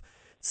and of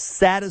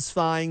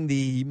satisfying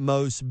the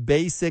most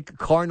basic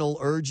carnal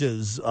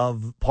urges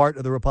of part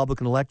of the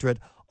Republican electorate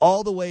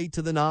all the way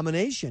to the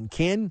nomination?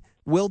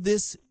 Will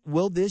this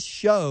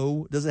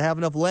show, does it have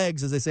enough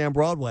legs, as they say on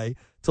Broadway,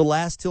 to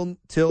last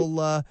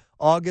till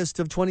August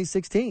of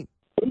 2016?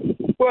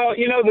 Well,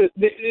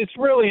 it's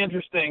really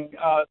interesting.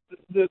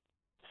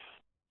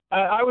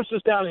 I was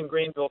just down in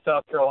Greenville,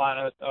 South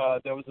Carolina.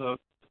 There was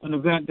an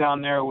event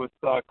down there with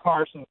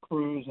Carson,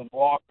 Cruz, and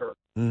Walker.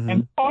 Mm-hmm.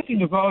 And talking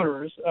to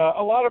voters,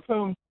 a lot of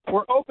whom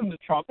were open to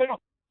Trump. They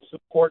don't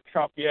support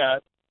Trump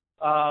yet,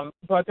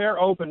 but they're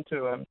open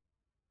to him.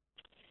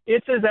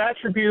 It's his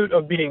attribute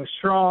of being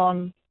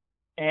strong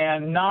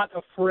and not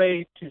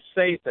afraid to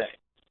say things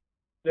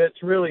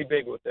that's really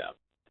big with them.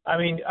 I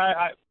mean,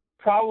 I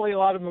probably a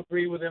lot of them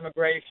agree with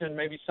immigration,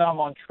 maybe some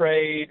on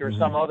trade or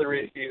some other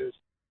issues.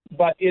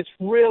 But it's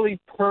really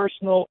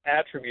personal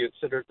attributes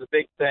that are the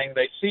big thing.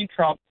 They see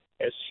Trump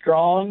as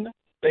strong.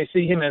 They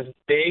see him as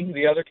big,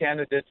 the other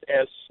candidates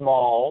as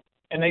small.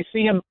 And they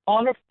see him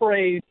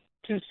unafraid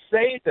to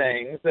say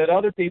things that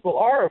other people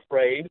are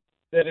afraid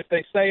that if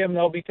they say them,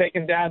 they'll be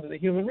taken down to the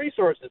Human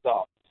Resources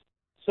office.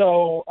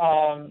 So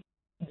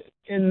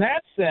in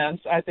that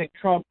sense, I think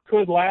Trump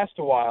could last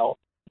a while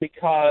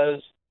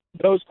because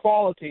those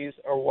qualities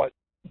are what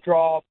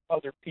draw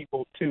other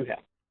people to him.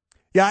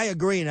 Yeah, I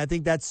agree, and I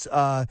think that's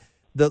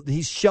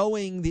he's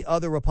showing the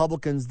other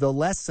Republicans the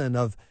lesson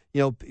of,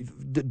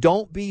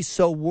 don't be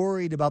so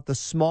worried about the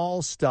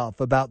small stuff,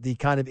 about the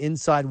kind of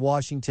inside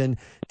Washington.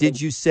 Did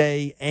you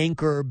say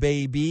anchor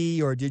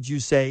baby or did you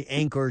say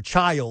anchor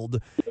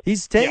child?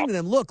 He's saying to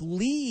them, look,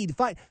 lead,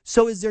 fight.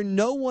 So is there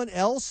no one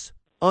else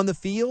on the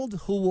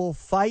field who will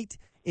fight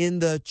in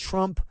the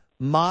Trump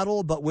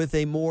model, but with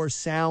a more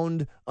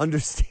sound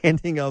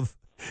understanding of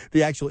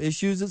the actual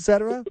issues, et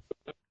cetera?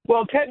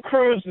 Well, Ted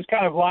Cruz is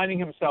kind of lining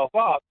himself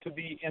up to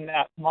be in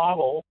that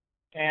model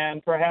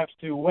and perhaps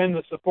to win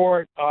the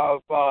support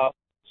of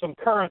some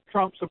current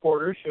Trump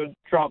supporters should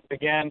Trump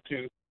begin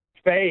to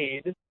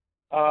fade.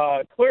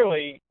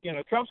 Clearly,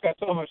 Trump's got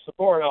so much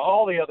support.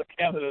 All the other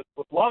candidates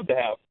would love to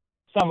have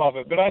some of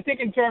it. But I think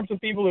in terms of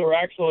people who are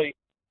actually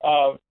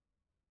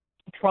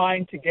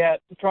trying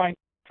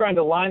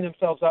to line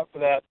themselves up for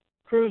that,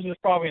 Cruz is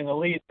probably in the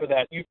lead for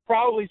that. You've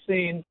probably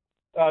seen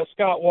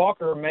Scott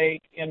Walker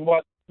make, in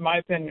what my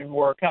opinion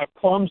were kind of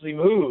clumsy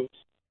moves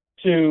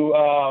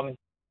to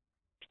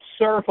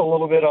surf a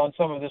little bit on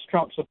some of this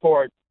Trump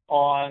support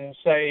on,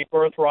 say,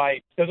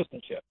 birthright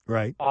citizenship.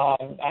 Right.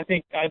 I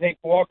think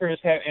Walker is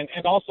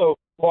and also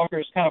Walker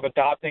is kind of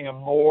adopting a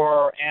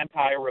more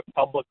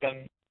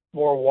anti-Republican,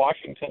 more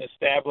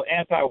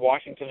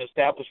anti-Washington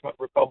establishment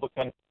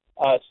Republican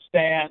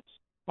stance.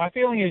 My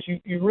feeling is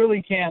you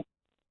really can't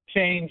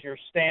change your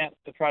stance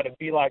to try to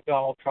be like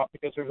Donald Trump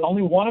because there's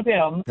only one of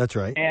him. That's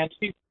right. And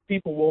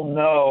people will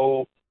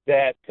know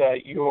that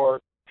you're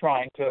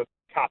trying to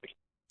copy.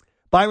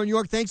 Byron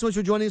York, thanks so much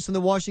for joining us on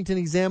the Washington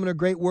Examiner.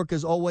 Great work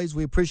as always.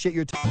 We appreciate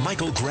your time.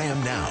 Michael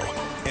Graham now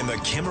and the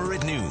Kimmer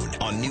at noon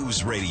on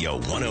News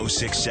Radio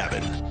 106.7.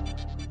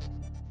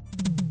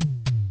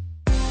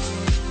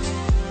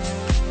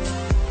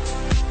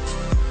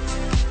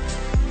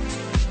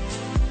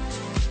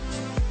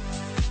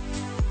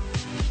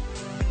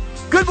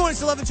 Good morning,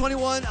 it's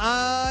 11:21.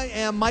 I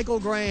am Michael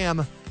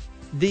Graham.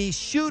 The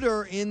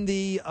shooter in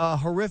the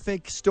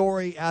horrific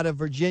story out of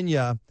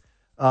Virginia,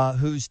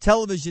 whose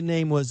television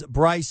name was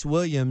Bryce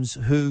Williams,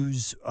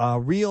 whose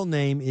real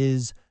name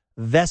is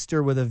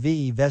Vester with a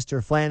V,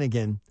 Vester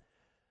Flanagan,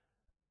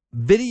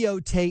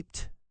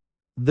 videotaped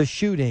the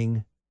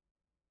shooting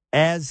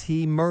as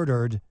he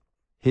murdered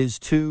his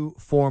two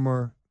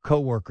former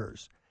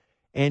coworkers.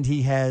 And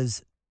he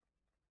has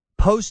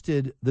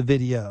posted the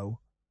video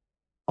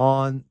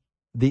on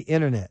the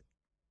internet.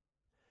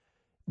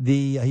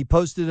 He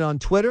posted it on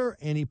Twitter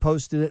and he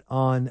posted it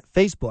on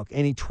Facebook,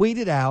 and he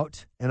tweeted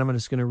out, and I'm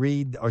just going to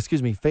read, or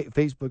excuse me,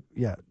 Facebook,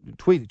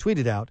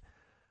 tweeted out,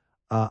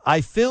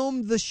 I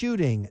filmed the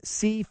shooting,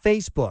 see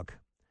Facebook.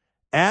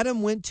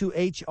 Adam went to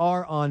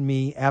HR on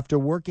me after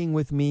working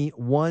with me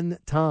one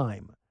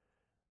time.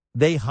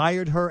 They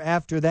hired her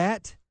after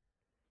that.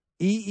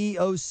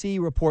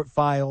 EEOC report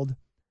filed.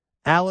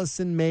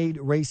 Allison made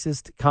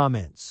racist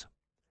comments.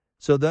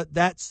 So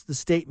that's the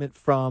statement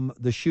from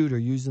the shooter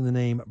using the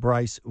name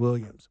Bryce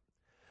Williams.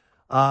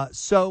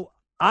 So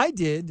I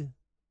did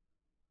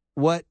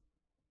what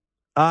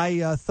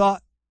I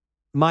thought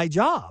my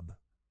job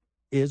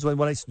is,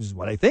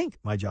 what I think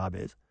my job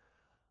is.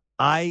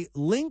 I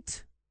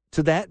linked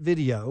to that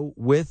video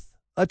with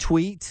a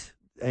tweet,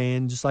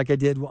 and just like I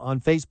did on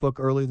Facebook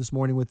earlier this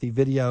morning with the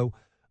video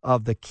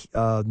of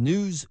the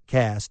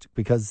newscast,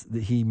 because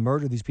he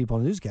murdered these people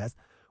on the newscast,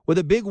 with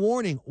a big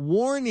warning.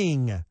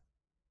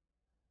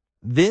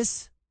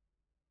 This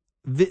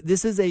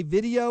is a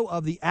video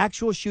of the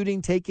actual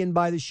shooting taken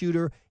by the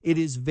shooter. It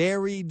is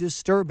very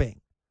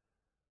disturbing.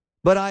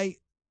 But I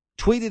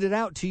tweeted it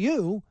out to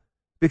you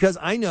because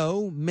I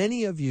know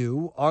many of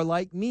you are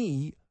like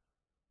me.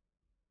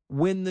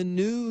 When the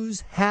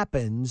news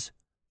happens,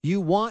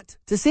 you want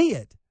to see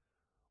it.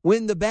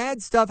 When the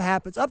bad stuff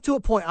happens, up to a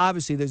point,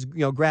 obviously there's,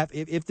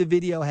 if the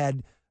video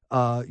had,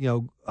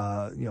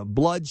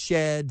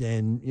 bloodshed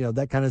and,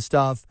 that kind of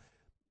stuff,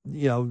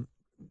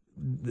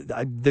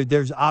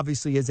 there's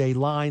obviously is a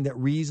line that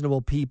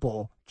reasonable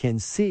people can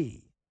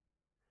see.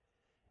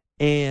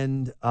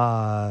 And,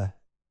 and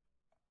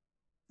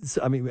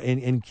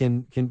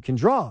can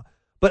draw.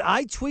 But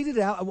I tweeted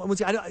out,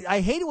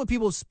 I hate it when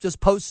people just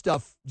post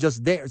stuff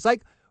just there. It's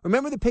like,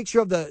 remember the picture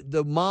of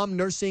the mom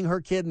nursing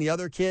her kid and the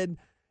other kid?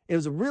 It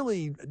was a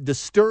really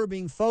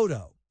disturbing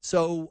photo.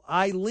 So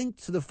I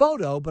linked to the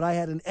photo, but I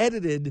had an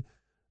edited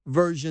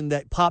version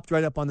that popped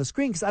right up on the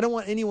screen because I don't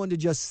want anyone to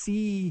just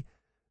see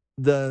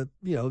have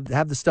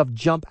the stuff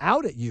jump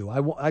out at you.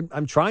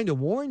 I'm trying to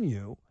warn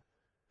you.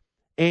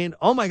 And,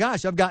 oh, my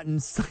gosh, I've gotten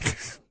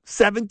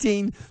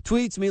 17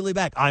 tweets immediately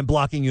back. I'm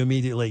blocking you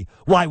immediately.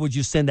 Why would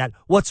you send that?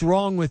 What's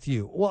wrong with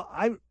you? Well,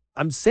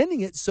 I'm sending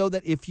it so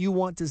that if you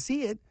want to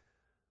see it,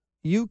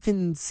 you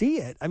can see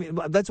it.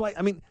 That's why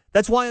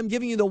I'm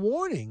giving you the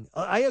warning.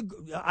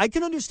 I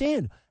can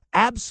understand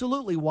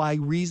absolutely why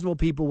reasonable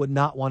people would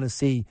not want to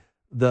see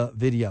the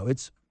video.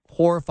 It's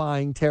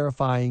horrifying,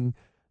 terrifying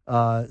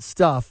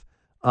stuff.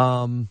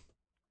 But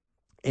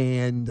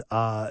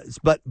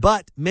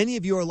many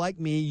of you are like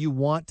me. You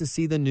want to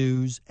see the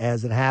news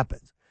as it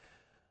happens.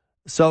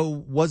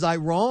 So was I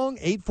wrong?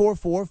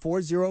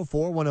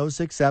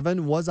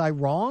 844-404-1067. Was I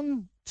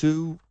wrong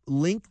to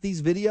link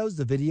these videos,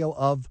 the video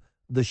of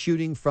the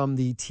shooting from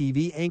the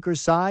TV anchor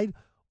side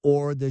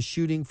or the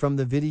shooting from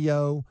the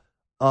video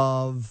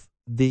of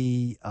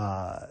the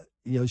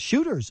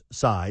shooter's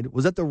side?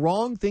 Was that the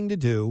wrong thing to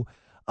do?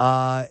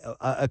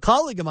 A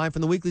colleague of mine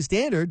from the Weekly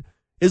Standard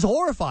is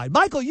horrified.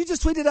 Michael, you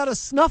just tweeted out a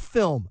snuff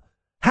film.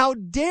 How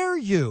dare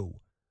you?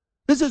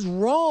 This is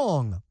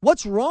wrong.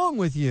 What's wrong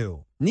with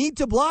you? Need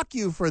to block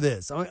you for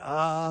this.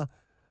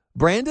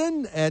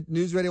 Brandon at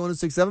News Radio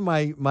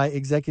 1067, my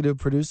executive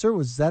producer,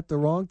 was that the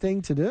wrong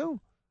thing to do?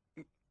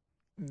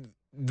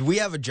 We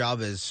have a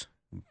job as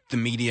the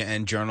media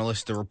and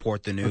journalists to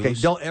report the news. Okay,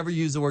 don't ever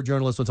use the word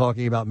journalist when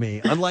talking about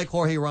me. Unlike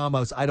Jorge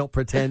Ramos, I don't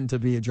pretend to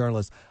be a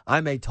journalist.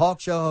 I'm a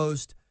talk show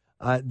host.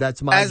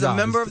 That's my job. As a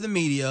member of the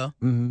media,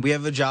 we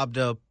have a job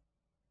to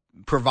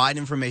provide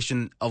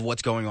information of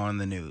what's going on in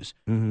the news.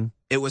 Mm-hmm.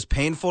 It was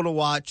painful to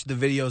watch the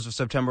videos of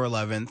September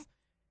 11th,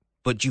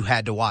 but you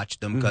had to watch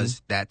them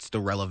because that's the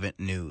relevant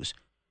news.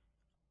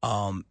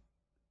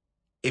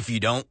 If you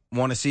don't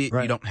want to see it,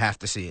 you don't have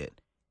to see it.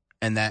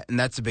 And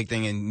that's a big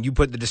thing. And you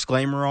put the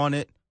disclaimer on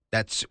it,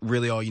 that's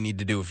really all you need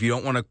to do. If you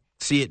don't want to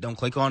see it, don't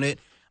click on it.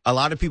 A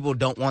lot of people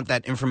don't want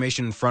that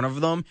information in front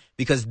of them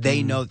because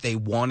they know that they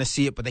want to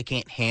see it, but they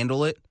can't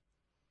handle it.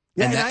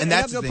 Yeah, and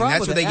that's the thing.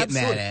 That's what they get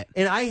mad at.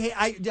 And I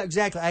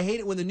hate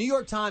it when the New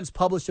York Times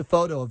published a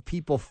photo of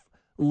people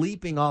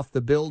leaping off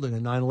the building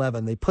in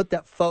 9/11. They put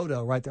that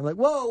photo right there. I'm like,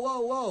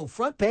 whoa,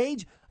 front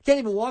page? I can't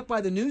even walk by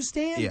the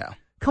newsstand? Yeah.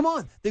 Come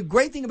on. The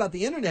great thing about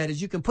the internet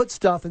is you can put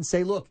stuff and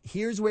say, look,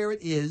 here's where it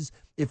is.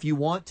 If you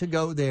want to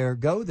go there,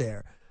 go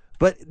there.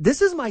 But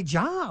this is my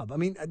job.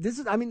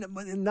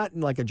 Not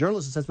in like a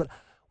journalistic sense, but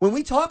when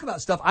we talk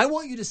about stuff, I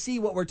want you to see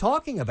what we're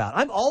talking about.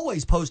 I'm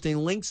always posting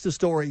links to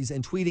stories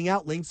and tweeting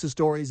out links to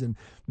stories and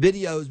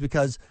videos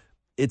because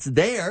it's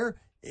there.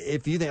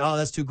 If you think, oh,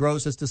 that's too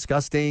gross, that's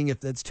disgusting,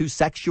 if that's too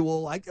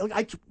sexual,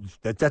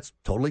 that's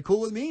totally cool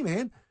with me,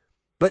 man.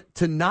 But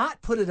to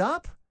not put it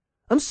up,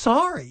 I'm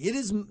sorry. It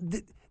is.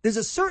 There's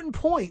a certain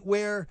point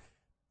where,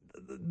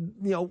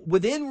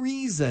 within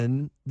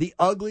reason, the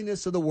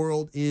ugliness of the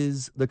world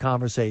is the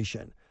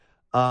conversation.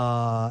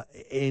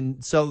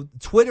 And so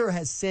Twitter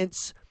has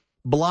since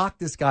blocked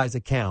this guy's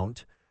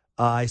account.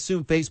 I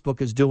assume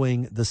Facebook is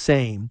doing the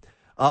same.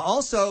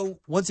 Also,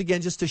 once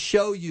again, just to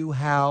show you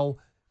how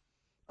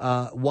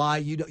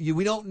why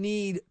we don't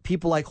need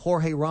people like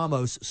Jorge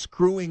Ramos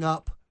screwing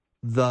up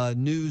the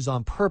news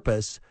on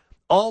purpose.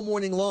 All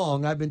morning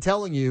long, I've been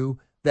telling you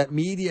that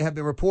media have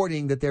been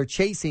reporting that they're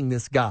chasing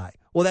this guy.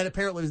 Well, that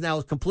apparently is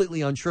now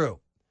completely untrue.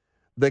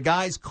 The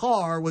guy's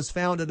car was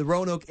found at the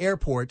Roanoke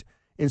Airport,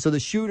 and so the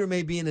shooter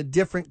may be in a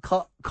different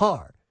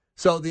car.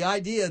 So the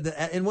idea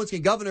that, and once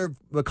again, Governor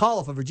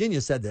McAuliffe of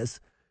Virginia said this,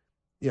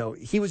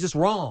 he was just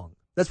wrong.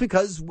 That's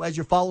because as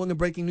you're following a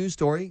breaking news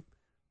story,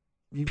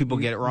 people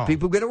get it wrong.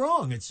 People get it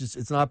wrong.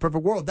 It's not a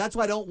perfect world. That's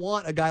why I don't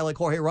want a guy like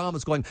Jorge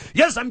Ramos going,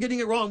 yes, I'm getting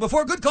it wrong, but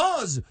for a good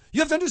cause. You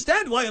have to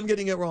understand why I'm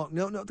getting it wrong.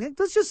 No.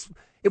 Let's just,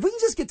 if we can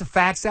just get the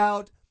facts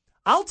out,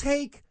 I'll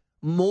take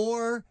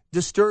more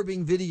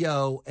disturbing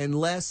video and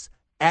less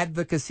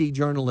advocacy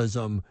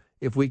journalism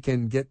if we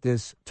can get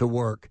this to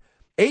work.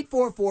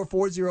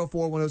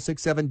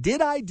 844-404-1067.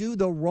 Did I do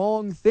the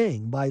wrong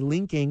thing by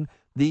linking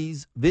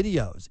these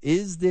videos?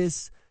 Is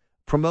this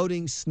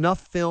promoting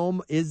snuff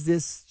film? Is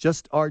this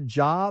just our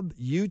job?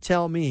 You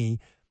tell me.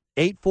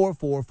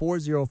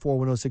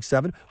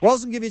 844-404-1067. We're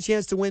also going to give you a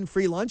chance to win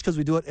free lunch because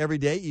we do it every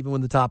day, even when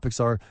the topics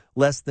are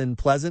less than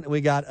pleasant. And we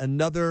got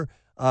another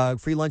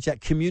Free lunch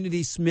at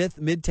Community Smith,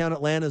 Midtown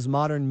Atlanta's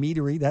Modern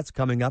Meadery. That's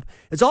coming up.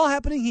 It's all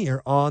happening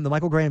here on The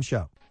Michael Graham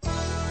Show.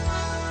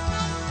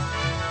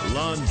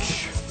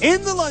 Lunch.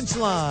 In the lunch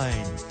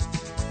line.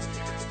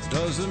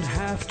 Doesn't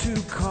have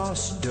to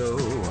cost dough.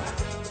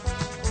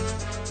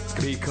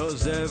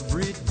 Because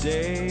every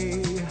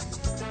day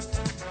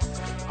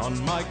on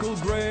Michael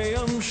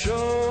Graham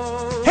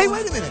Show. Hey,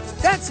 wait a minute.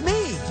 That's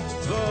me.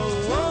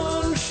 The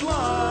lunch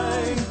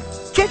line.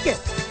 Kick it.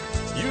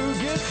 You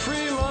get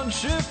free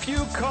lunch if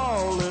you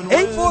call and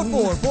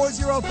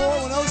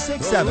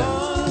 844-404-1067. The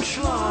lunch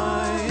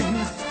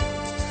line.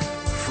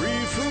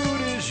 Free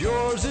food is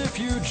yours if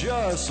you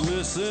just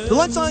listen. The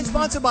lunch line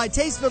sponsored by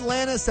Taste of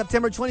Atlanta,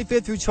 September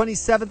 25th through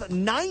 27th.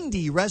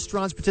 90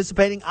 restaurants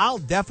participating. I'll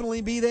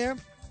definitely be there.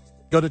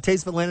 Go to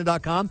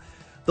tasteofatlanta.com.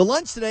 The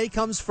lunch today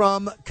comes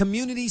from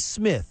Community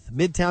Smith,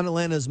 Midtown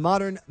Atlanta's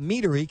Modern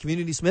Meadery.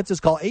 Community Smith,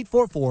 just call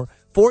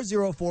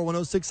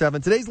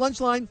 844-404-1067. Today's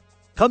lunch line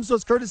comes to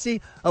us courtesy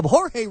of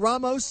Jorge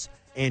Ramos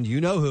and you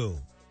know who.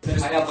 I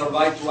have the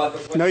right to ask the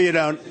question. No, you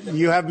don't.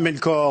 You haven't been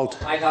called.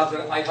 I have the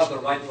right to ask the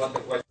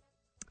question.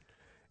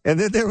 And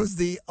then there was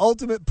the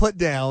ultimate put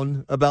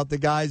down about the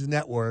Guys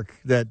Network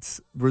that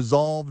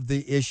resolved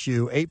the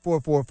issue.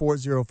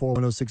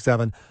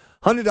 844-404-1067.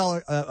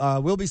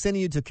 $100. We'll be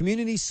sending you to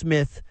Community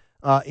Smith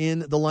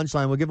in the lunch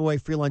line. We'll give away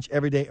free lunch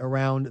every day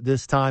around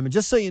this time. And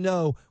just so you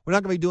know, we're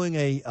not going to be doing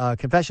a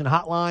confession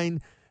hotline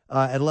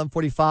at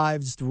 11:45.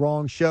 Just the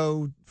wrong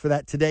show for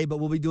that today, but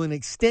we'll be doing an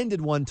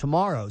extended one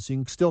tomorrow. So you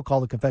can still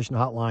call the confession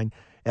hotline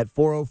at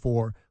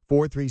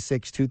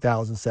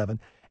 404-436-2007.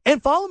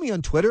 And follow me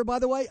on Twitter, by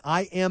the way.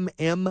 I am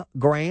M.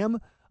 Graham.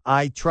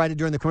 I try to,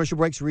 during the commercial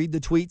breaks, read the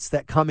tweets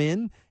that come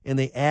in, and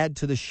they add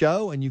to the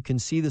show, and you can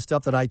see the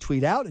stuff that I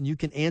tweet out, and you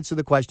can answer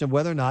the question of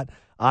whether or not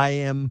I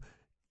am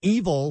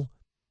evil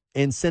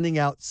in sending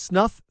out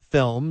snuff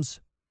films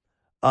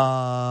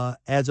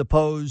as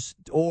opposed,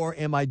 or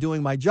am I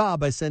doing my job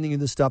by sending you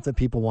the stuff that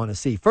people want to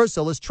see? First,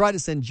 so let's try to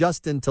send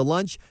Justin to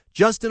lunch.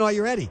 Justin, are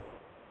you ready?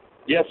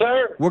 Yes,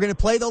 sir. We're going to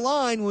play the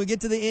line. When we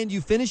get to the end, you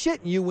finish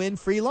it, and you win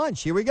free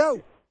lunch. Here we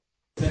go.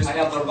 I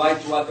have the right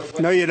to ask the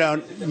question. No, you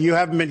don't. You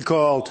haven't been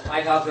called.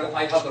 I have the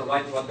right to ask the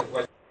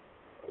question.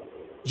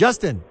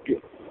 Justin.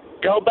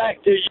 Go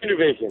back to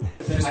Univision.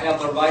 I have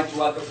the right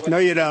to ask the question. No,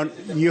 you don't.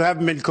 You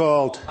haven't been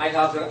called. I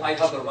have the right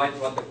to ask the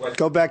question.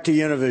 Go back to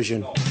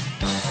Univision.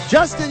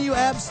 Justin, you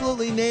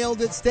absolutely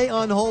nailed it. Stay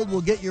on hold.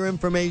 We'll get your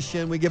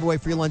information. We give away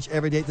free lunch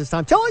every day at this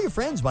time. Tell all your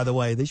friends, by the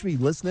way. They should be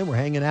listening. We're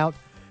hanging out,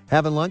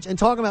 having lunch, and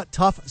talking about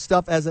tough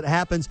stuff as it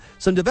happens.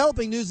 Some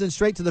developing news and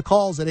straight to the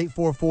calls at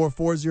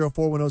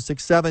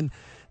 844-404-1067.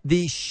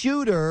 The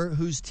shooter,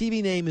 whose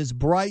TV name is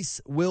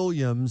Bryce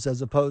Williams,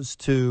 as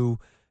opposed to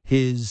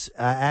his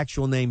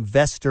actual name,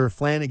 Vester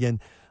Flanagan,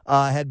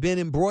 had been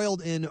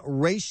embroiled in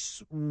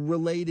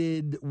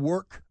race-related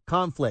work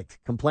conflict,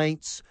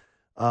 complaints,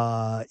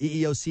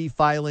 EEOC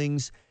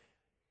filings.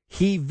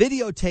 He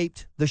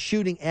videotaped the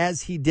shooting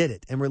as he did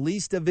it and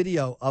released a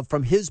video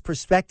from his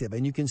perspective.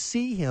 And you can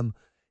see him.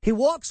 He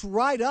walks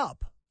right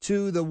up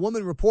to the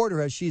woman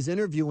reporter as she's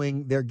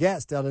interviewing their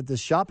guest out at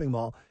this shopping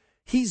mall.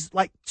 He's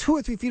like 2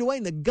 or 3 feet away,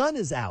 and the gun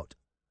is out.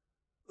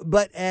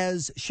 But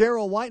as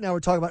Cheryl White and I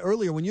were talking about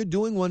earlier, when you're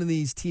doing one of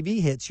these TV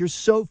hits, you're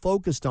so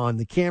focused on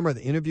the camera,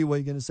 the interview, what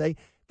you're going to say,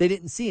 they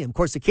didn't see him. Of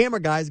course, the camera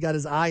guy's got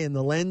his eye in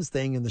the lens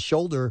thing in the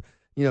shoulder,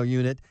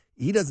 unit.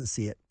 He doesn't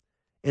see it.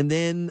 And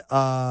then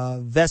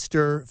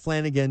Vester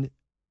Flanagan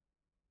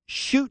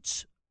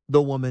shoots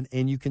the woman,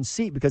 and you can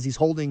see because he's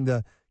holding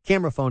the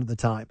camera phone at the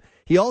time.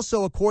 He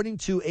also, according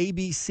to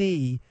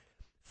ABC,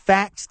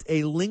 faxed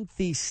a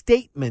lengthy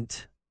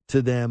statement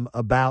to them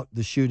about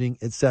the shooting,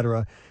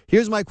 etc.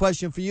 Here's my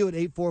question for you at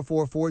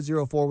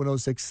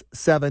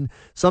 844-404-1067.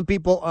 Some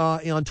people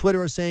on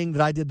Twitter are saying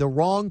that I did the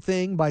wrong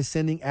thing by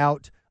sending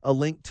out a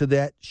link to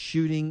that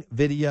shooting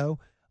video.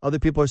 Other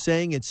people are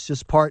saying it's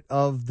just part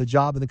of the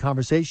job and the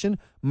conversation.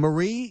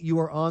 Marie, you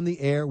are on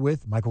the air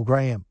with Michael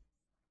Graham.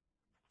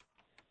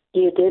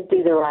 You did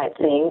do the right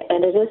thing,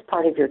 and it is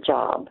part of your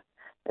job.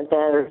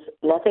 There's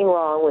nothing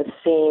wrong with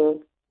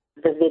seeing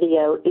the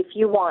video if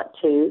you want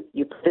to.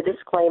 You put a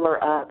disclaimer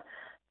up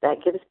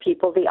that gives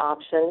people the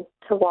option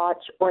to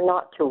watch or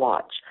not to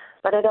watch.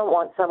 But I don't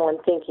want someone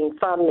thinking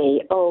from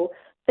me, oh,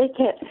 they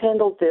can't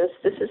handle this.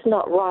 This is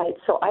not right,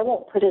 so I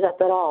won't put it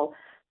up at all.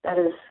 That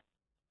is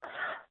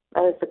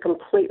the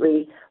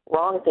completely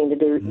wrong thing to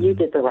do. You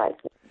did the right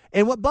thing.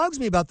 And what bugs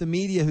me about the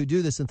media who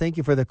do this, and thank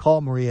you for the call,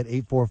 Marie, at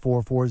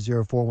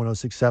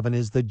 844-404-1067,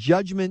 is the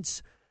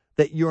judgments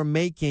that you're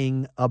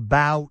making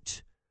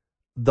about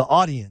the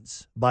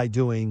audience by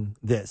doing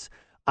this.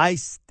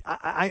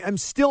 I'm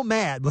still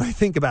mad when I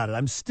think about it.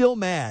 I'm still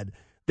mad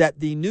that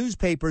the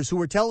newspapers who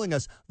were telling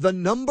us the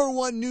number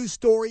one news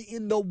story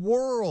in the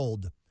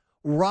world,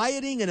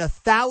 rioting and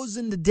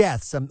 1,000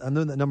 deaths, I'm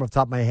knowing that number off the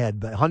top of my head,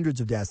 but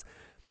hundreds of deaths,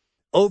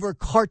 over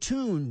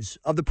cartoons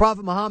of the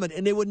Prophet Muhammad,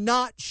 and they would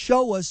not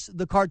show us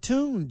the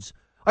cartoons.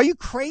 Are you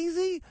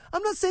crazy?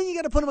 I'm not saying you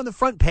got to put them on the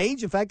front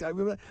page. In fact,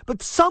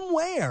 but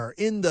somewhere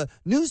in the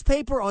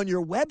newspaper, on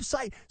your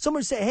website,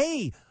 someone say,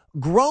 hey,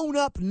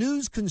 grown-up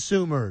news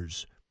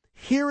consumers,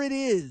 here it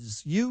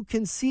is. You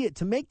can see it.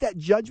 To make that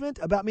judgment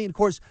about me, and of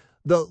course,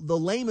 the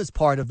lamest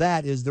part of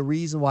that is the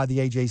reason why the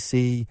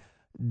AJC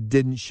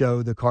didn't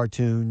show the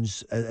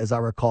cartoons, as I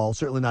recall,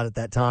 certainly not at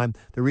that time.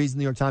 The reason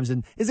the New York Times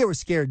didn't is they were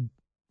scared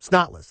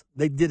snotless.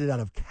 They did it out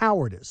of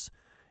cowardice.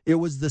 It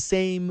was the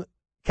same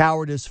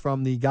cowardice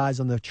from the guys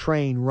on the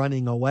train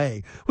running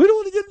away. We don't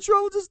want to get in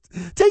trouble.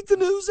 Just take the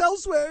news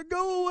elsewhere.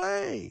 Go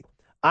away.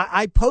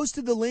 I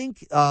posted the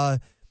link.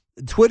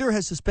 Twitter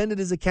has suspended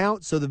his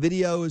account, so the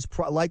video is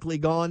likely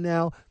gone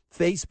now.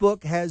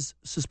 Facebook has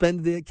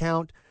suspended the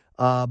account.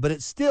 But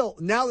it's still,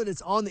 now that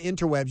it's on the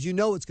interwebs, you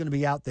know it's going to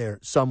be out there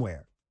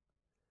somewhere.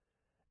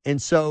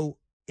 And so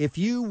if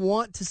you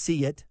want to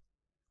see it,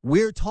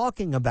 we're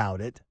talking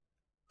about it.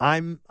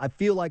 I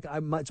feel like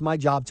it's my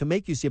job to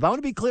make you see it. But I want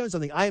to be clear on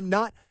something. I am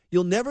not,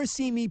 you'll never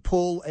see me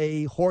pull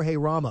a Jorge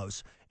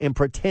Ramos and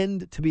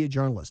pretend to be a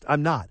journalist.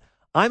 I'm not.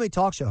 I'm a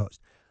talk show host.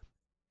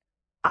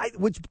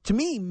 Which to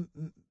me,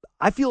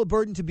 I feel a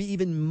burden to be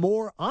even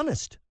more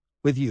honest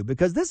with you,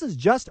 because this is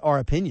just our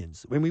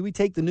opinions. When we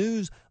take the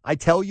news, I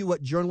tell you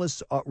what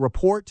journalists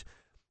report,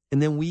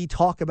 and then we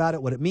talk about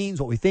it, what it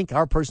means, what we think,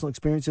 our personal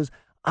experiences.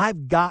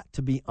 I've got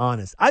to be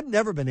honest. I've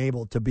never been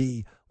able to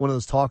be one of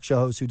those talk show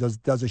hosts who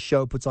does a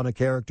show, puts on a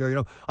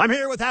character. I'm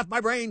here with half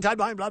my brain, blah,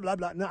 blah, blah,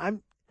 blah.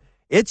 No,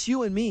 it's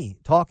you and me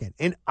talking,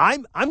 and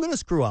I'm going to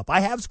screw up.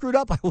 I have screwed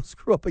up. I will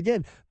screw up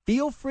again.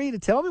 Feel free to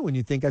tell me when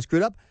you think I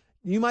screwed up.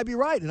 You might be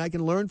right, and I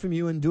can learn from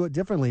you and do it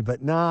differently.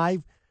 But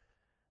no,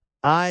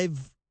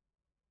 I've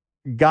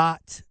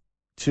got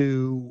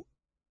to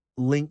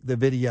link the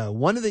video.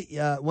 One of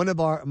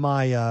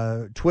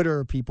my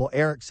Twitter people,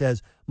 Eric,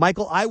 says,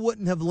 Michael, I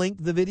wouldn't have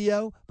linked the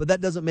video, but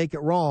that doesn't make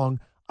it wrong.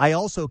 I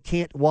also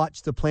can't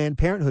watch the Planned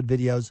Parenthood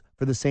videos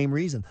for the same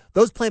reason.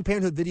 Those Planned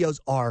Parenthood videos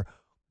are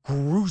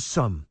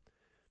gruesome.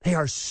 They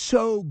are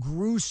so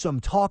gruesome,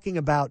 talking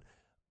about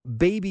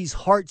babies'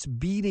 hearts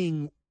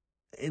beating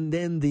and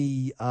then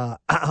the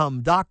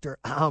doctor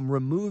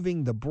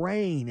removing the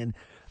brain, and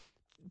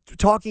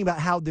talking about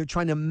how they're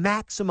trying to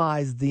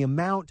maximize the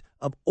amount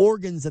of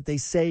organs that they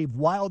save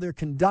while they're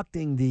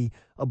conducting the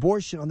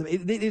abortion on them.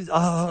 It is,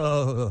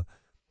 but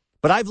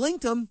I've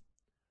linked them.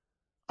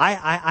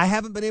 I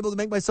haven't been able to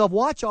make myself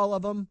watch all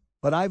of them,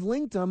 but I've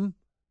linked them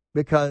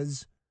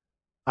because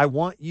I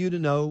want you to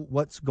know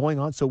what's going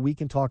on so we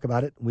can talk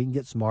about it. We can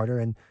get smarter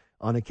and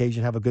on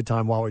occasion have a good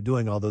time while we're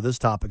doing it, although this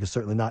topic is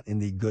certainly not in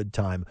the good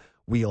time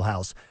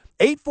wheelhouse.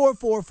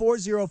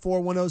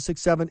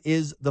 844-404-1067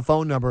 is the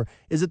phone number.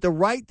 Is it the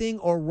right thing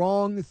or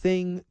wrong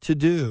thing to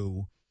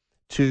do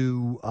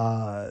to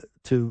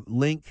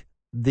link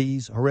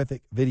these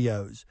horrific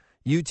videos?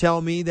 You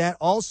tell me that.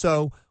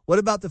 Also, what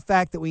about the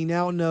fact that we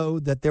now know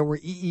that there were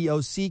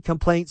EEOC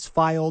complaints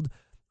filed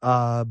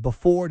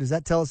before? Does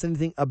that tell us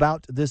anything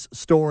about this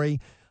story?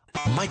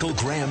 Michael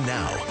Graham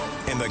now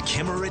and the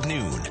Kimmer at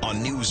noon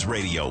on News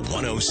Radio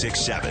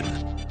 1067.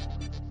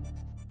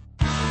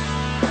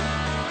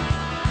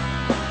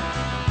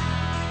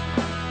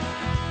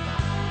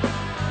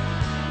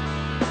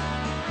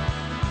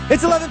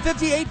 It's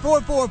 11:50,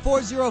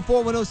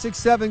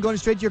 844-404-1067. Going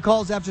straight to your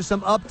calls after some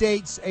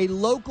updates. A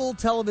local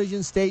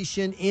television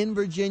station in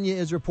Virginia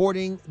is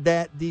reporting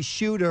that the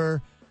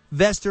shooter,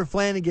 Vester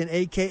Flanagan,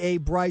 a.k.a.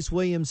 Bryce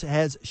Williams,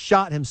 has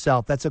shot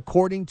himself. That's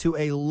according to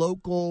a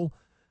local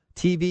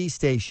TV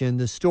station.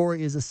 The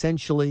story is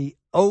essentially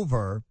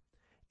over,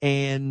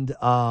 and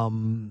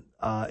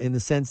in the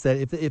sense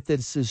that if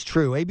this is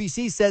true.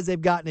 ABC says they've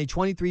gotten a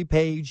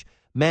 23-page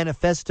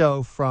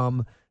manifesto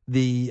from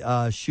the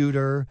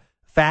shooter,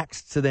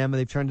 faxed to them, and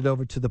they've turned it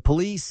over to the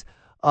police.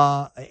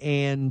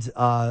 And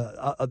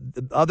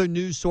other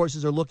news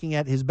sources are looking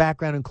at his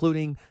background,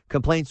 including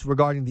complaints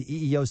regarding the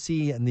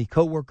EEOC and the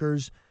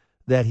coworkers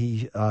that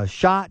he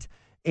shot.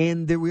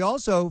 And we're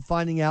also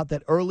finding out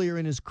that earlier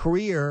in his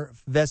career,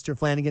 Vester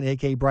Flanagan,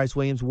 a.k.a. Bryce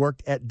Williams,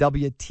 worked at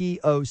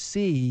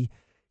WTOC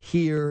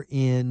here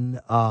in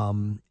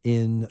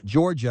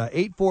Georgia.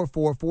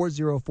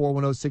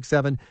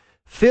 844-404-1067.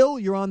 Phil,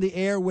 you're on the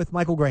air with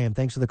Michael Graham.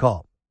 Thanks for the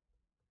call.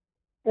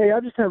 Hey,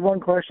 I just have one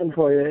question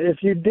for you.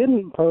 If you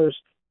didn't post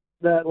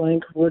that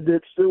link, would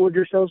your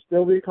show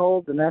still be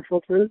called The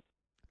Natural Truth?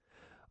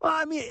 Well,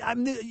 I mean,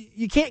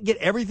 you can't get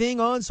everything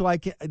on, so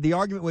the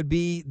argument would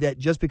be that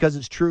just because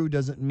it's true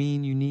doesn't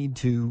mean you need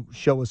to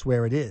show us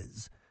where it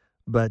is.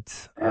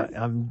 But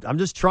I'm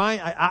just trying.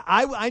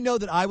 I know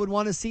that I would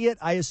want to see it.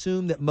 I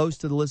assume that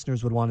most of the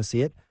listeners would want to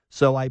see it,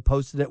 so I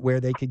posted it where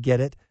they could get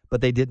it,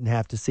 but they didn't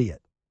have to see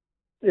it.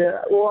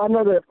 Yeah, well, I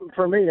know that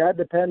for me, I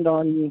depend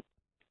on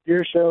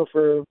your show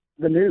for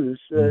the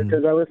news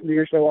because I listen to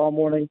your show all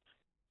morning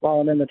while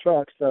I'm in the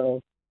truck,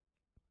 so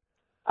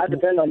I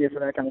depend on you for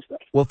that kind of stuff.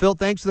 Well, Phil,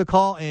 thanks for the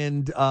call,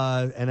 and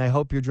I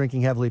hope you're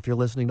drinking heavily if you're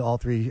listening to all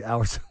 3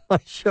 hours of my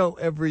show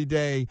every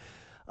day.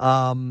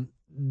 The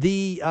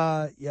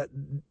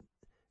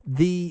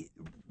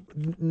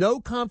no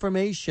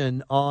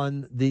confirmation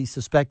on the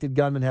suspected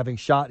gunman having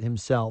shot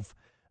himself,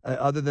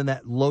 other than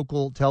that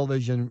local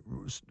television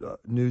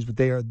news, but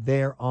they are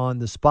there on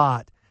the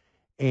spot.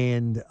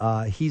 And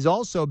he's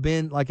also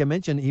been, like I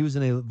mentioned, he was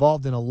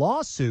involved in a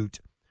lawsuit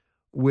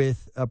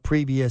with a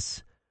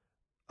previous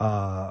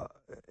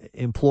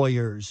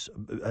employers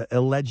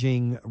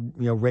alleging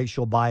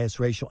racial bias,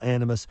 racial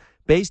animus,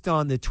 based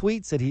on the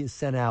tweets that he has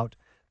sent out.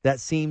 That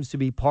seems to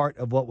be part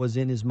of what was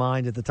in his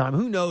mind at the time.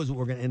 Who knows what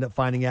we're going to end up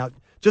finding out?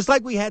 Just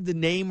like we had the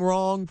name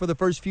wrong for the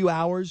first few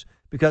hours,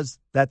 because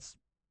that's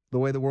the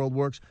way the world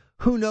works.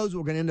 Who knows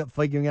what we're going to end up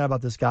figuring out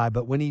about this guy?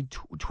 But when he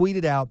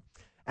tweeted out,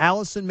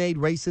 Allison made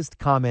racist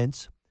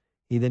comments.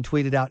 He then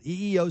tweeted out,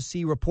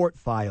 EEOC report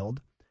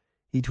filed.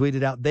 He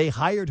tweeted out, they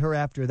hired her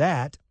after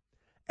that.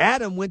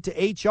 Adam went to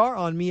HR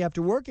on me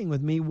after working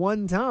with me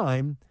one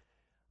time.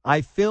 I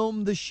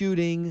filmed the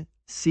shooting.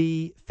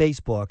 See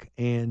Facebook,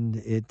 and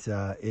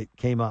it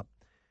came up,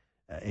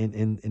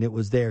 and it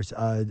was there.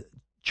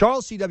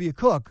 Charles C.W.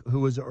 Cook,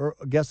 who was a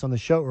guest on the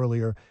show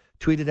earlier,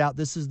 tweeted out,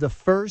 this is the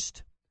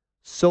first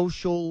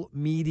social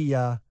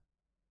media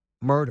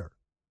murder.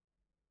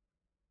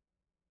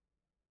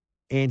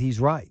 And he's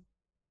right.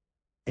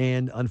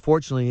 And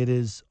unfortunately, it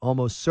is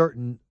almost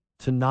certain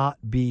to not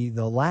be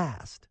the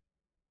last.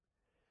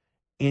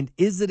 And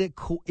is it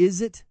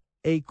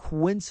a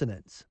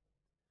coincidence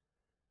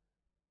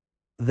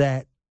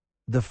that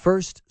the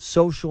first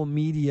social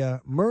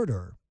media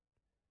murder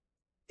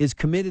is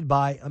committed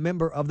by a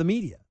member of the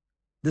media?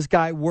 This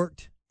guy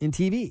worked in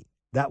TV.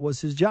 That was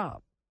his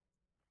job.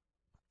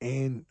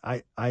 And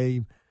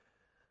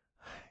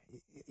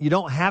you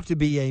don't have to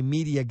be a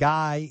media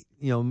guy,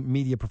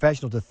 media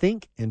professional to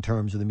think in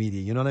terms of the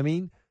media. You know what I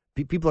mean?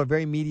 People are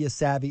very media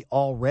savvy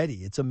already.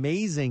 It's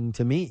amazing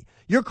to me.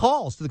 Your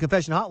calls to the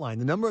confession hotline,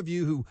 the number of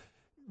you who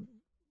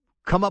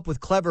come up with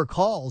clever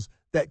calls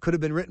that could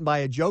have been written by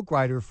a joke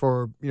writer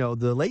for,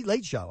 the Late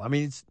Late Show. I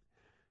mean,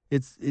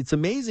 it's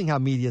amazing how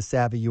media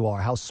savvy you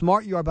are, how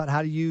smart you are about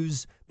how to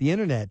use the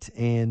internet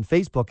and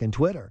Facebook and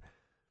Twitter.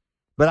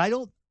 But I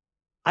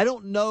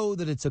don't know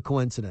that it's a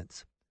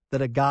coincidence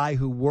that a guy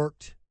who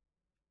worked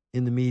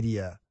in the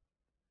media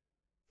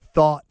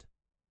thought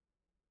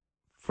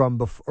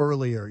from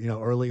early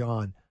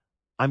on,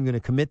 I'm going to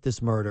commit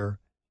this murder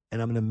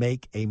and I'm going to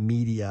make a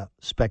media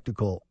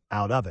spectacle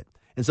out of it.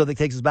 And so that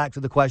takes us back to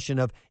the question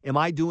of, am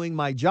I doing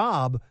my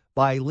job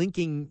by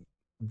linking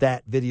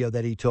that video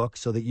that he took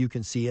so that you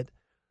can see it?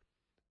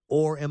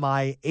 Or am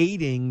I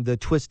aiding the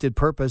twisted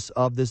purpose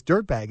of this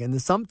dirtbag? And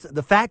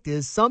the fact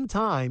is,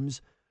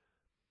 sometimes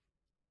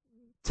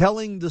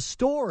telling the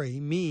story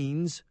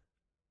means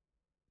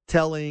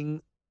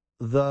telling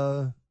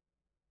the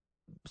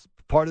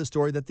part of the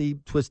story that the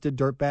twisted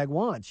dirtbag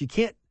wants. You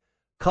can't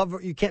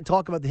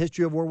talk about the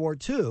history of World War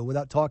II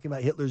without talking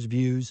about Hitler's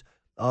views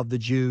of the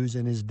Jews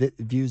and his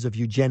views of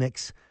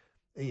eugenics.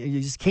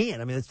 You just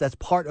can't. I mean, that's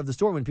part of the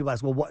story. When people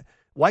ask, well,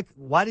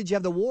 why did you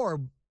have the war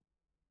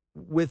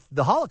with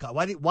the Holocaust?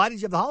 Why did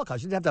you have the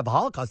Holocaust? You didn't have to have a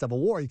Holocaust to have a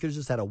war. You could have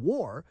just had a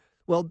war.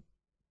 Well,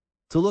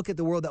 to look at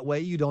the world that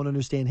way, you don't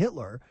understand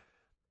Hitler.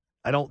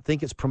 I don't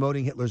think it's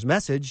promoting Hitler's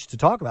message to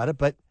talk about it,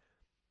 but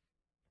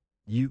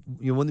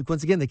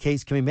once again, the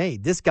case can be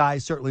made. This guy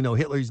certainly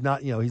Hitler. He's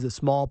not, he's a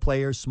small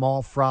player,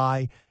 small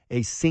fry,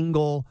 a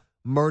single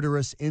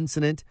murderous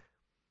incident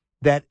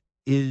that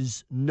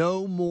is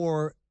no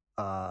more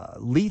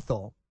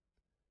lethal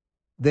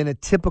than a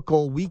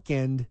typical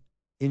weekend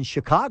in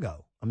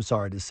Chicago, I'm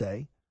sorry to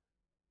say.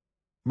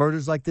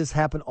 Murders like this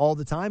happen all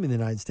the time in the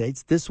United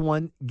States. This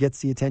one gets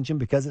the attention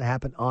because it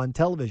happened on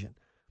television.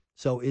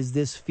 So is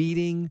this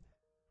feeding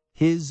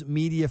his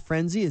media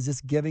frenzy? Is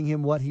this giving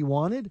him what he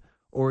wanted?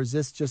 Or is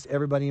this just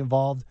everybody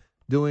involved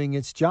doing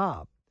its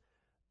job?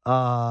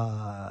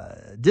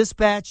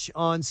 Dispatch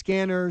on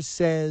scanner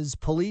says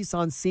police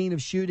on scene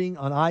of shooting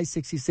on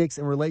I-66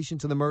 in relation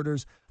to the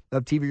murders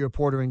of TV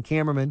reporter and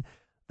cameraman.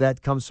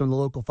 That comes from the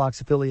local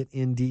Fox affiliate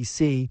in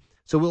D.C.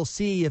 So we'll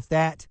see if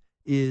that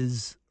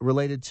is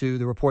related to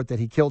the report that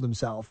he killed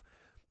himself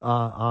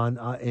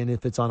and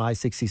if it's on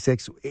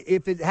I-66.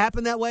 If it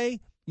happened that way,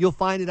 you'll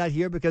find it out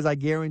here, because I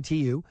guarantee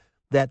you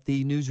that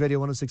the News Radio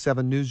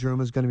 106.7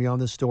 newsroom is going to be on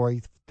this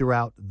story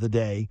throughout the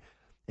day.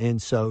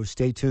 And so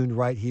stay tuned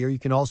right here. You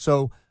can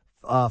also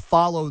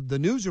follow the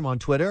newsroom on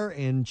Twitter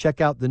and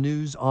check out the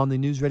news on the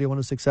News Radio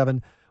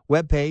 106.7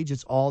 webpage.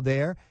 It's all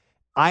there.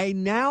 I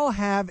now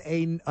have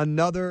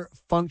another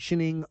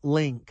functioning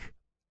link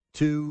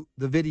to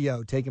the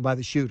video taken by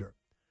the shooter.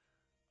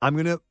 I'm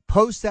going to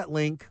post that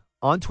link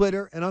on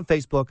Twitter and on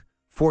Facebook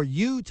for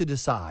you to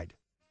decide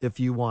if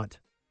you want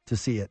to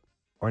see it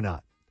or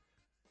not.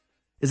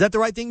 Is that the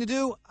right thing to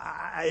do?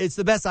 It's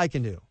the best I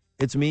can do.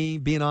 It's me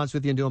being honest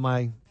with you and doing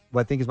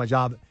what I think is my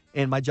job.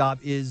 And my job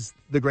is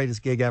the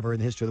greatest gig ever in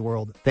the history of the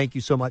world. Thank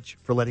you so much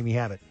for letting me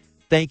have it.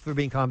 Thank you for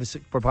being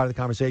for part of the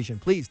conversation.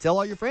 Please tell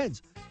all your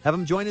friends. Have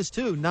them join us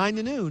too, 9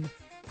 to noon.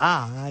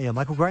 I am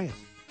Michael Graham.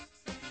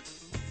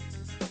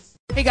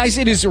 Hey guys,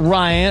 it is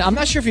Ryan. I'm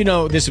not sure if you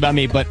know this about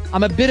me, but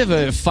I'm a bit of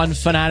a fun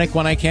fanatic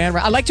when I can.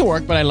 I like to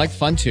work, but I like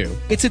fun too.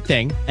 It's a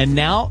thing. And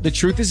now the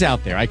truth is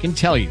out there. I can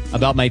tell you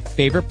about my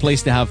favorite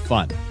place to have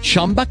fun.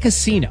 Chumba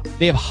Casino.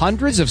 They have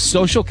hundreds of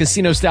social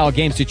casino style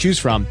games to choose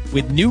from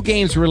with new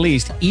games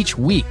released each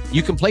week.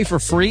 You can play for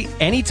free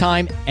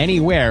anytime,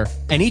 anywhere.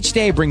 And each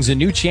day brings a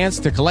new chance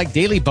to collect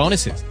daily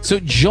bonuses. So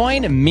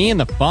join me in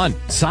the fun.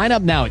 Sign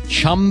up now at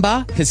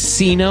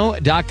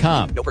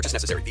ChumbaCasino.com. No purchase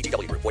necessary.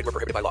 VGW Group. Void where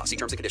prohibited by law. See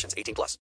terms and conditions. 18+.